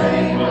and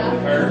train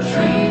your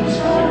dreams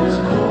for His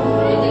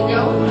glory.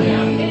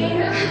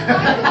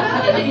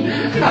 In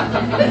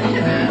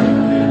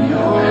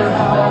your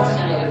heart,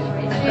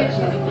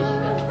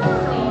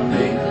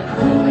 make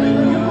room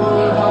in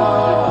your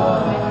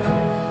heart.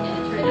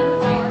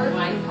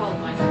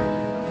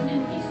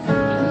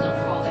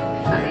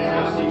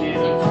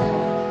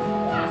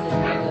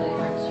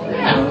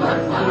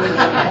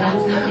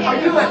 are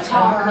you a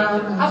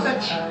talker? I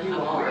bet you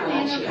are.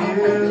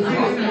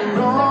 Everything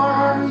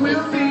wrong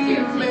will be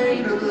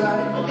made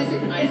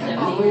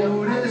right.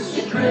 Road is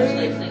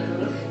straight,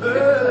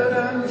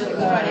 burdens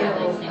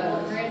light.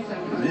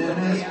 Then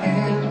His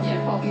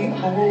hand He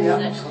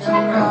holds to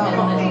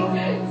come.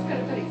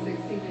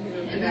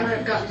 You never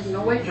have gotten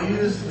away from it.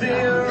 Is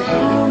there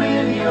room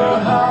in your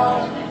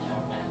heart?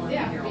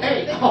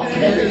 Hey, Is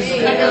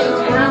okay.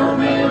 there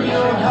room in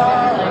your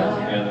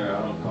heart? Together,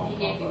 I don't call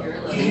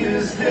them.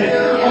 Is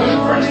there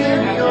room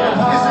in your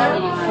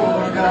heart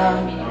for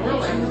God to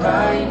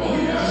right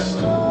His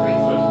story?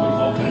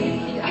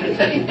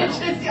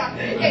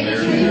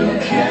 You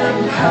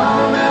can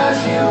come as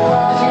you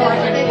Is he like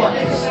are. any what?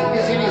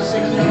 Is he any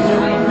 60?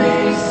 You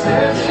may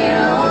set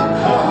you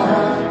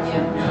apart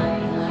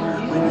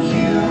when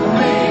you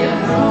make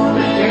room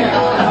in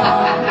your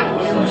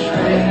heart and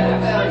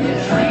train your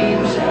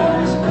dreams for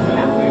His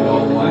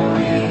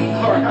glory.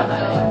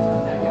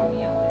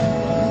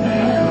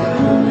 Make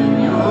room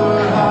in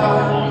your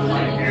heart.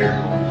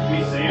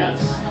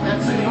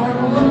 That's the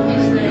normal look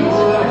these days.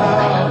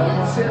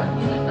 That's it.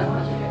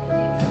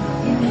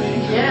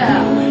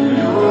 Yeah.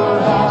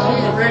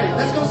 She's ready.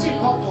 Let's go see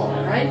Popo,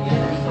 right? I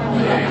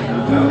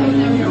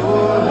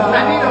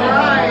need a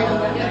ride.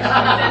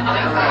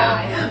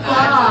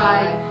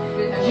 Bye.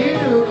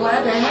 You,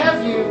 glad to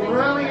have you.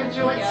 Really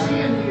enjoyed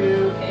seeing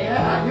you.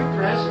 Yeah, you're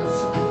precious.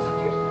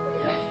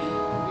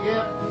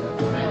 Yep.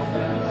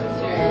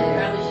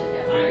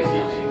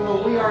 Well,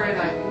 we are in a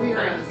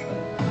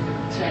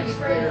text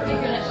there. I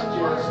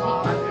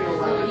feel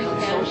like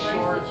it comes so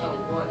short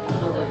of what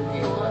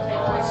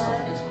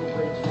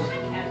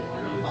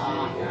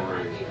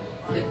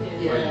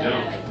Well, you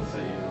don't. So,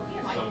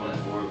 you know, so much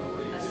more than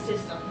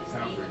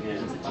what you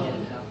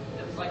comprehend.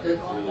 Good.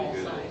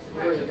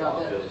 Really good.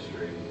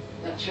 Illustrating.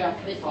 That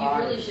chapter But you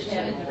 5. really should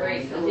have it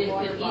break, because it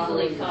could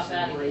easily pop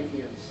out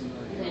again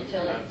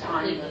until it's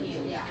completely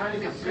healed. Trying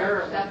to compare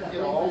it, you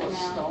know, all the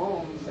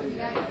stones. And,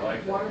 I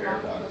like that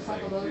paradox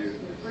thing too.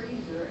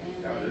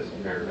 Now it is a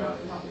paradox.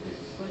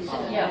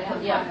 Yeah,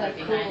 put it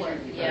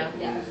behind you, yeah.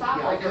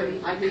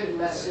 I couldn't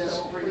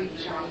resist bringing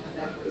Jonathan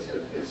Edwards in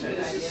this.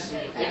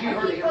 Have you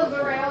heard He goes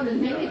around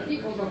and many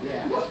people go,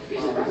 Well,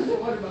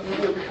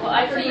 I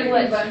tell you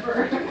what,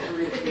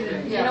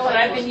 you know what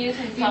I've been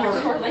using some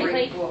sort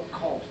lately?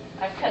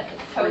 I've cut the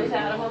toes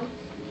out of them,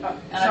 And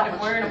I've been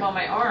wearing them on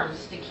my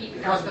arms to keep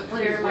from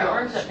tearing my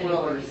arms up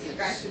anymore.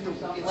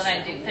 When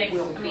I do things,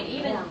 I mean,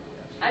 even,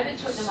 I've been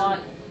putting them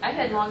on, I've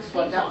had long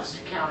sleeves on,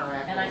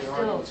 and I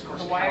still,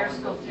 the wires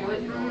go through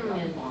it,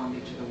 and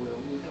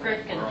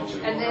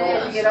frickin'. And then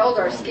as you get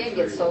older, our skin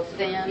gets so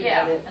thin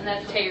Yeah, that it and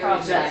that's what the tears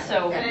problem up. is,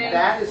 so And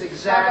that is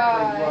exactly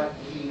Bye-bye. what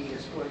he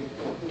is putting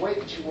forth. The way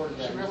that you worded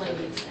that. she he really said,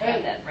 needs to have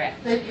Hey, that wrap.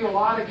 thank you a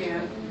lot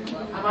again.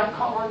 I might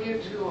call on you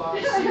to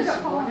see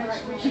some more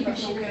next week. She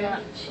Okay.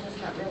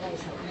 does not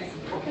realize how busy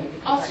Okay. he is.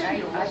 I'll Like, send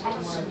you. I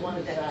didn't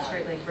want that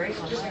straight leg brace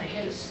on Just in mine.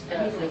 case.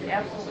 And he says,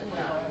 absolutely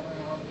not.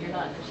 You're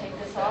not to take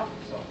this off,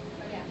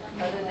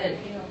 other than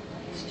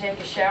to take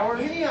a shower,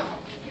 Any of them.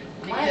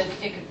 because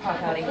it could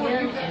pop out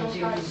again and do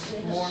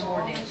more and more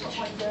damage.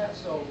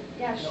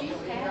 Yeah, she's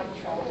had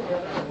trouble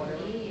with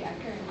her knee. I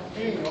can't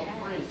There you remember.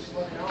 go. Thanks.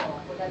 Look at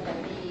all. Well, that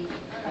knee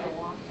kind of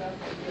walked up.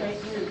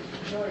 Thank you.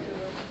 Enjoy it.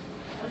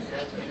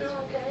 You doing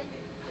okay?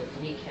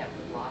 The kneecap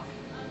would lock.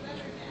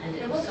 And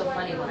it was so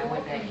funny when I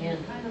went back in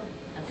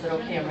and said,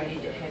 okay, I'm ready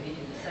to have you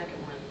do the second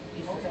one.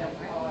 He says, "Now,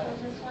 where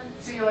was this one?"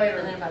 See you later.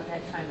 And then about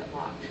that time it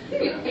locked.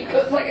 It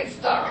goes like a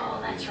star.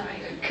 Oh, that's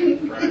right.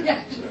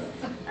 Yeah.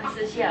 I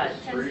says, yeah,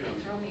 it tends to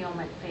throw me on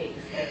my face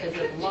because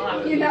it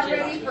locked. You're not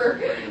Just- ready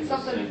for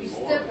something to be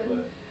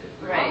stepping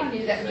Right. on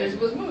you that just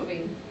was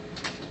moving.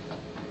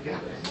 Yeah.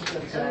 Oh,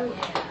 Exactly.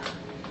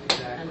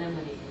 yeah. And then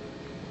when he,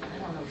 I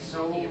don't know if he's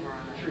So the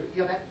MRI. true.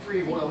 Yeah, that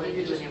free will,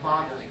 it just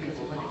boggles Because he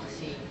people's wanted minds. to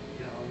see,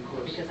 You know, of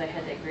course. because I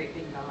had that great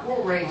big knot. We're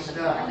on raised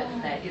the up,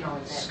 front, that, you know, in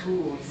that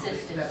school.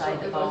 cyst you know, that's inside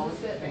what the it bone.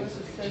 Was it Things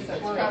says that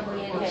that's Well,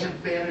 probably it What's had-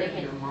 embedded they in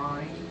had- your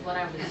mind. When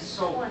I was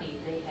So, 20,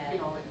 they had, You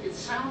know, it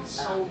sounds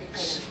so had a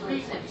extremely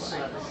fluid simple,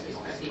 sample you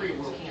know, that to see free if it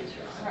was will.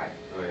 cancerous.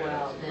 Oh, yeah,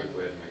 Well, it's a then, quick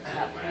way to mix it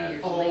about 3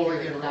 years Oh, later,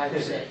 they get the it doctor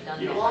right. said, done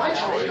You that. know, I I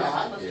told was you.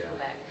 supposed to go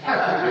back and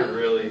Yeah. have You're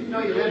really, No,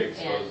 you you're really didn't.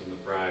 exposing the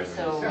pride.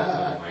 So,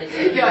 Like,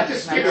 they Yeah,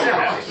 just my get you don't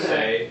out. have to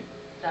say,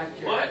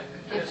 Dr. What?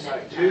 Giffen It's at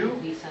like the two?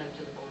 time, we sent him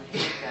to the bone and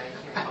joint guy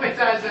here. How many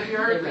times have you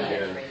heard They that?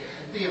 reiterated.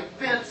 The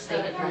offense They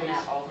that had thrown it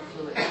out is. all the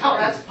fluid. Oh,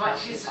 that's fine.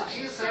 She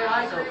said,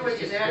 I agree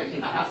with you,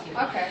 Daddy.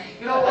 Okay.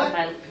 You know what?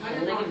 My I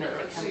didn't ligament want her that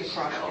to comes see she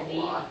across had your a knee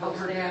lot and of goes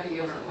her there, daddy in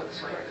goes her right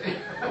hooks right there.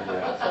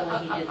 there. So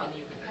when he did the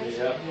knee replacement, he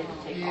had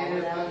to take all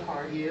of that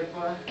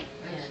apart.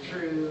 That's And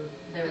true.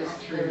 There was,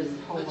 That's there was true.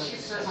 a whole But bunch she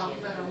of says stuff I'm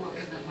he better had to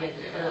looking than he my had to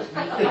put dad. his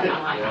knee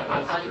on line.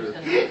 I thought he was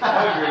going to I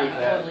agree with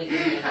that. totally do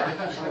an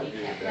artificial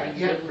kneecap. Yeah,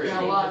 He Yeah, did got a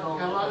save lot, the bone,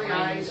 got a lot of the the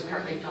lining eyes and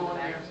department everything on the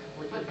going back there. was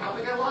completely But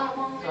probably gone. got a lot of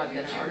them on So I've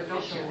got an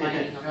artificial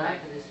lining on the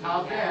back of this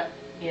I'll kneecap. bet.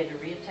 He had to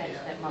reattach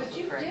that But muscle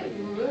you did correctly.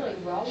 really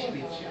well She with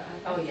beats you. her.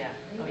 Oh, yeah,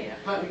 oh, yeah.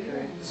 But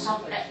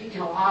some, you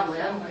know,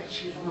 oddly, I don't think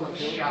she's really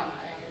shy.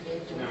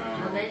 No.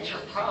 Her nature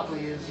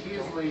probably is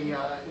usually,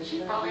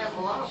 she probably has a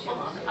lot of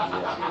fun.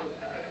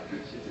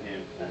 She's a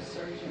handful.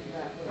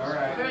 All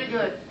right. Very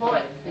good.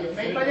 Boy,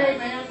 make my day,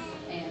 man.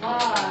 And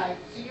Bye.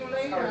 See you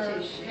later. scar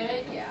tissue.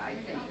 Okay? Yeah, I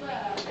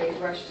think they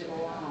rushed it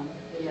along.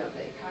 They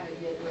kind of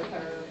did with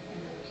her.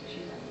 And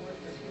she's at work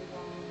for too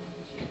long.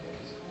 And she had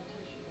this scar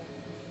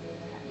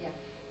tissue. Yeah,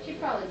 she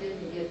probably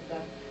didn't get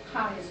the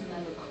highest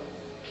medical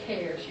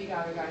care. She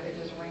got a guy that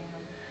just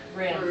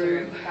ran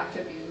through. got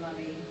 50's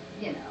money,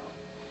 you know.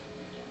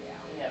 Yeah.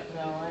 Yeah,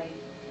 no,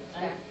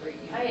 Factory,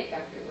 you know, I-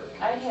 factory work.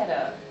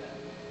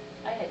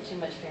 I had too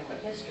much family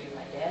history.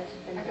 My dad's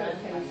had I been gotta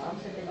done, tell my you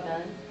mom's had something been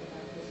about done.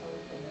 this whole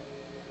thing.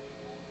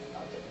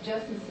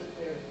 Justin sits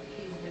there,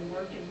 he's been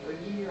working for a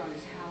year on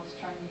his house,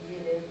 trying to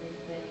get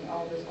everything,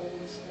 all this old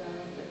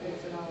stuff, to fix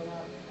it all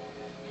up.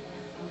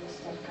 All this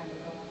stuff kind of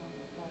going on,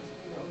 last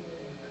year, over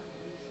there in a couple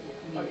weeks.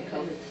 You mean the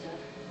COVID stuff?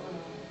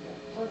 The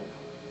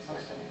political Oh, stuff.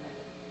 stuff like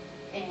that.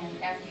 And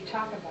after you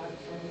talk about it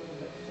for a little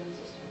bit, Phil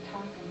just started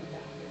talking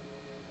about it,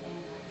 and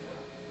I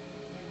thought,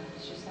 you know,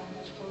 it's just that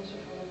much closer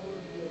for the Lord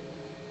to get,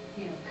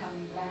 you know,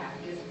 coming back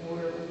is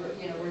where,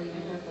 you know, we're even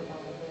here with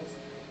all of this.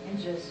 And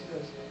just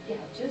goes, yeah,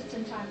 just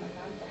in time I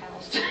got the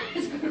house.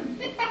 It's gonna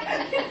be,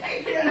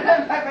 you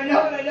know, I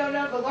know and I don't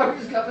know if the Lord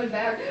is coming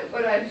back,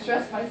 but I've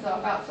stressed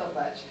myself out so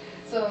much.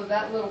 So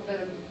that little bit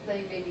of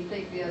thing made me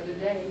think the other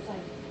day, it's like,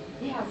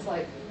 yeah, it's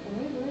like, when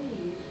we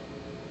leave,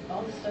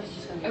 All this stuff's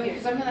just gonna be I mean, here.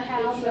 because I'm in the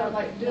house and I'm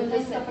like doing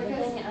this stuff, I The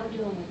guess. thing I'm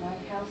doing with my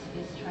house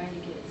is trying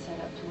to get it set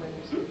up to where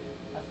there's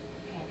a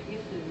pantry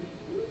of food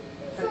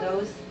for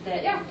those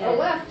that, Yeah, or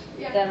left,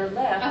 yeah. that are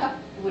left, Uh-huh.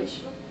 which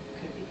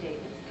could be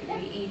David,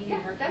 could be Edie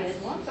and her That's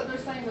kids. one, so they're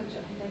saying with,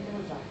 I think it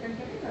was Dr. and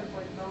Gary, I was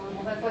like, no,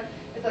 well, that's like,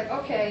 it's like,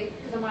 okay,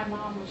 because my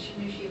mom, when she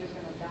knew she was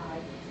gonna die,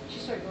 she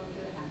started going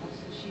through the house,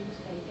 and she was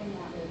taking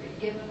out, every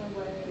given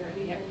away, or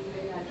anything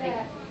like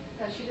that,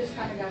 because she just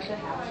kind of got the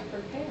house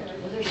prepared.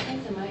 Well, there's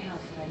things in my house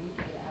that I need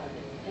to get out of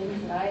it.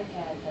 Things that I've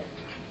had that,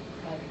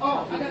 like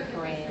Oh, coffee I got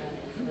Koran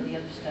and some of the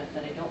other stuff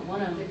that I don't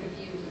want They're to.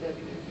 confused, they'll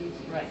be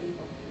confusing Right.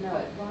 people. No.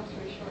 But long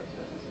story short, so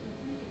this is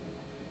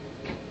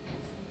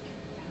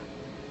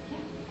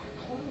our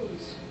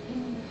clothes, you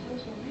know, the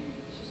clothes we're wearing,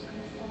 it's just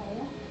gonna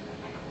fall off.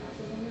 My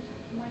glasses on the top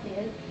of my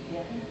head. Yeah.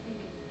 And I'm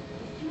thinking,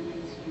 it's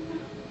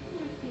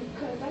nice,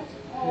 because that's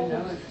Who all the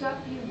knows? stuff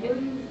you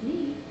wouldn't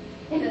need.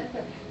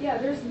 Yeah,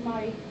 there's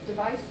my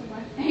device on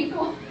my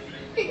ankle.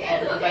 The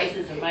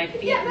devices in my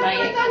feet, Yeah, my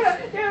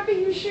ankles. there'll be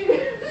your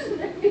shoes,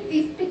 there'll be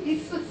these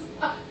pieces.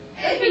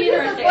 That'd be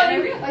interesting.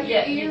 And Like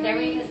yeah, your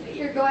everything earrings,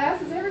 your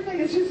glasses, everything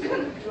is just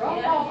gonna drop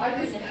Yeah. off.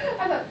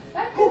 I thought,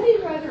 that could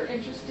be rather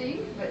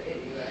interesting, but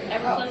anyway.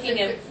 I was looking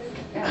at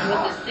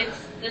 666. with the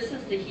six. This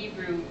is the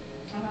Hebrew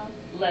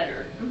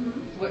letter,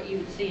 Mhm. what you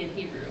would see in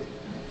Hebrew,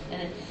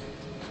 and it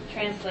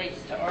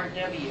translates to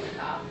RW,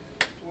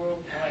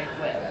 World Wide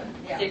Web,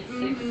 Yeah.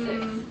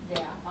 666.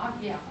 Yeah,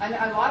 yeah. And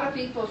a lot of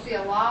people see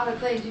a lot of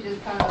things. You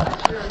just kind of,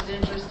 I'm sure it's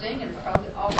interesting, and probably all